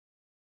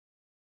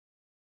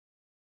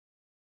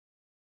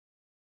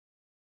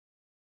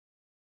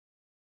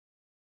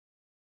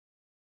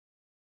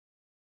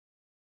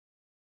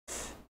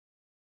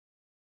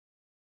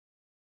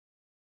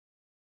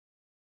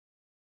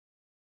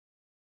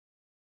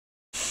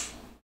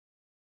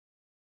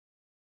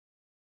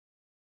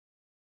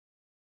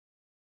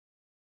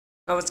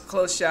 Oh, it's a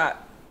close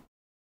shot.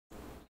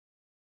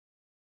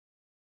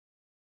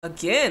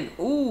 Again,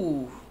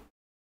 ooh.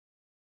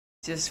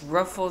 Just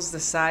ruffles the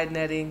side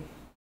netting.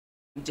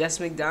 Jess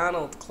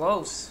McDonald,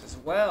 close as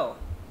well.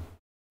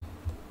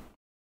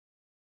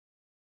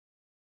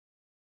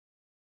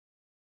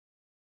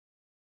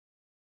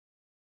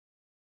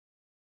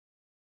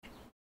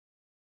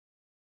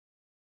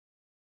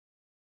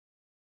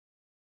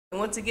 And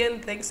once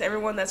again, thanks to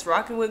everyone that's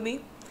rocking with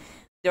me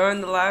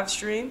during the live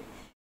stream.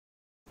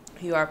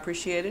 You are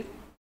appreciated.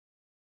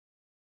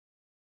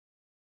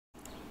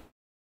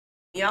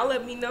 Y'all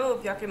let me know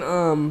if y'all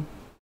can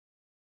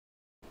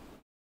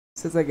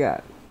since I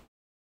got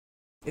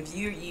If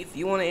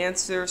you want to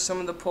answer some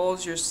of the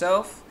polls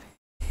yourself,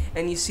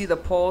 and you see the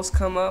polls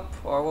come up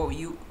or what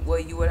you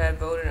would have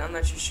voted, I'm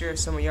not too sure if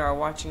some of y'all are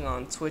watching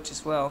on Twitch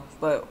as well.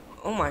 But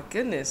oh my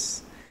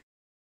goodness,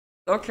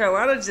 North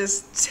Carolina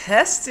just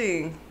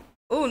testing.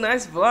 Oh,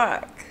 nice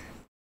block.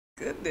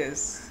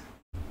 Goodness,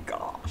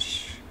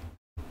 gosh.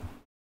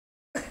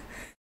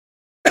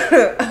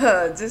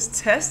 Just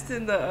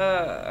testing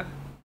the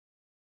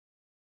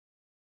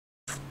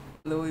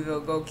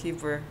Louisville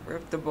goalkeeper.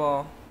 Ripped the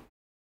ball.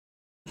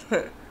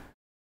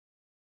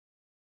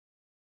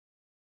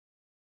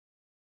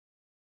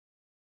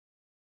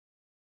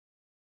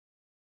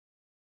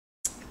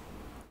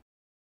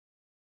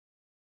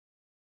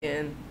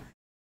 And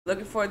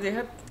looking for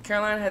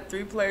Carolina had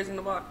 3 players in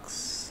the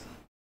box.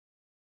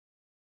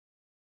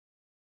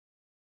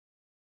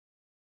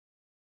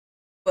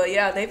 But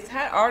yeah, they've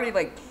had already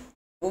like,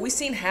 well, we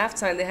seen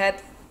halftime. They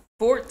had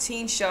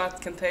 14 shots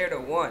compared to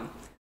 1.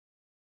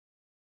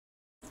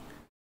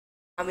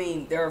 I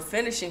mean, their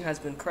finishing has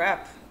been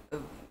crap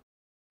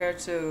compared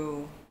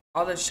to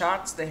all the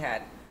shots they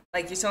had.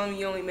 Like, you're telling me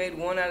you only made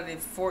 1 out of the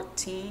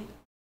 14? You know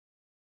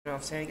what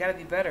I'm saying? You gotta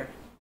be better.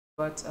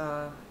 But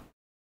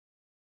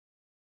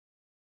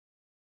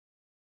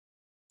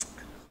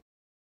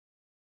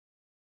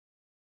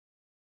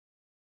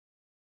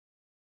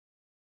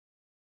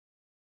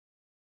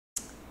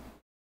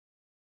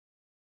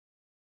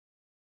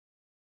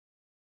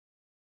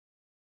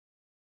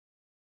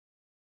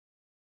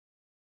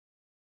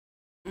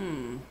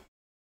hmm.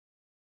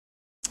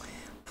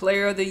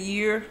 Player of the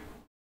year,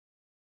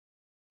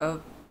 a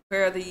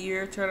player of the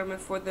year tournament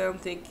for them.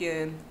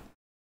 Thinking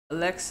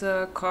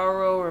Alexa,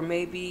 Caro, or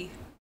maybe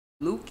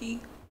Lukey.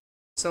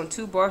 Some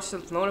 2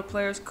 Barcelona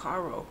players.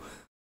 Caro.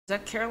 Is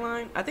that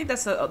Caroline? I think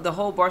that's the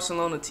whole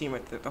Barcelona team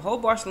right there. The whole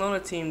Barcelona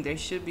team, they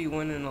should be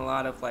winning a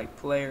lot of like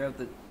player of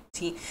the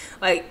team.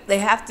 Like, they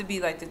have to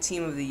be like the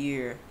team of the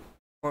year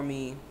for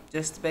me,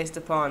 just based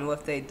upon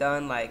what they've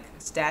done, like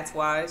stats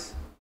wise.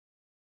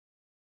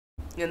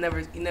 You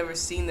never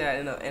seen that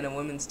in a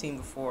women's team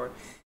before,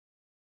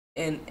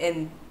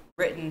 in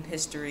written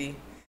history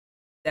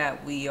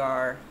that we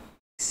are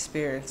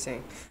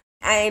experiencing.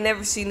 I ain't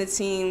never seen a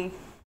team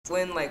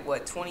win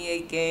like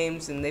 28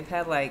 games, and they've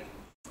had like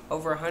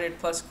over 100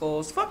 plus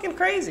goals. Fucking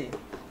crazy.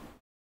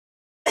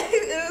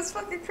 It was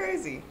fucking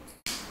crazy.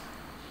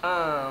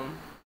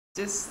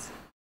 Just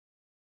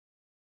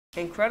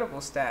incredible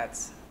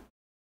stats.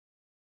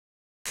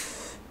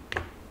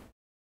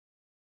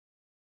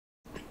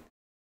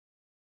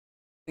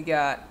 We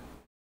got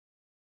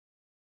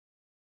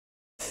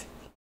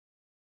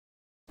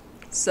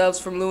subs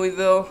from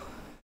Louisville.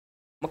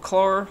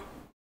 McClure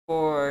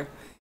for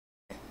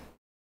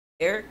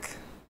Eric.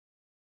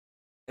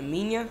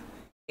 Amina.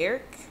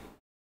 Eric.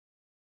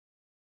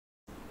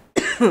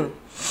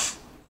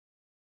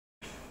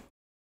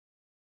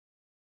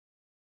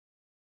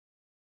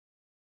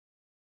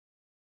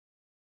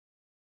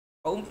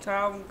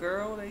 Hometown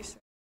girl, they say.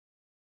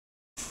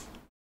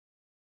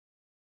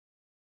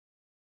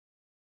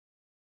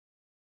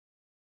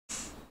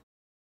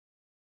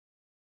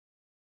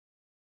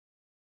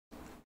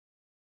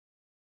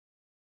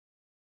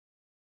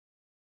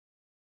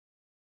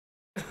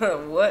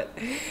 What?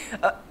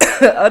 Uh,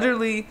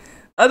 utterly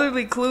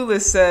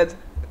clueless said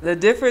the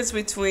difference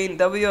between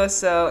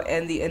WSL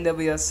and the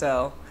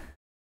NWSL.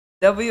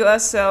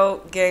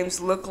 WSL games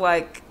look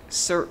like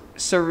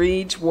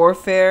Surge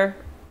Warfare.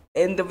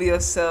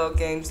 NWSL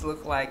games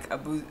look like a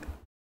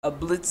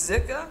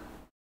Blitzika.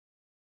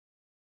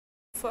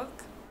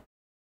 Fuck.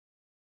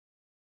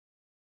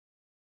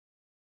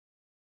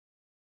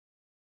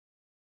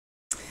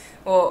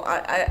 Well,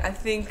 I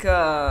think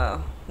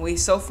we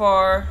so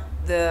far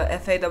the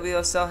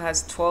FAWSL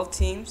has 12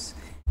 teams,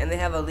 and they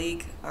have a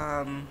league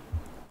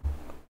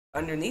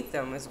underneath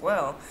them as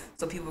well,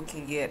 so people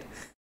can get.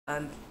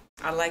 Um,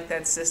 I like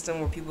that system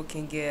where people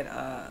can get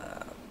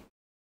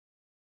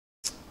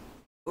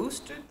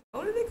boosted.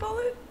 What do they call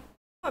it?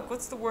 Fuck,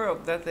 what's the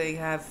word that they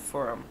have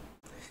for them?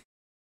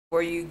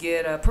 Where you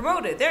get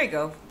promoted. There you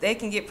go. They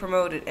can get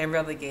promoted and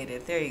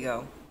relegated. There you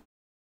go.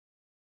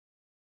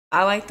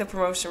 I like the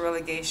promotion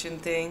relegation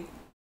thing.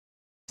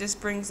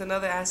 Just brings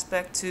another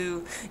aspect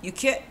to, you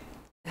can't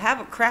have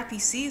a crappy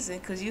season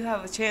because you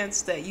have a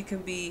chance that you can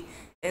be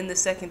in the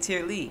second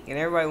tier league, and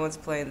everybody wants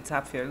to play in the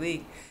top tier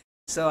league.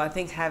 So I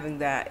think having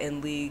that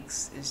in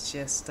leagues is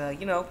just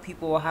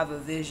people will have a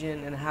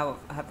vision and have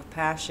a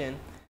passion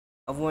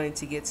of wanting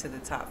to get to the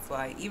top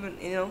flight. Even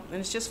and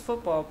it's just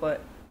football, but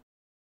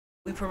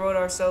we promote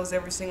ourselves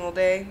every single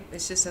day.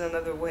 It's just in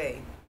another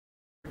way.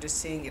 We're just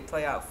seeing it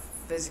play out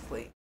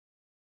physically.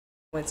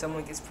 When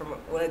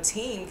a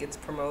team gets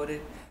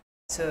promoted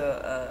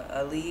to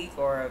a league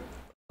or a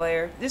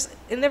player, just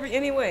in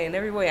every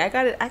way. I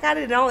got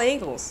it in all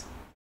angles.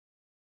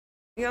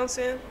 You know what I'm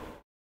saying?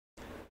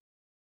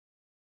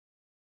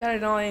 Got it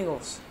in all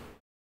angles.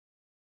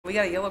 We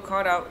got a yellow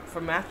card out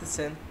for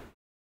Matheson.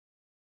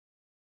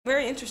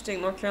 Very interesting.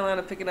 North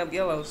Carolina picking up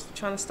yellows,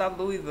 trying to stop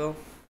Louisville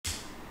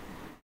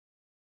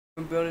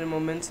from building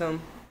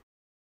momentum.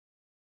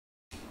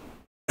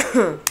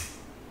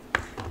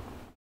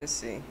 Let's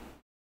see.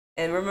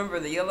 And remember,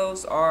 the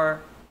yellows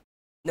are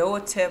no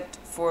attempt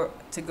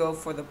to go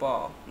for the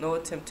ball. No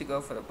attempt to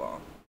go for the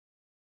ball.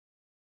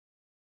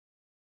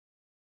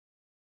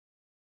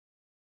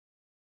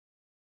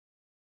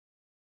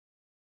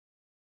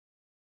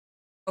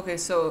 Okay,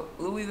 so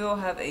Louisville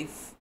have a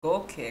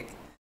goal kick.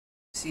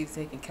 See if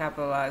they can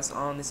capitalize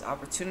on this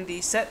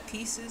opportunity. Set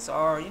pieces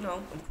are,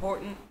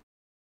 important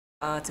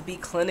to be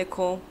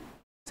clinical,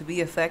 to be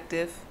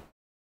effective.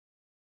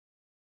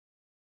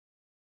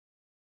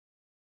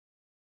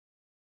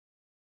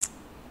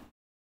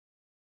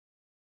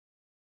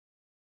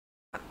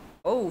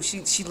 Oh,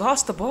 she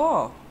lost the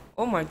ball.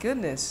 Oh my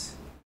goodness.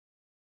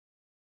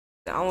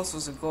 That almost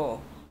was a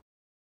goal.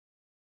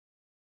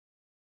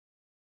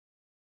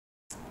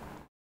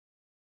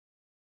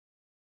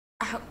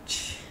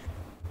 Ouch.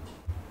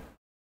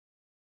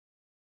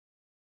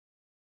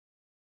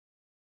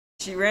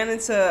 She ran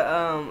into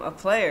a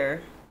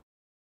player,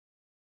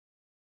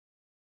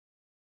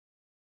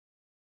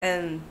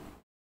 and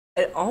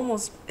it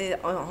almost,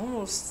 it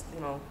was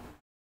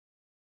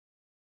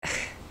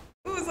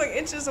like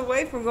inches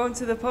away from going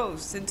to the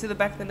post, into the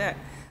back of the net.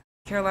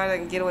 Carolina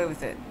can get away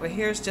with it. But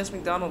here's Jess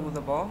McDonald with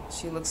the ball.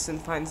 She looks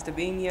and finds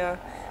Davinia.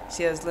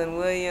 She has Lynn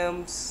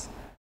Williams.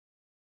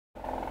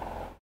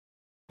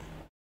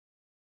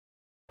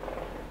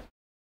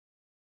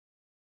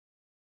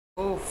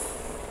 Oof.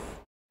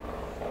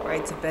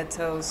 Right to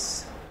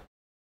Betos.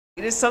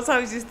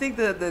 Sometimes you think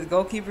the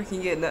goalkeeper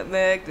can get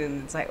nutmegged,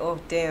 and it's like, oh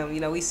damn,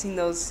 we've seen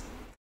those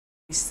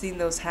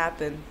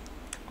happen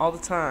all the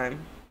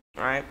time,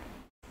 right?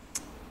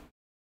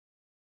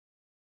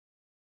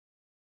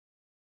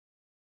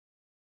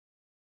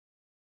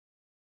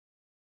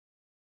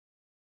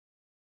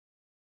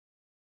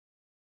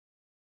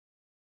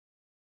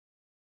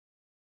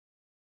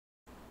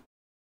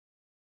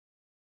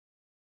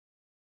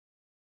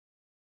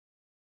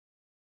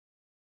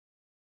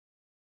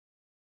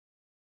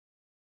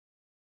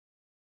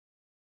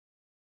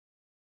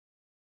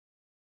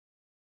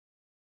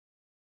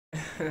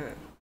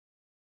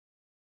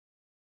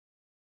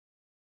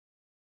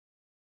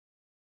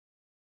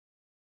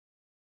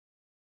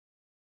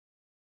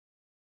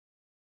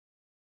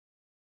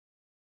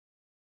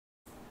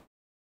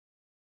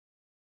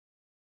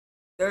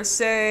 They're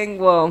saying,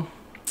 well,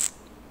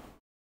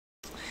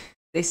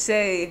 they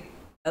say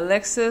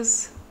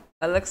Alexa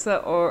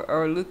or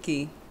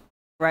Luki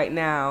right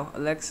now.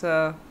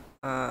 Alexa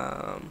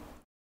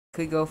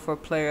could go for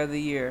Player of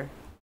the Year.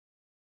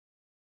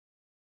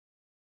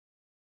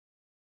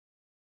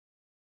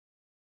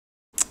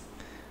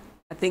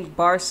 I think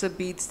Barca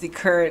beats the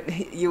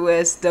current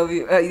U.S.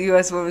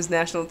 Women's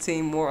National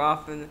Team more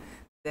often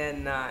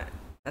than not.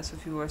 That's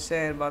what people are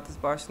saying about this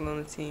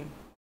Barcelona team.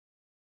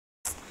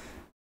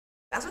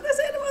 That's what they're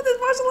saying about this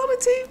Barcelona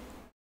team.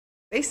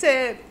 They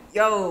said,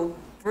 "Yo,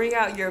 bring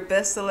out your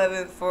best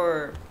 11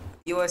 for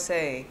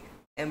USA,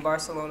 and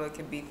Barcelona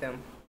can beat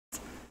them."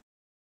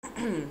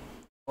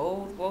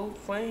 Bold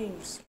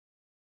claims.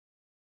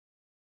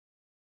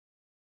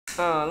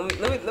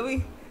 Let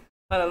me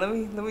hold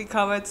on, let me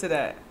comment to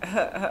that.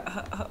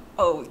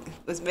 Oh,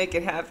 let's make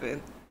it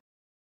happen.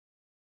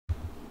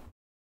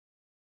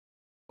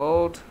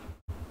 Bold.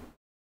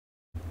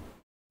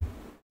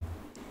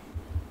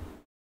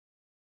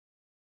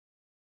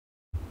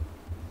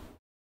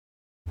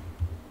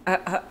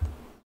 I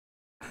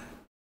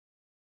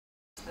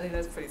think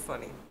that's pretty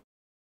funny.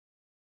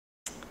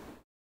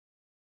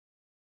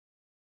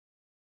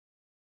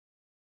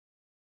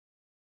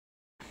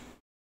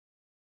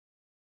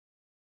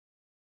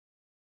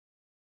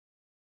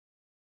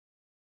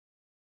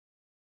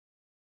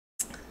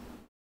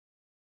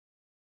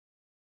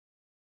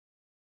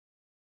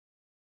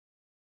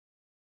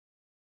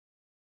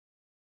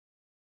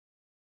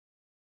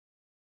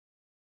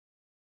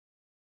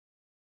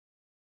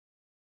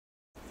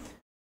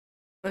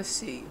 Let's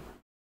see.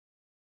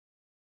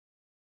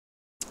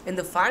 And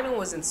the final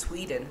was in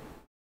Sweden.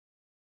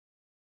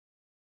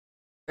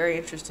 Very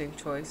interesting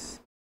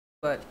choice.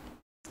 But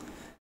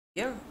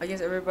yeah, I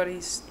guess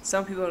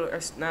some people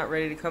are not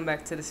ready to come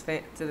back to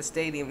the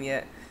stadium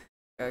yet.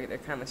 They're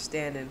kind of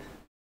standing.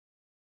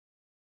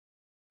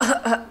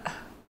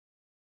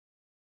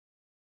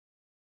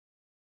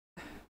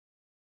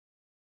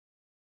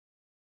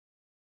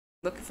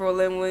 Looking for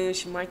Lynn Williams.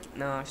 She might.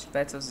 No,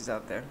 Betos is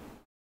out there.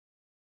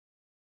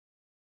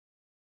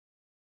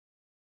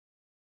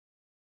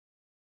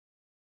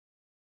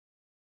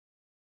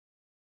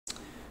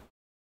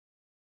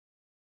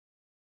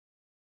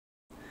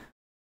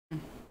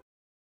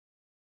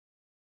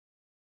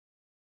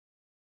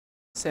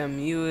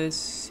 Sam Lewis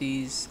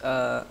sees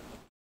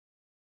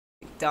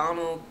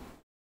McDonald.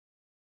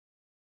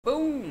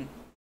 Boom.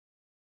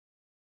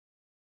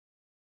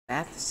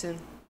 Matheson.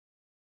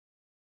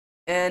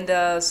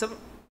 And some.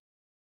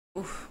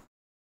 Oof.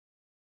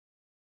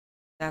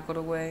 Tackled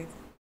away.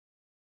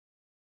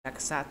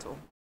 Nakasato.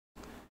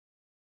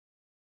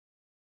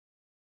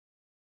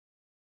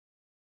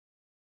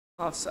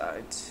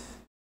 Offside.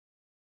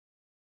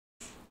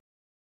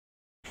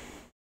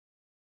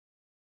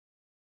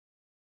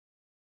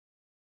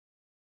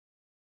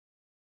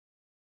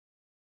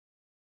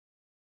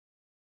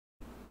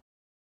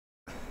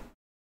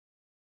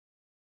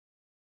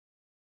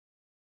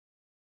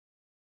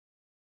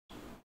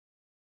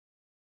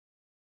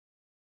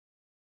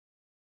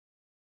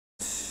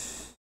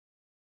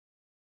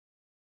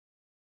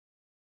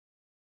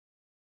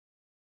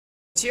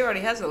 She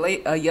already has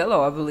a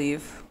yellow, I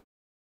believe.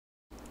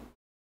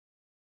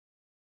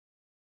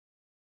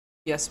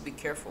 She has to be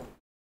careful.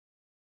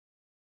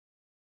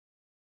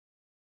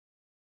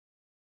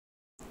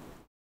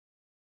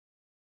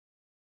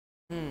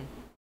 Hmm.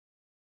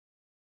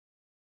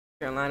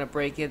 Carolina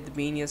break it. The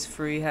Beania's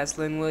free. Has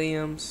Lynn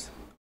Williams.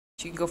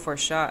 She can go for a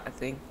shot, I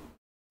think.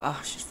 Oh,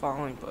 she's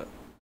falling, but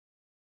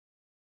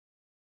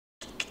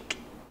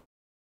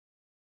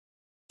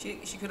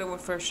she could have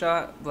went for a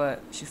shot,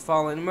 but she's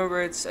falling.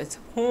 Remember, it's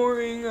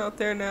pouring out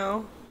there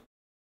now.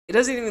 It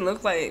doesn't even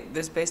look like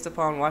this based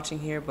upon watching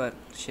here, but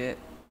shit.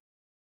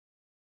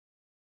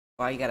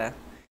 Why you gotta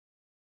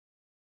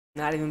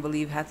not even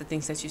believe half the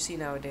things that you see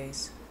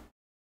nowadays.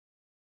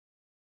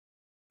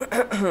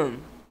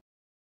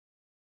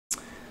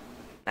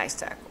 Nice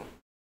tackle.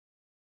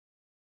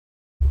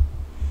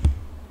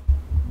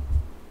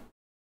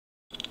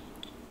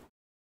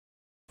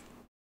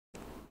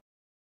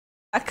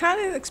 I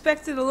kind of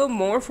expected a little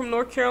more from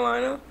North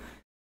Carolina.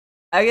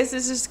 I guess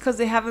it's just because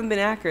they haven't been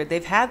accurate.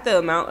 They've had the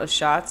amount of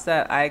shots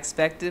that I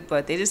expected,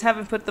 but they just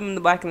haven't put them in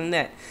the back of the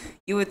net.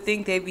 You would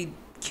think they'd be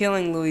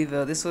killing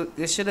Louisville. This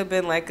should have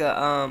been like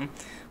a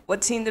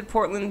what team did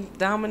Portland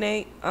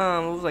dominate? It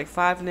was like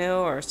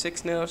 5-0 or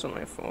 6-0 or something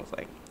like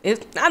that. It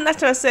was like I'm not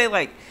trying to say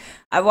like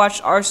I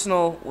watched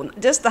Arsenal,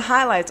 just the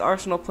highlights.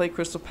 Arsenal played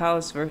Crystal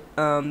Palace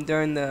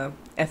during the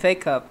FA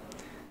Cup,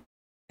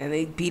 and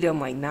they beat them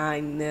like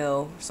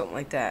 9-0, something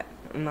like that.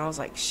 And I was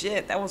like,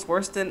 shit, that was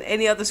worse than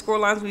any other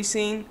scorelines we've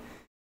seen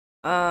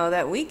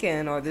that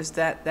weekend or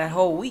that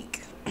whole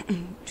week.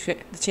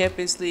 The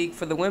Champions League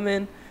for the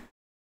women,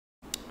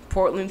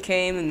 Portland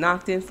came and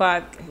knocked in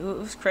 5. It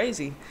was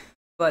crazy.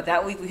 But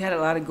that week we had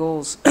a lot of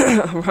goals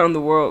around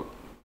the world.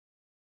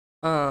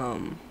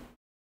 And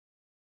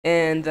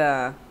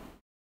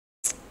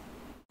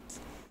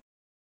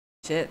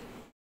shit.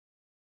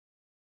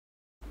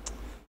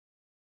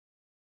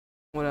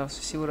 What else?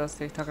 See what else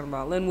they're talking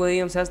about. Lynn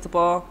Williams has the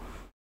ball.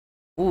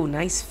 Ooh,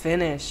 nice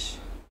finish.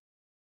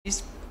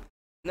 She's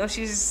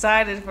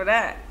excited for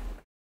that.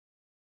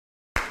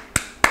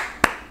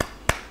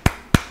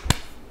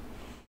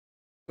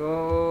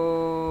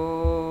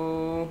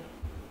 Go.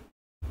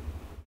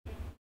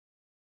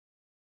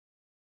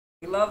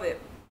 We love it.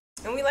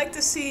 And we like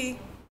to see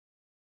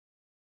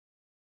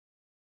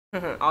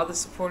all the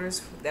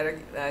supporters that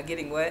are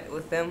getting wet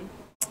with them.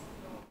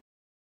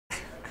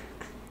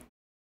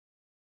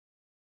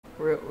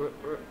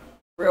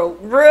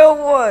 Real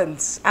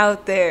ones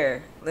out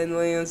there. Lynn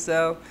Williams,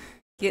 though,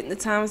 getting the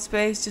time and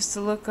space just to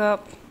look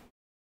up.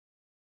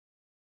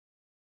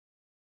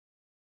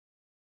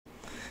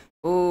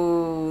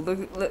 Ooh,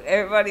 look!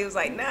 Everybody was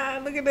like, "Nah,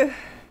 look at the."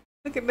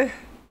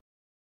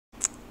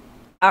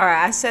 All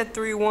right, I said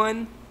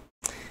 3-1,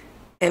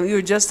 and we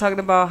were just talking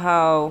about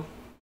how.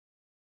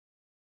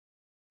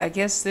 I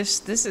guess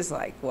this is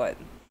like what.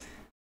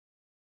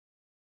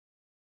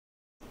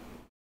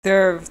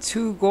 There are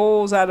 2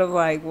 goals out of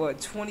like what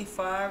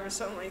 25 or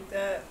something like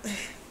that,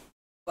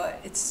 but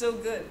it's still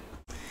good.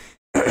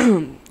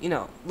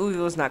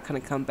 Louisville's not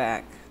gonna come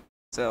back,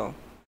 so.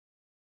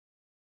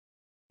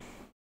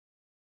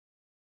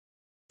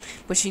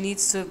 But she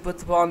needs to put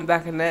the ball in the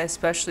back of the net,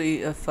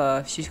 especially if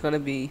she's gonna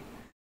be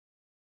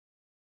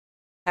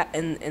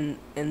in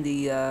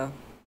the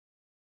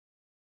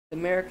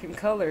American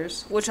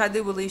colors, which I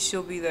do believe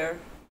she'll be there.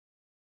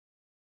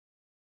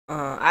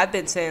 I've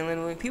been saying Lynn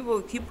Williams.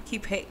 People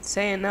keep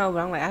saying no, but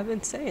I'm like, I've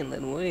been saying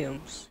Lynn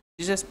Williams.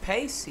 She's just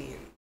pacey.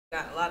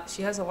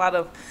 She has a lot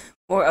of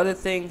more other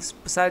things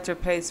besides her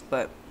pace,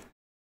 but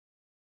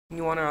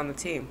you want her on the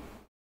team.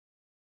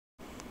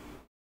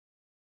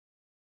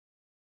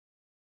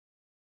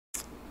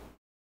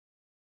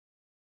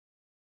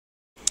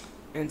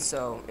 And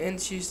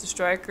she's the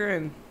striker,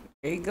 and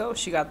there you go.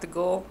 She got the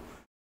goal.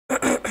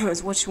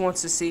 It's what she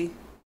wants to see.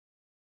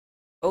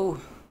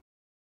 Oh.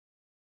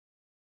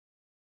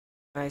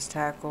 Nice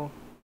tackle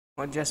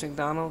on Jess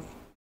McDonald.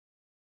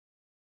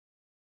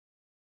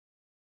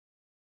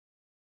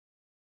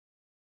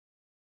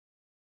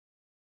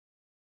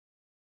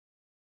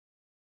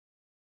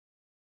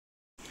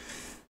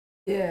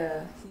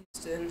 Yeah,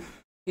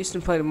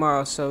 Houston play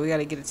tomorrow, so we got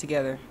to get it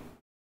together.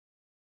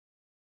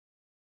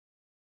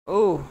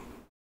 Oh,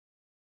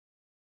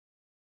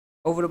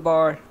 over the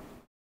bar.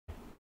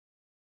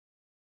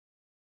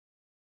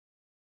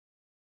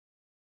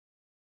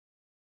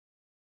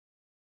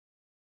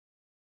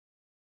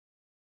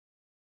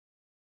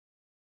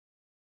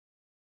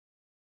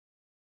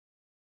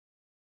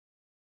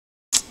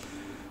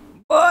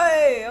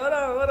 Boy,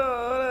 hold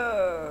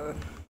on.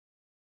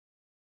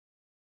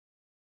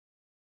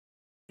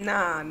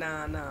 Nah,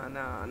 man.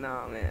 Nah.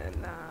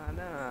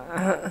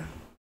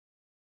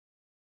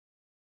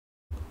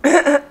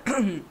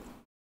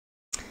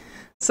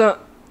 So,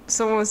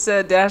 someone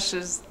said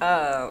Dash's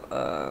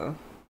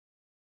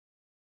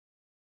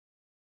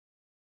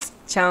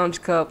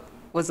Challenge Cup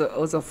was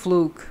a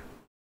fluke.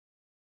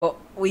 Well,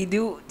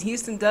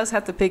 Houston does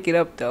have to pick it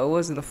up though. It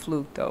wasn't a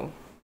fluke though.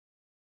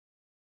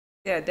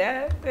 Yeah,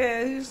 Dad.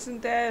 Yeah, Houston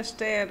Dad,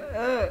 stand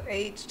up.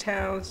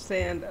 H-Town,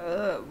 stand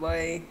up,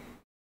 boy.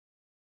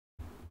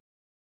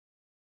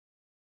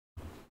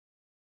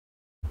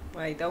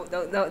 Like,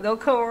 don't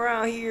come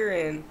around here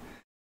and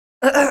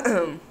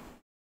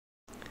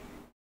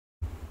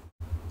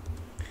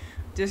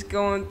just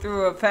going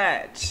through a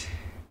patch.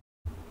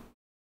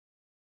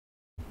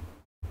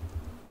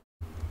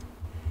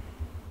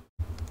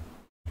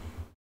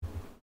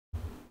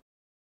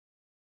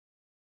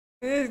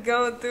 Just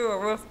going through a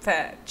rough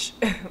patch.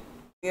 You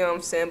know what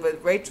I'm saying?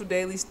 But Rachel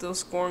Daly's still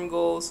scoring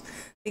goals.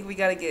 I think we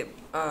got to get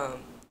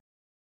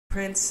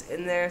Prince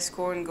in there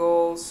scoring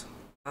goals.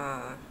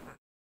 And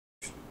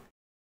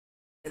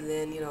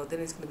then, then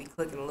it's going to be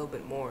clicking a little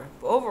bit more.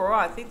 But overall,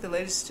 I think the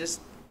ladies just,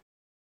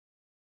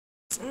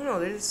 I don't know,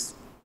 they're just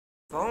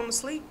falling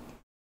asleep.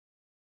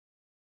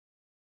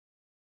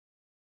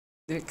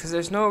 Because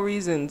there's no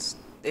reasons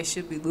they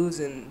should be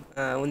losing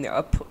when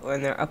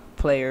they're up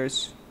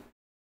players.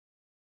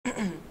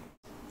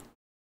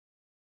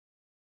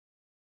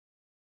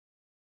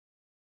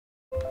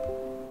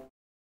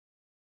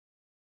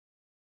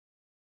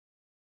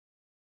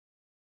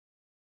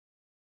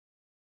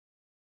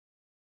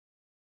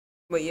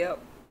 But yep,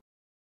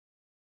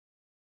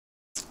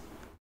 it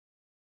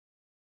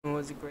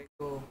was a great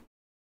goal.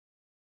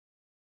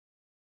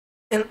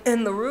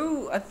 And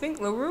LaRue, I think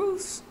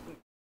LaRue's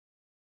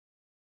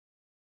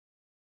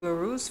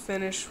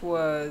finish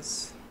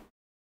was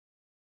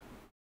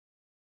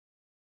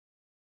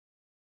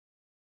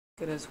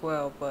good as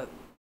well, but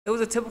it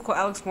was a typical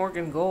Alex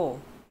Morgan goal.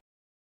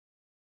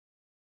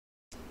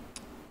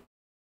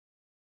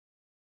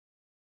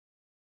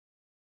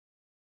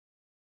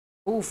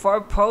 Ooh, far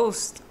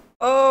post.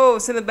 Oh,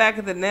 it's in the back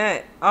of the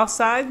net.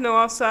 Offside? No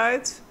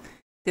offsides.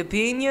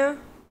 Debinha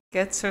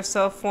gets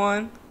herself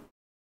one.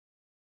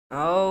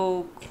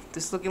 Oh,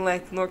 this looking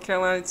like the North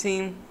Carolina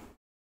team.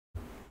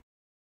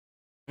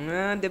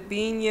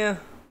 Debinha.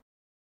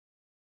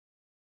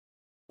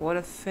 What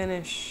a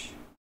finish.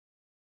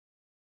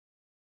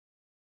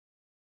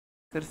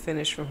 Good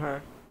finish from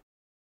her.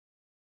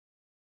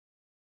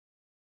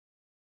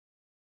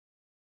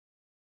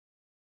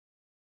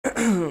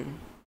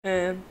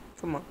 And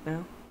come on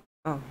now.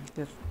 Oh,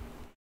 good.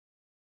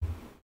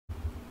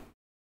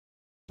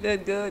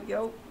 Good,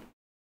 yo.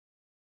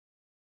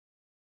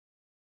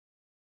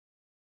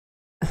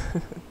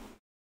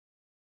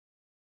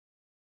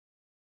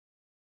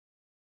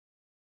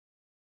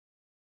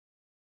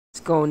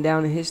 It's going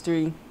down in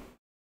history.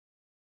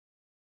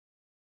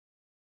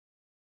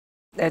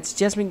 That's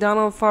Jess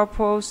McDonald, far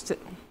post.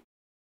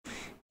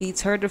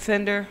 Beats her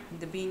defender.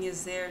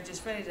 Debinha's there,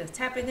 just ready to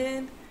tap it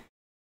in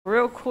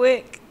real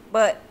quick.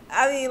 But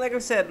I mean, like I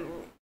said,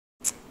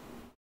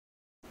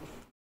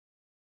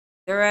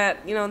 they're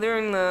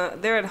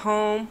at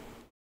home,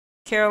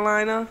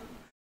 Carolina.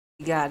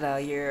 You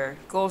got your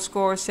goal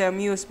scorer Sam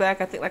Mewis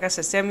back. I think, like I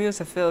said, Sam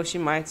Mewis, I feel she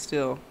might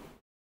still.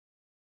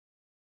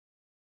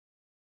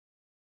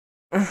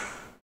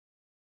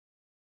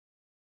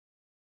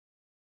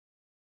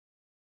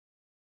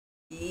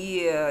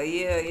 Yeah.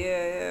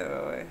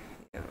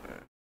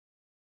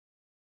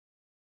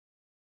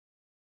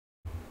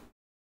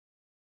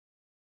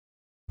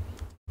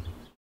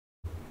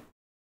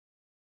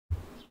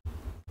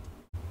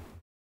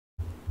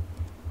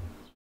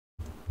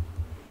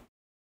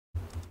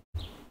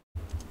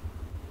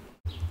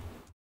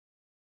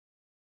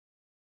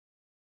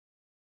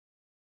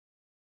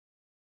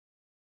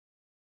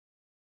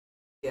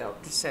 Yeah,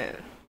 I'm just saying.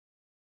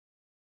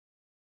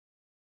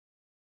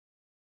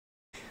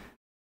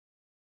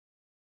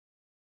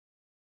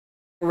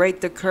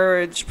 Rate the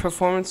Courage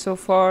performance so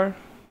far.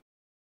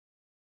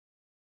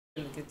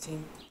 Good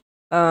team.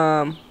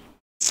 Um,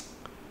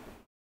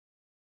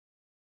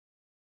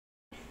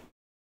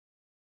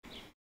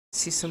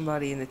 see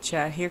somebody in the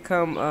chat. Here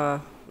come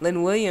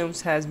Lynn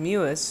Williams has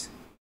Mewis.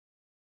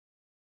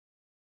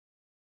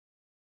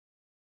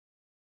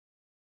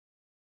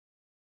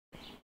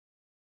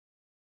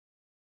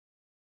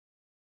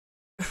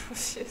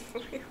 Shit.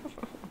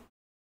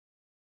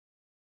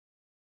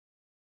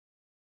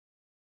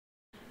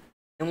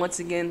 And once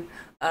again,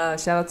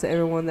 shout out to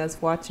everyone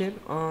that's watching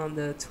on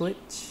the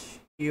Twitch.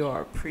 You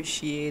are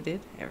appreciated,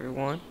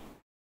 everyone.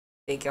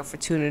 Thank y'all for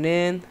tuning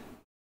in.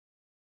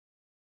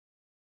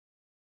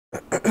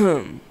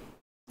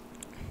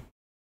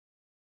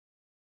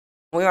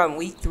 We're on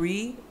week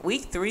three.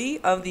 Week three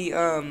of the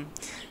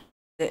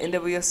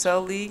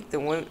NWSL league, the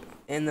one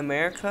in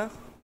America,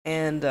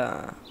 and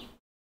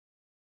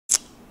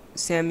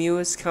Sam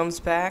Mewis comes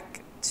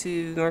back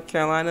to North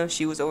Carolina.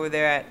 She was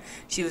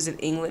in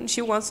England.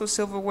 She won some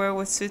silverware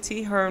with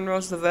City, her and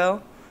Rose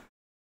Lavelle.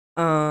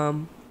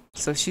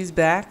 So she's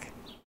back,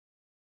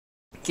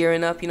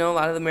 gearing up. A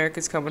lot of the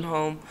Americans coming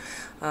home,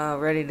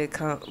 ready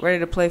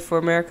to play for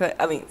America.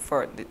 I mean,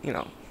 for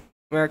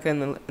America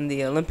in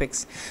the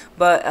Olympics.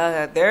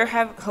 But they're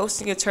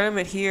hosting a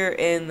tournament here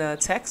in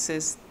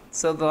Texas.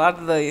 So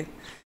they're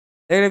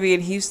gonna be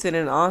in Houston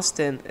and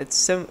Austin.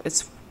 It's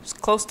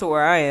close to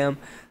where I am.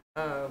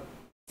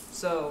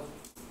 So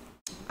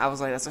I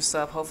was like, that's what's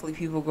up. Hopefully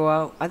people go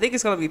out. I think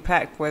it's gonna be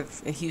packed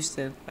with in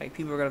Houston. Like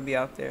people are gonna be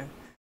out there.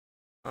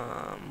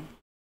 Um,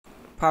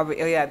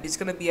 Probably. Oh yeah, it's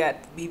gonna be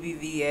at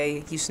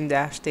BBVA Houston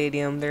Dash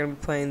Stadium. They're gonna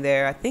be playing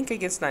there. I think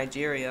against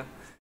Nigeria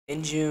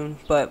in June,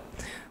 but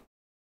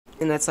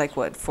and that's like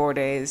what 4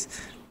 days.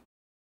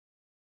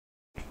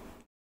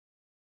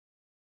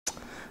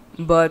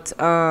 But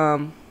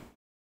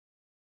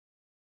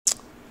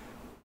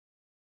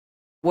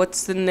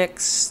what's the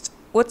next?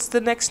 What's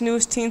the next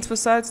newest teams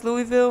besides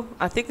Louisville?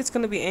 I think it's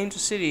gonna be Angel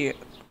City.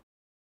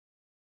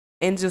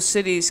 Angel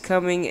City's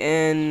coming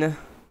in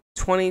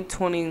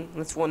 2020.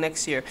 Let's well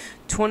next year,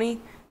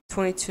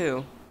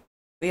 2022.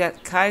 We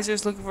got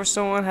Kaiser's looking for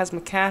someone. Has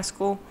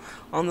McCaskill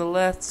on the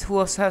left. Who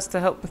else has to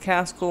help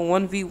McCaskill?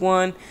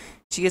 1v1.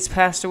 She gets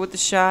past her with the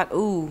shot.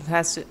 Ooh,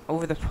 has it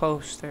over the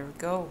post. There we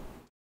go.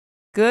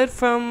 Good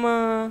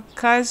from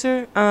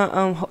Kaiser.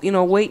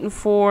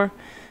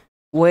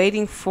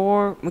 Waiting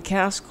for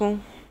McCaskill.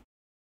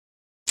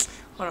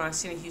 Hold on, I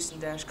seen a Houston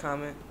Dash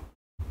comment.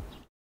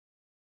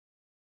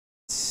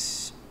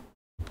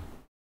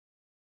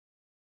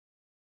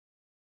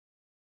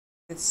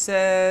 It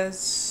says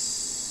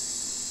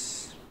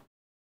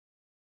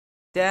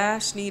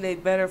Dash need a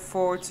better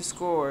forward to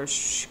score.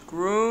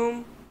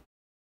 Groom.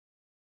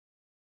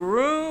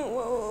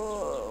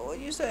 What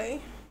do you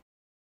say?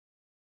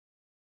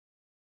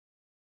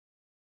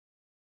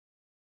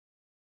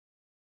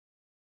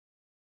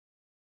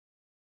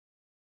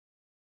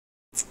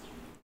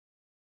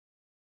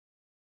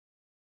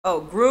 Oh,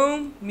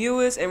 Groom,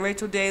 Mewis, and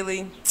Rachel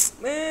Daly.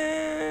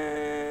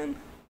 Man.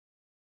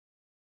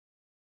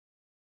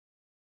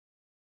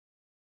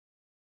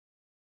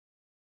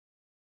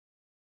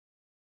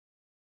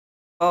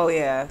 Oh,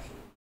 yeah.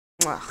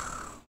 Ugh,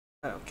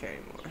 I don't care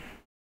anymore.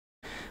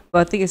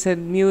 But I think it said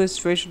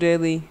Mewis, Rachel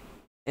Daly,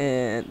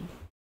 and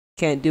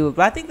can't do it.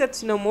 But I think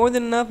that's more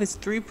than enough. It's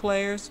 3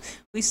 players.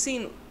 We've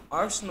seen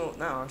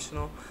not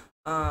Arsenal.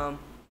 Um,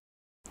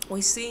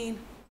 we've seen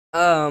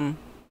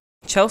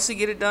Chelsea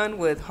get it done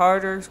with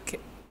Harder.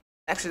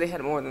 Actually, they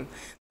had more than,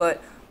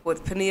 but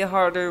with Pania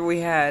Harder, we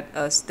had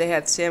they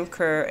had Sam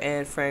Kerr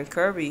and Fran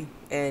Kirby,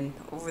 and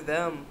over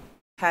them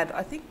had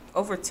I think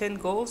over 10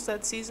 goals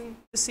this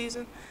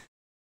season.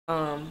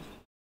 Um,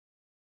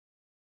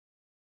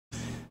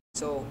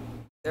 so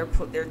they're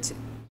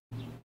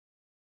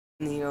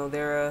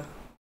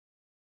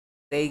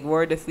they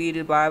were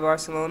defeated by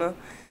Barcelona,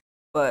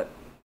 but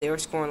they were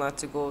scoring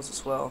lots of goals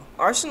as well.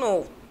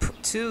 Arsenal's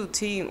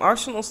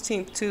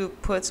team too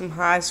put some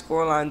high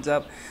score lines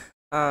up,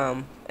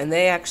 and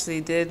they actually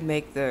did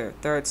make their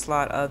third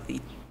slot of the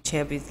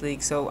Champions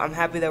League. So I'm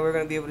happy that we're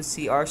going to be able to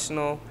see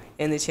Arsenal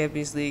in the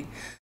Champions League,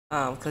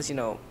 because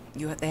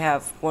they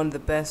have one of the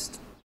best.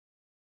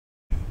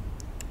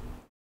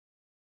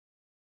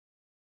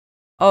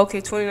 Oh,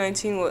 okay,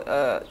 2019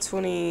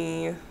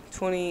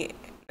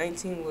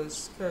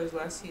 was Curry's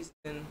last season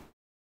in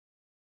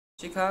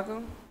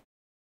Chicago.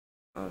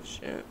 Oh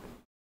shit.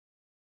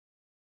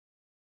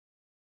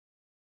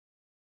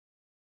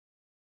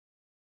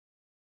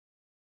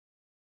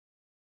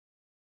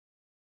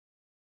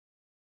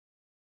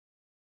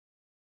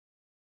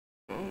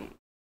 Mm,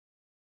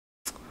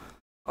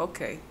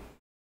 okay.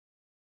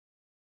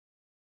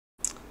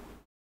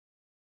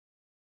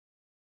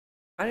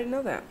 I didn't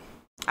know that.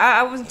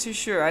 I wasn't too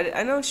sure.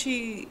 I know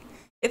she.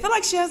 It felt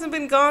like she hasn't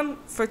been gone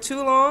for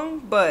too long,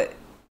 but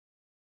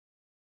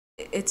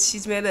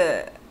she's made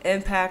a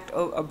impact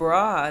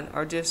abroad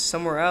or just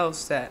somewhere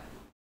else that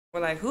we're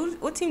like,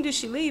 what team did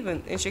she leave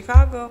in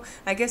Chicago?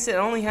 I guess it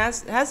only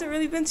hasn't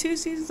really been 2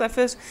 seasons. I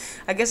guess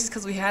it's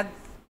because we had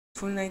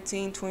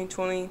 2019,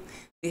 2020.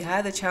 We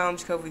had the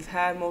Challenge Cup. We've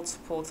had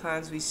multiple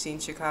times we've seen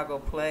Chicago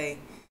play,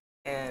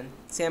 and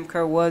Sam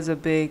Kerr was a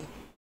big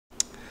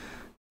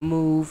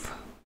move.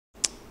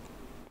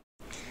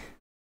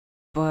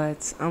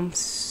 But I'm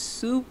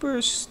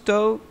super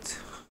stoked.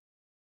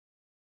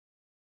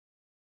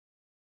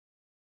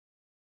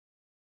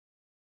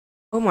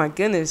 Oh my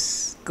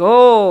goodness.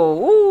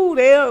 Go. Ooh,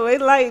 they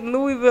lighting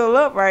Louisville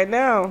up right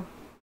now.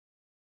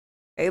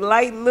 They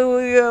light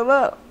Louisville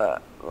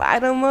up. Light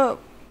them up.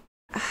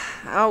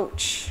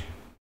 Ouch.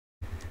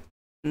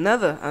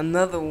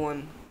 Another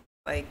one.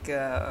 Like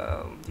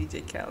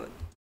DJ Khaled.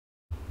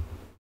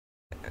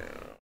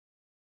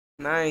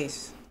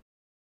 Nice.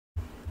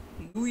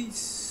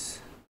 Luis.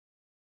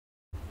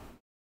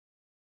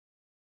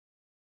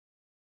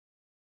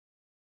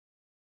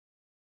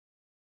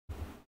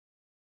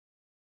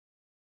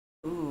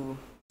 Ooh,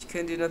 she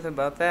couldn't do nothing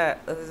about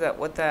that. Other than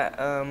what that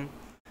her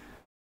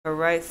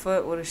right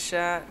foot with a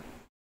shot.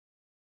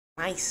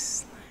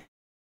 Nice.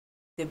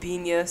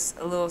 Dabinas,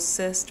 a little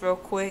assist real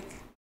quick.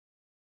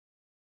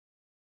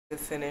 Good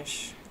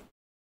finish.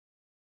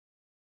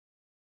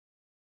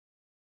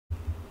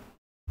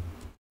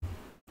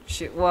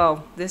 Shit,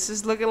 well, this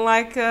is looking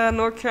like a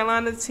North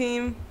Carolina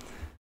team.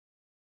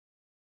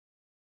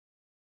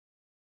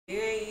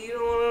 Yeah, you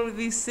don't want them to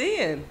be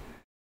seeing.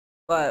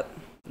 But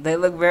they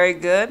look very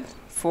good.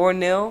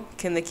 4-0.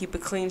 Can they keep a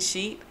clean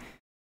sheet?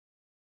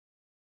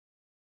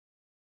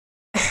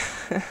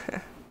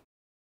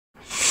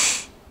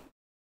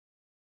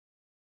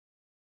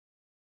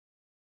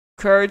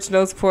 Courage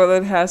knows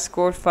Portland has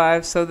scored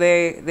 5, so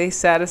they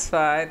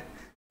satisfied.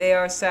 They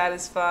are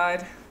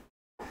satisfied.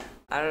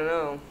 I don't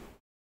know.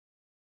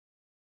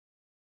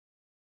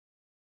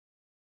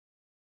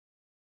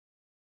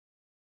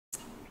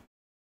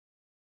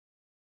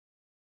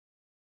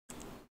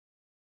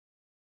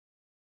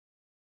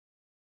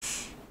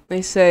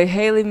 They say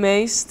Haley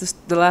Mace,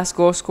 the last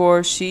goal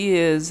scorer. She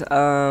is.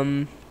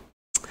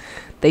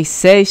 They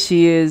say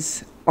she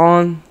is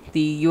on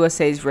the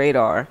USA's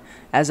radar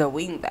as a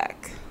wingback.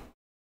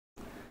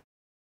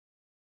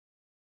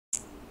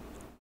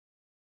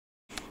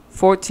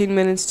 14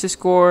 minutes to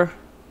score.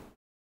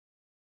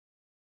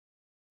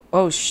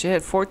 Oh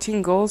shit,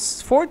 14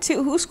 goals.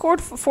 14 who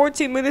scored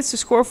 14 minutes to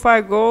score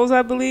 5 goals,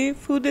 I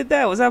believe. Who did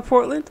that? Was that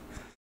Portland?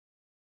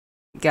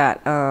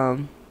 Got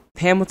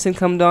Hamilton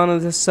come down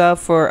as a sub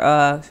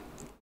for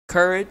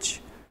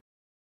Courage.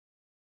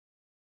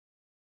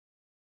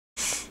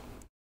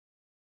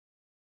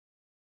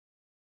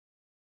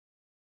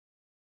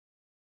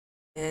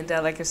 And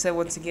like I said,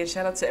 once again,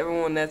 shout out to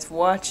everyone that's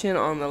watching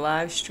on the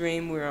live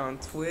stream. We're on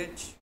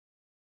Twitch.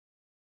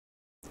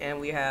 And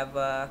we have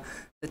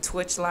the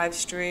Twitch live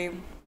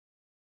stream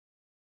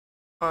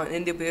on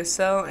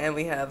NWSL. And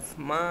we have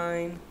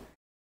mine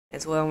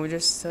as well. And we're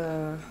just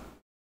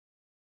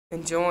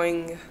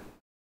enjoying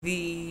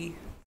the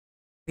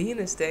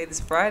Venus Day this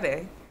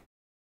Friday.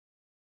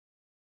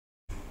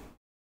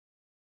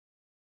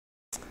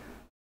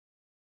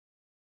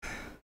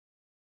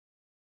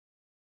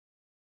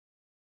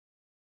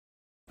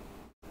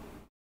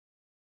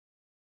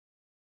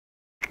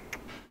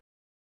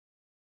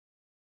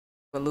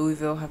 But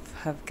Louisville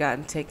have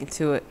gotten taken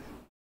to it.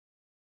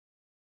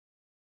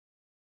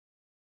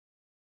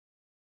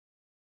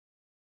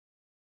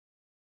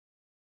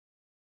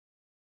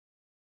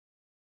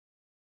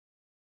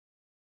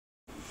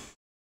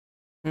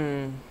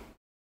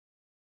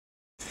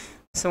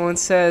 Someone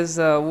says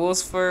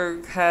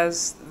Wolfsburg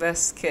has the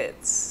best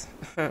kits.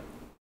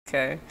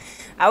 Okay.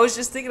 I was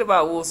just thinking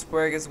about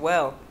Wolfsburg as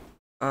well.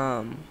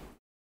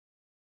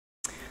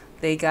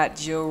 They got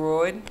Joe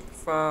Royd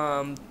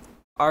from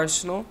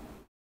Arsenal.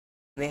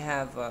 They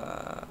have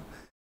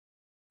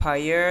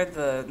Payer,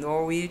 the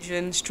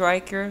Norwegian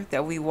striker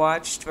that we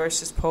watched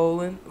versus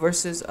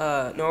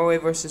Norway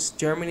versus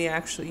Germany.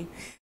 Actually,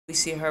 we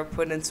see her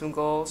putting in some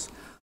goals.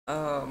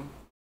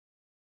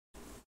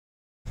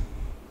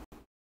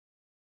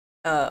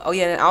 Oh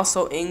yeah, and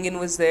also Ingen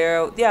was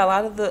there. Yeah, a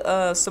lot of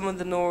the some of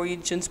the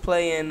Norwegians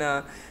play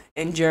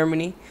in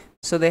Germany,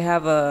 so they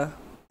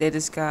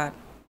just got,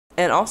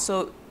 and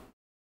also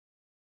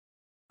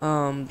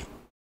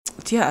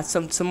yeah,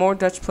 some more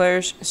Dutch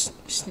players.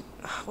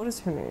 What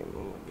is her name? Oh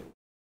my goodness.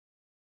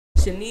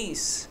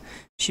 Shanice.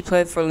 She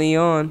played for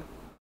Lyon,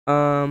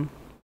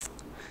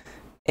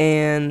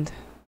 and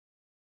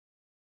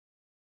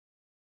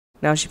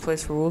now she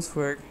plays for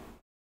Wolfsburg.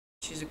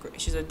 She's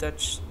a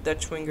Dutch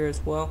winger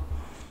as well.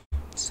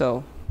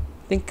 So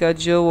I think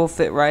Jill will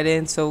fit right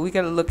in. So we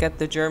got to look at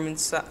the German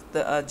side,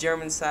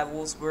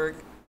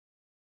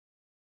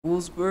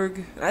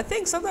 Wolfsburg. I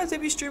think sometimes they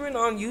be streaming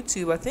on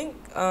YouTube. I think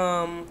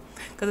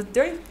because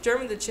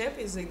during the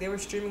Champions League they were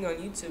streaming on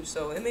YouTube,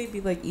 so it may be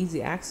like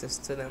easy access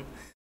to them.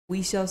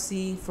 We shall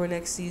see for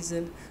next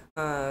season.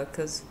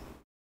 Because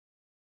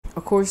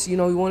of course we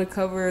want to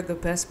cover the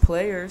best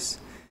players.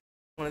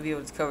 Want to be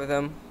able to cover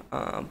them.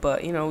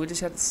 But we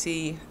just have to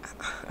see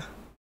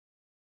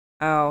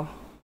how.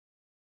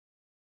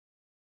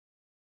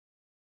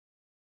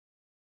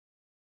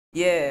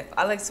 Yeah,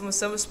 I like some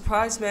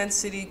surprised Man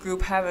City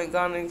group haven't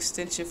gone an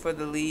extension for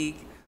the league.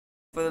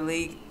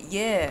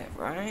 Yeah,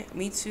 right.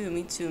 Me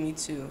too.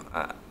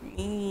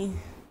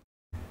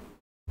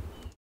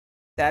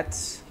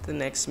 That's the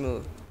next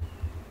move.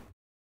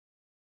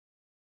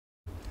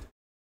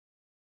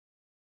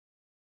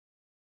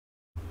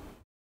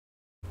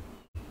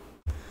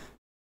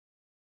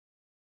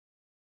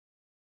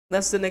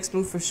 That's the next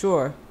move for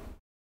sure.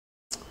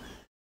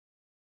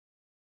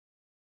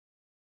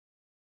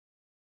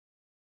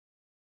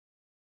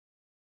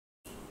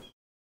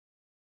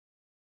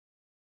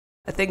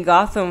 I think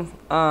Gotham.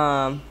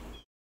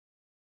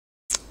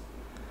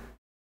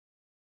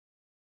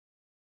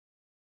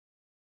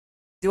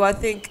 Do I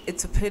think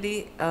it's a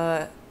pity?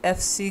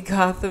 FC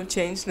Gotham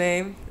changed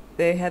name.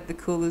 They had the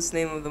coolest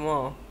name of them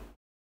all.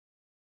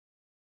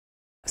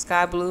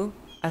 Sky Blue.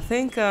 I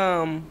think.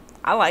 I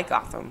like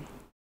Gotham.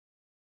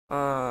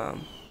 I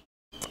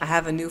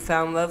have a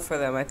newfound love for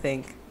them. I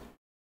think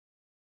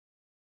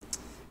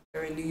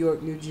they're in New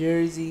York, New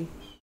Jersey.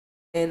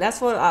 And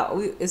that's what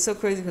it's so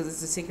crazy because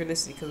it's a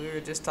synchronicity because we were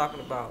just talking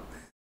about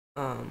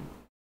um,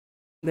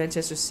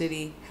 Manchester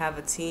City have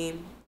a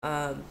team,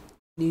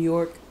 New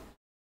York,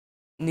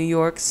 New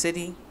York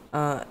City,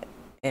 and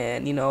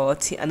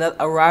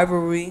a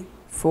rivalry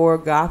for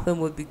Gotham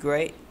would be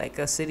great, like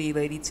a city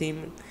lady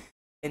team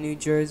in New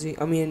Jersey.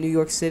 I mean, in New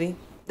York City,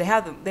 they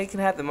can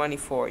have the money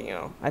for.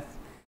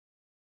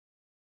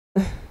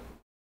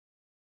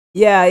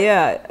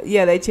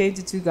 Yeah. They changed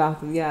it to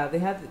Gotham. Yeah, they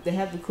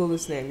have the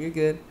coolest name. You're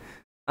good.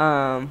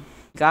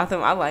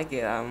 Gotham. I like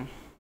it. I'm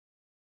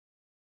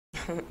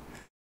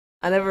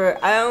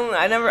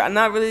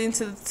not really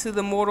into to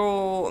the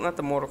not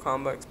the Mortal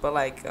Kombat, but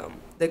like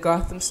the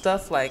Gotham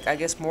stuff. Like I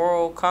guess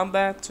Mortal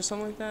Kombat or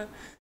something like that.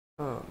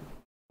 Um,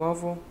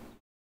 Marvel.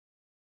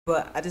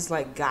 But I just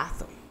like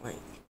Gotham, like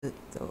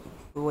the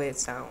way it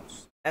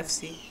sounds.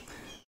 FC.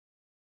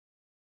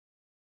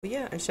 But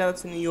yeah, and shout out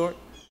to New York.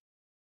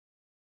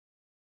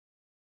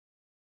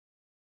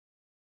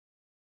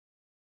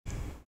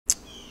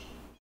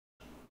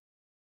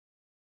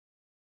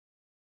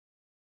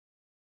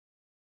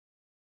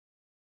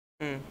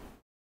 Mm.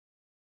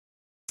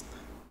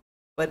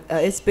 But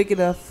it's big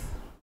enough.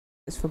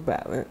 It's from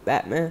Batman.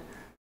 Batman.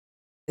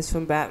 It's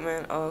from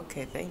Batman. Oh,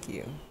 okay. Thank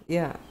you.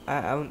 Yeah,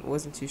 I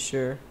wasn't too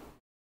sure.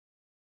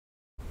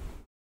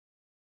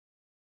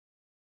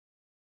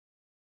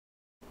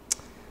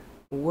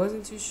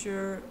 Wasn't too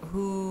sure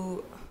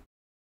who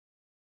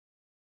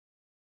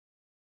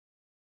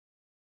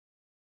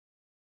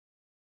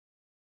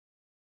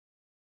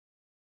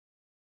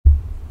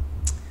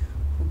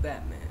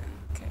Batman.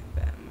 Okay,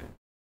 Batman.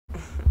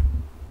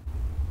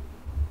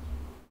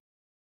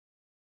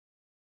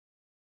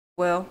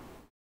 Well,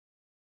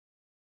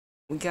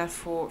 we got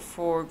four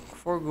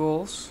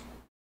goals.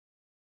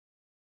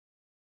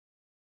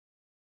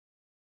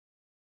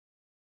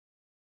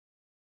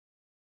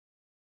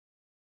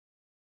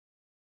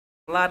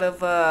 A lot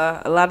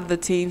of the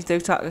teams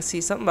they're talking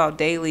see something about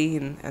Daily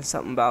and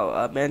something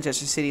about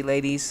Manchester City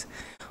ladies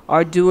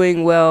are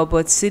doing well,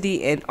 but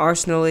City and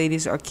Arsenal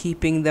ladies are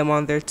keeping them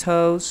on their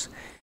toes.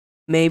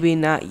 Maybe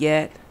not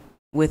yet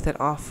with an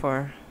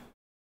offer.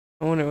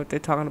 I wonder what they're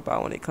talking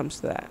about when it comes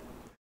to that.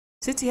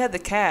 City had the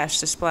cash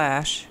to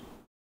splash,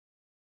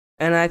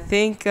 and I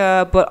think,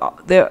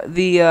 but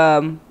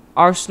the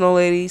Arsenal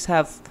ladies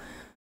have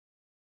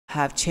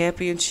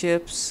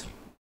championships.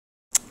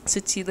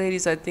 City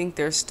ladies, I think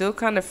they're still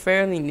kind of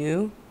fairly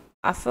new.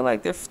 I feel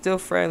like they're still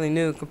fairly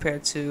new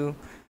compared to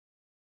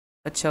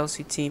a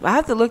Chelsea team. I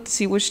have to look to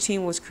see which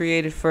team was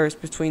created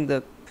first between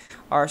the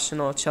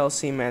Arsenal,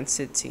 Chelsea, Man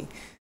City.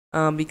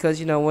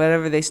 Because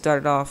whatever they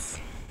started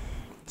off,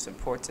 it's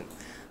important.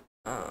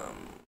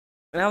 Um,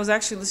 and I was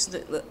actually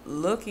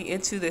looking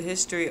into the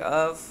history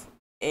of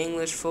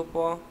English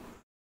football,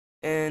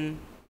 and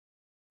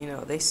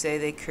they say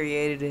they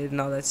created it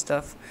and all that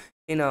stuff.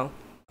 You know,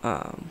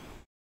 um,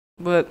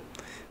 but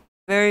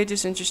very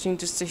just interesting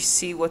just to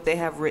see what they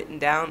have written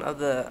down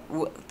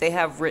what they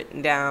have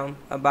written down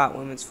about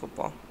women's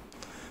football.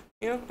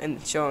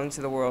 And showing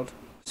to the world.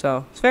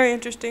 So it's very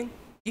interesting.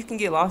 You can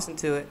get lost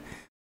into it,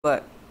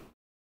 but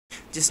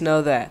just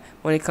know that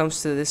when it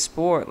comes to this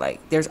sport,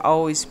 like there's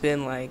always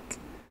been like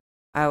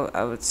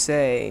I would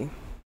say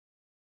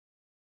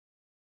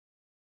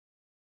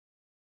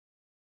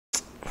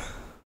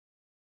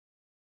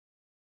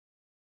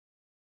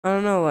I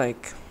don't know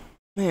like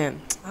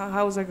man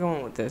how was I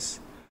going with this?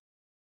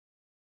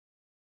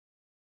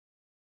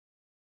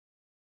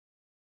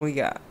 We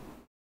got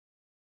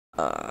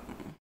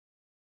um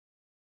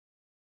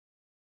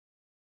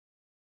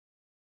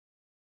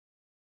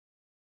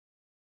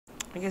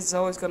I guess it's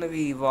always gonna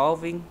be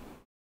evolving,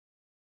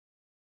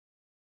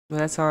 but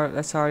that's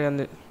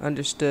already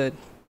understood.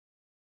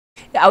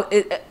 Yeah,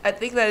 I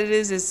think that it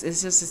is. It's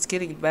just it's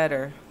getting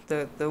better.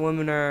 The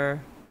women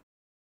are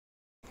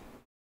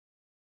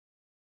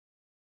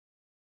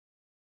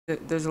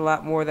there's a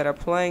lot more that are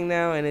playing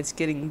now, and it's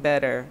getting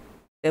better.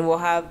 And we'll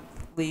have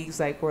leagues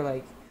like where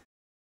like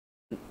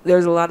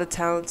there's a lot of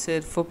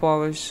talented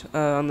footballers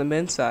on the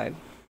men's side,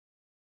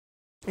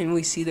 and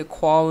we see the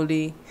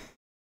quality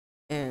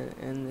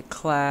and the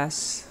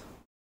class,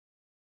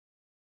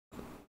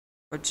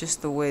 or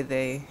just the way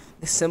the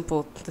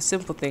simple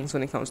things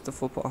when it comes to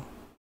football.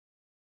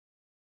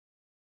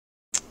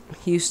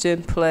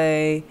 Houston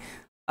play,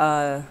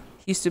 uh,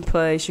 Houston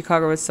play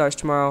Chicago Red Stars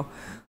tomorrow.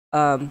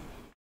 Um,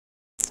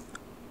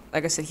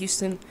 like I said,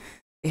 Houston,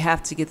 they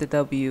have to get the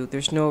W.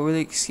 There's no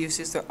really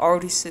excuses. They're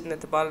already sitting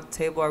at the bottom of the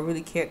table. I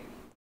really can't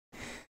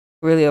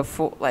really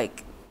afford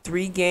like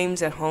 3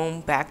 games at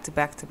home back to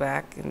back to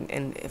back,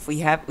 and if we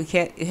can't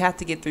we have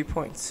to get 3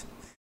 points.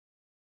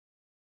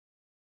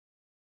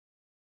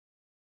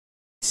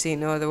 See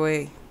no other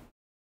way.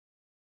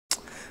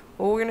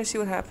 Well, we're gonna see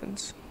what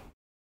happens.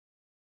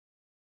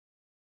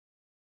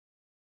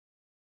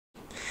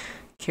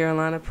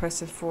 Carolina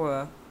pressing for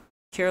a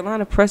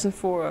Carolina pressing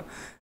for a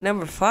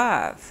number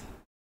 5.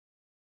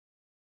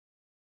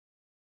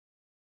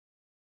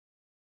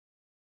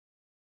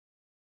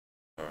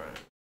 All right.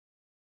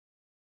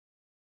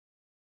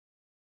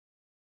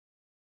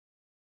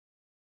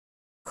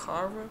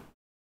 Carver.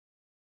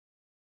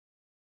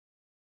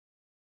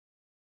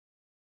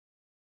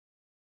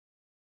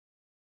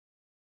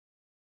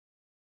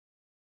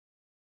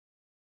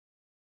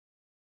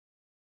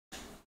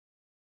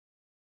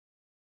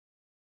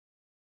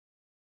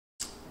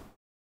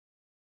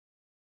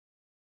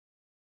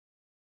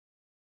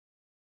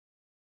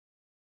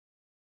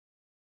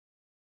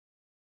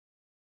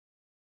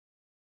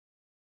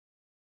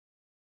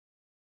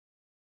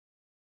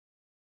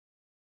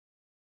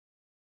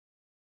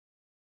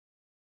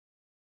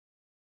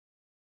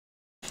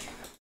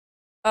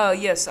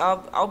 Yes,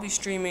 I'll be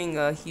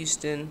streaming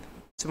Houston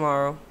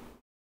tomorrow.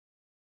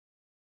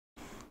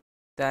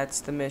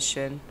 That's the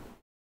mission.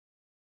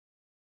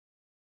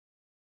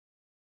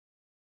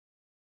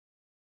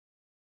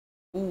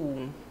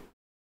 Ooh.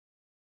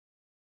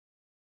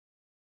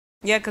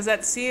 Yeah, cause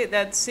that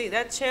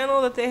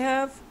channel that they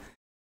have,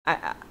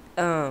 I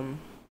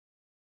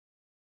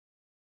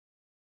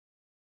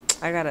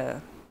I got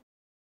a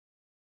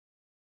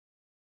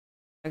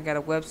I got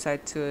a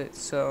website to it,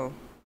 so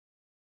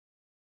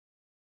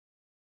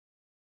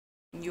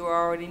you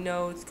already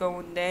know it's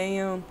going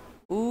down.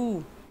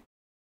 Ooh,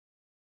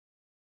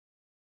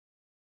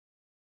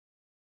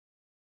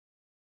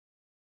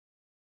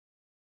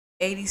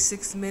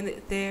 86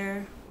 minute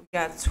there. We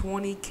got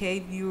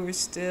 20K viewers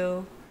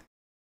still,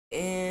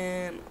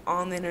 and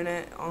on the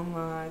internet, on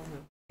live.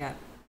 Got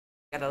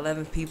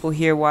 11 people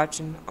here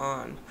watching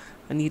on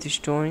Anita's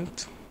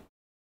joint.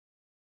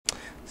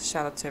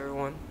 Shout out to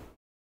everyone.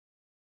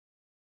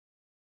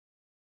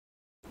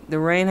 The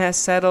rain has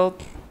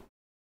settled.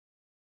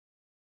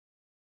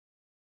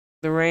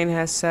 The rain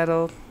has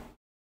settled.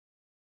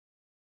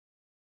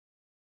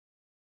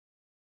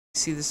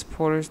 See the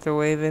supporters, they're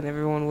waving,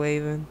 everyone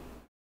waving.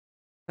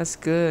 That's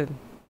good.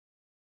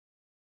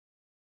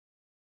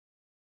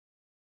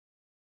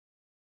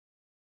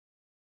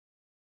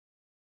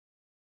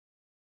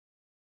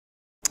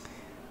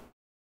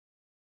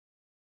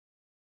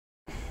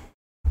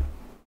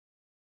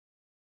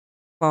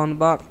 Ball in the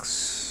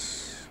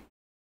box.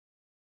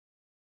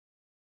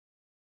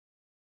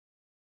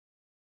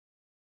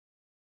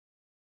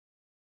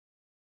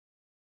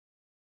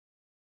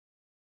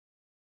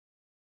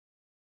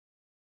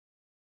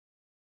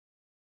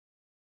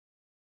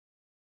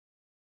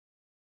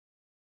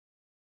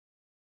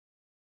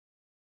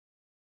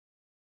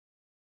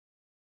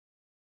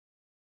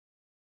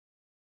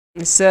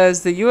 It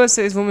says the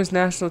USA's women's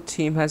national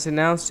team has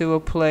announced it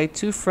will play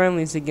two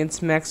friendlies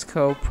against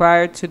Mexico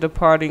prior to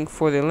departing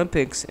for the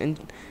Olympics in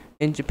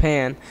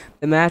Japan.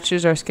 The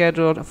matches are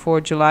scheduled for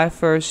July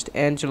 1st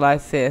and July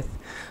 5th,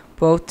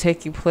 both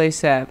taking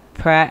place at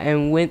Pratt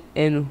and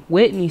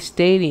Whitney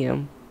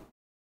Stadium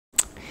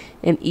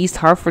in East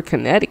Hartford,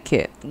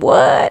 Connecticut.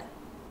 What?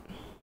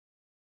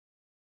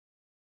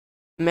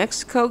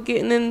 Mexico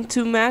getting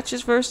into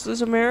matches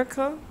versus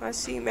America? I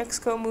see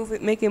Mexico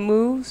making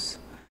moves.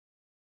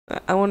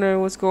 I wonder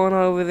what's going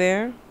on over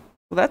there.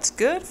 Well, that's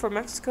good for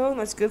Mexico.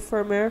 That's good for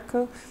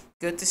America.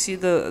 Good to see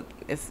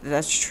if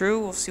that's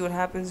true. We'll see what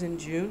happens in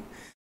June.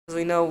 Because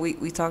we know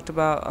we talked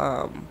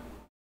about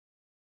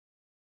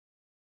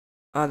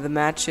the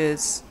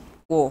matches.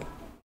 Well,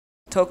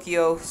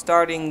 Tokyo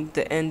starting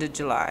the end of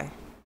July.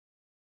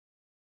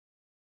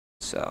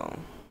 So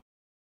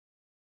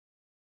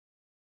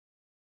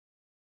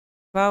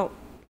about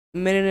a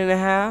minute and a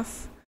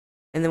half,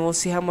 and then we'll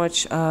see how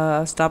much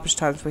stoppage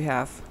times we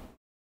have.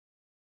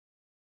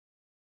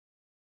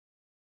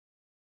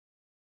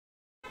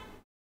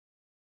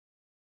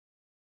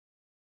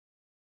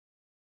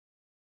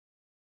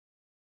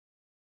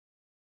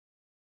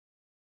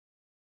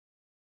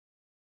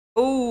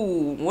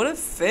 Ooh, what a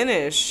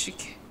finish.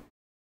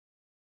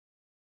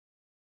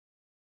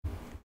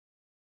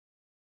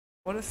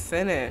 What a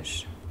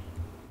finish.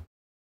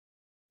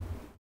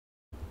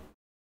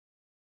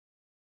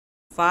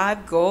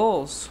 5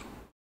 goals.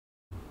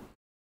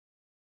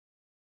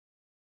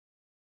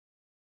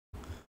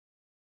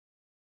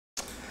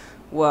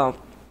 Well,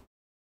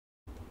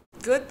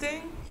 good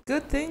thing.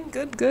 Good thing.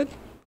 Good.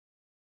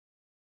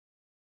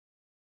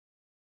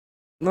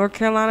 North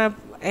Carolina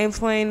ain't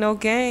playing no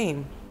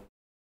game.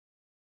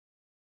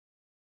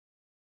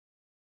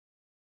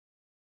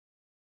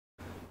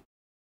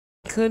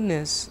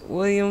 Goodness.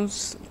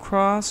 Williams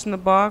cross in the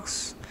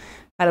box.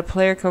 Had a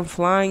player come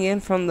flying in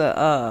from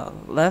the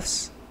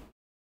lefts.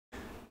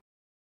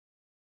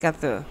 Got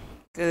the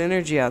good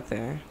energy out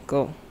there.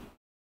 Go.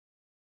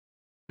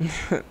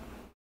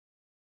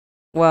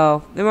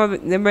 Well,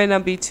 there might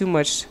not be too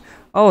much.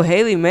 Oh,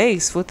 Haley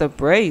Mace with a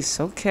brace.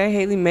 Okay,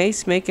 Haley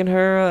Mace making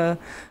her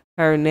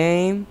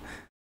name.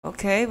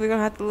 Okay, we're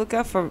gonna have to look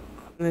out for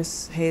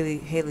Miss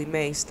Haley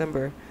Mace.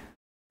 What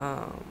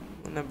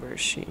number is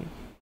she?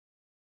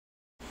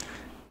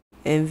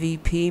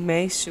 MVP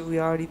Mace. Should we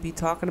already be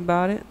talking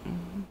about it?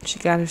 She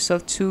got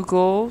herself 2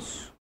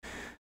 goals,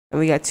 and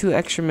we got 2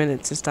 extra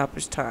minutes in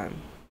stoppage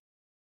time.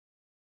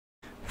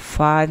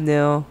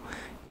 5-0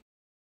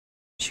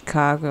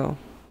 Chicago.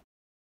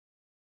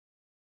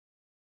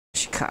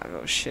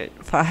 Chicago shit.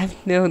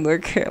 5-0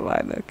 North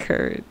Carolina.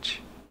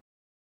 Courage.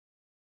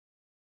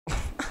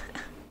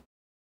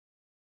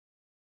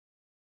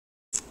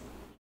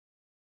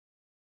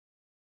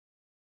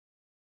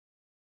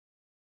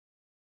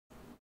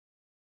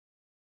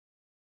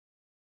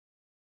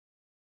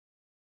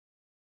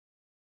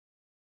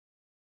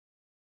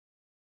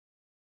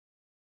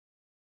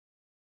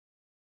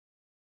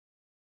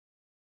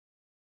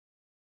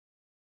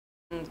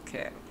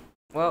 Okay.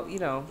 Well,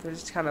 they're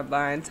just kind of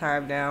buying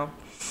time now.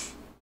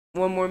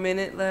 1 more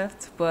minute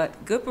left,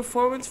 but good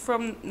performance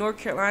from North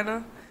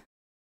Carolina.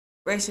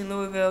 Racing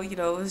Louisville, it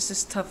was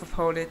just a tough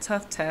opponent,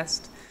 tough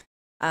test.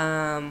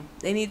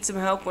 They need some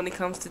help when it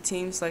comes to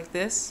teams like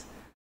this.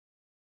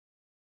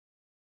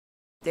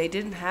 They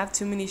didn't have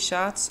too many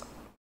shots.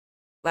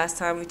 Last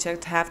time we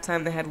checked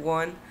halftime, they had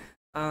one.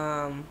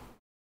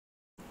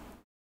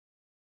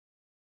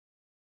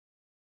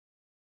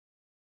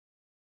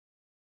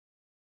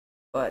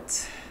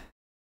 But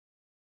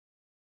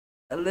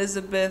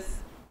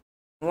Elizabeth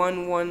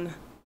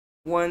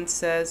 111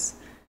 says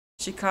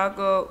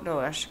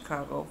not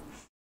Chicago.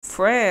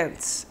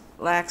 France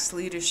lacks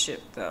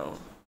leadership, though.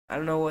 I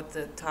don't know what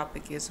the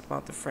topic is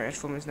about the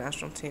French women's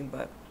national team,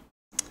 but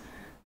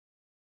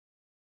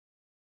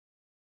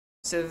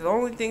so the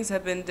only things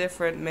have been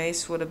different,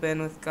 Mace would have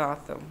been with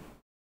Gotham.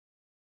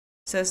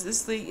 Says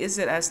this league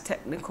isn't as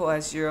technical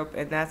as Europe,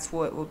 and that's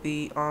what will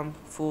be on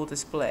full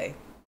display.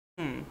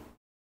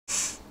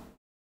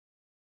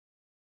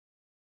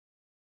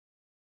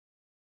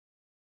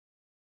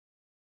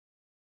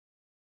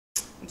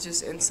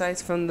 Just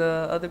insights from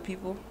the other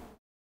people,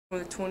 from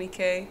the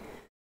 20K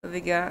that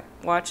they got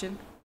watching.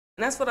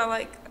 And that's what I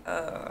like.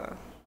 I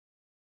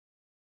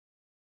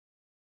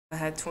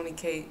had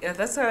 20K. Yeah,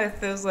 that's how it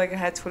feels like. I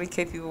had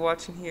 20K people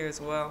watching here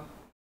as well.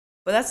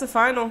 But that's the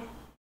final.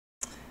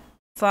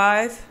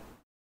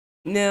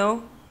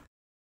 5-0.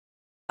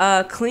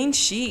 Clean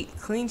sheet.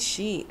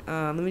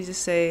 Let me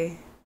just say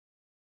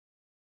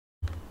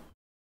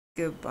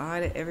goodbye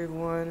to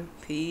everyone.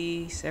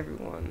 Peace,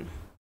 everyone.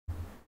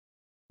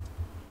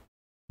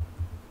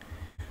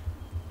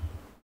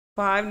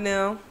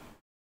 5-0.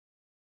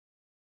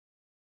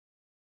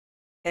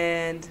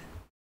 And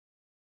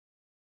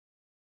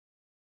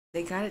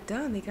they got it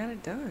done.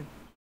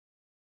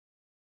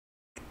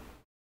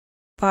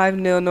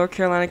 5-0 North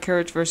Carolina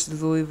Courage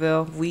versus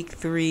Louisville, week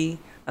 3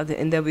 of the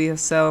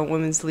NWSL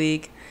Women's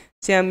League.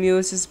 Sam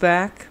Mewis is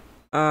back.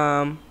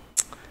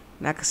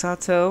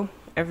 Nakasato,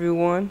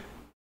 everyone.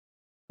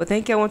 But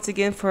thank you once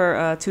again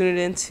for tuning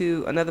in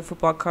to another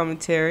football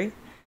commentary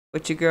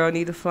with your girl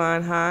Anita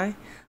flying high.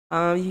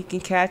 You can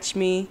catch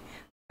me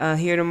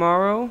here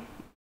tomorrow.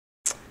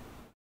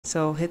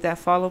 So hit that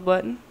follow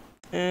button,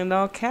 and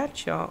I'll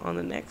catch y'all on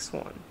the next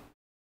one.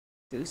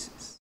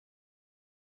 Deuces.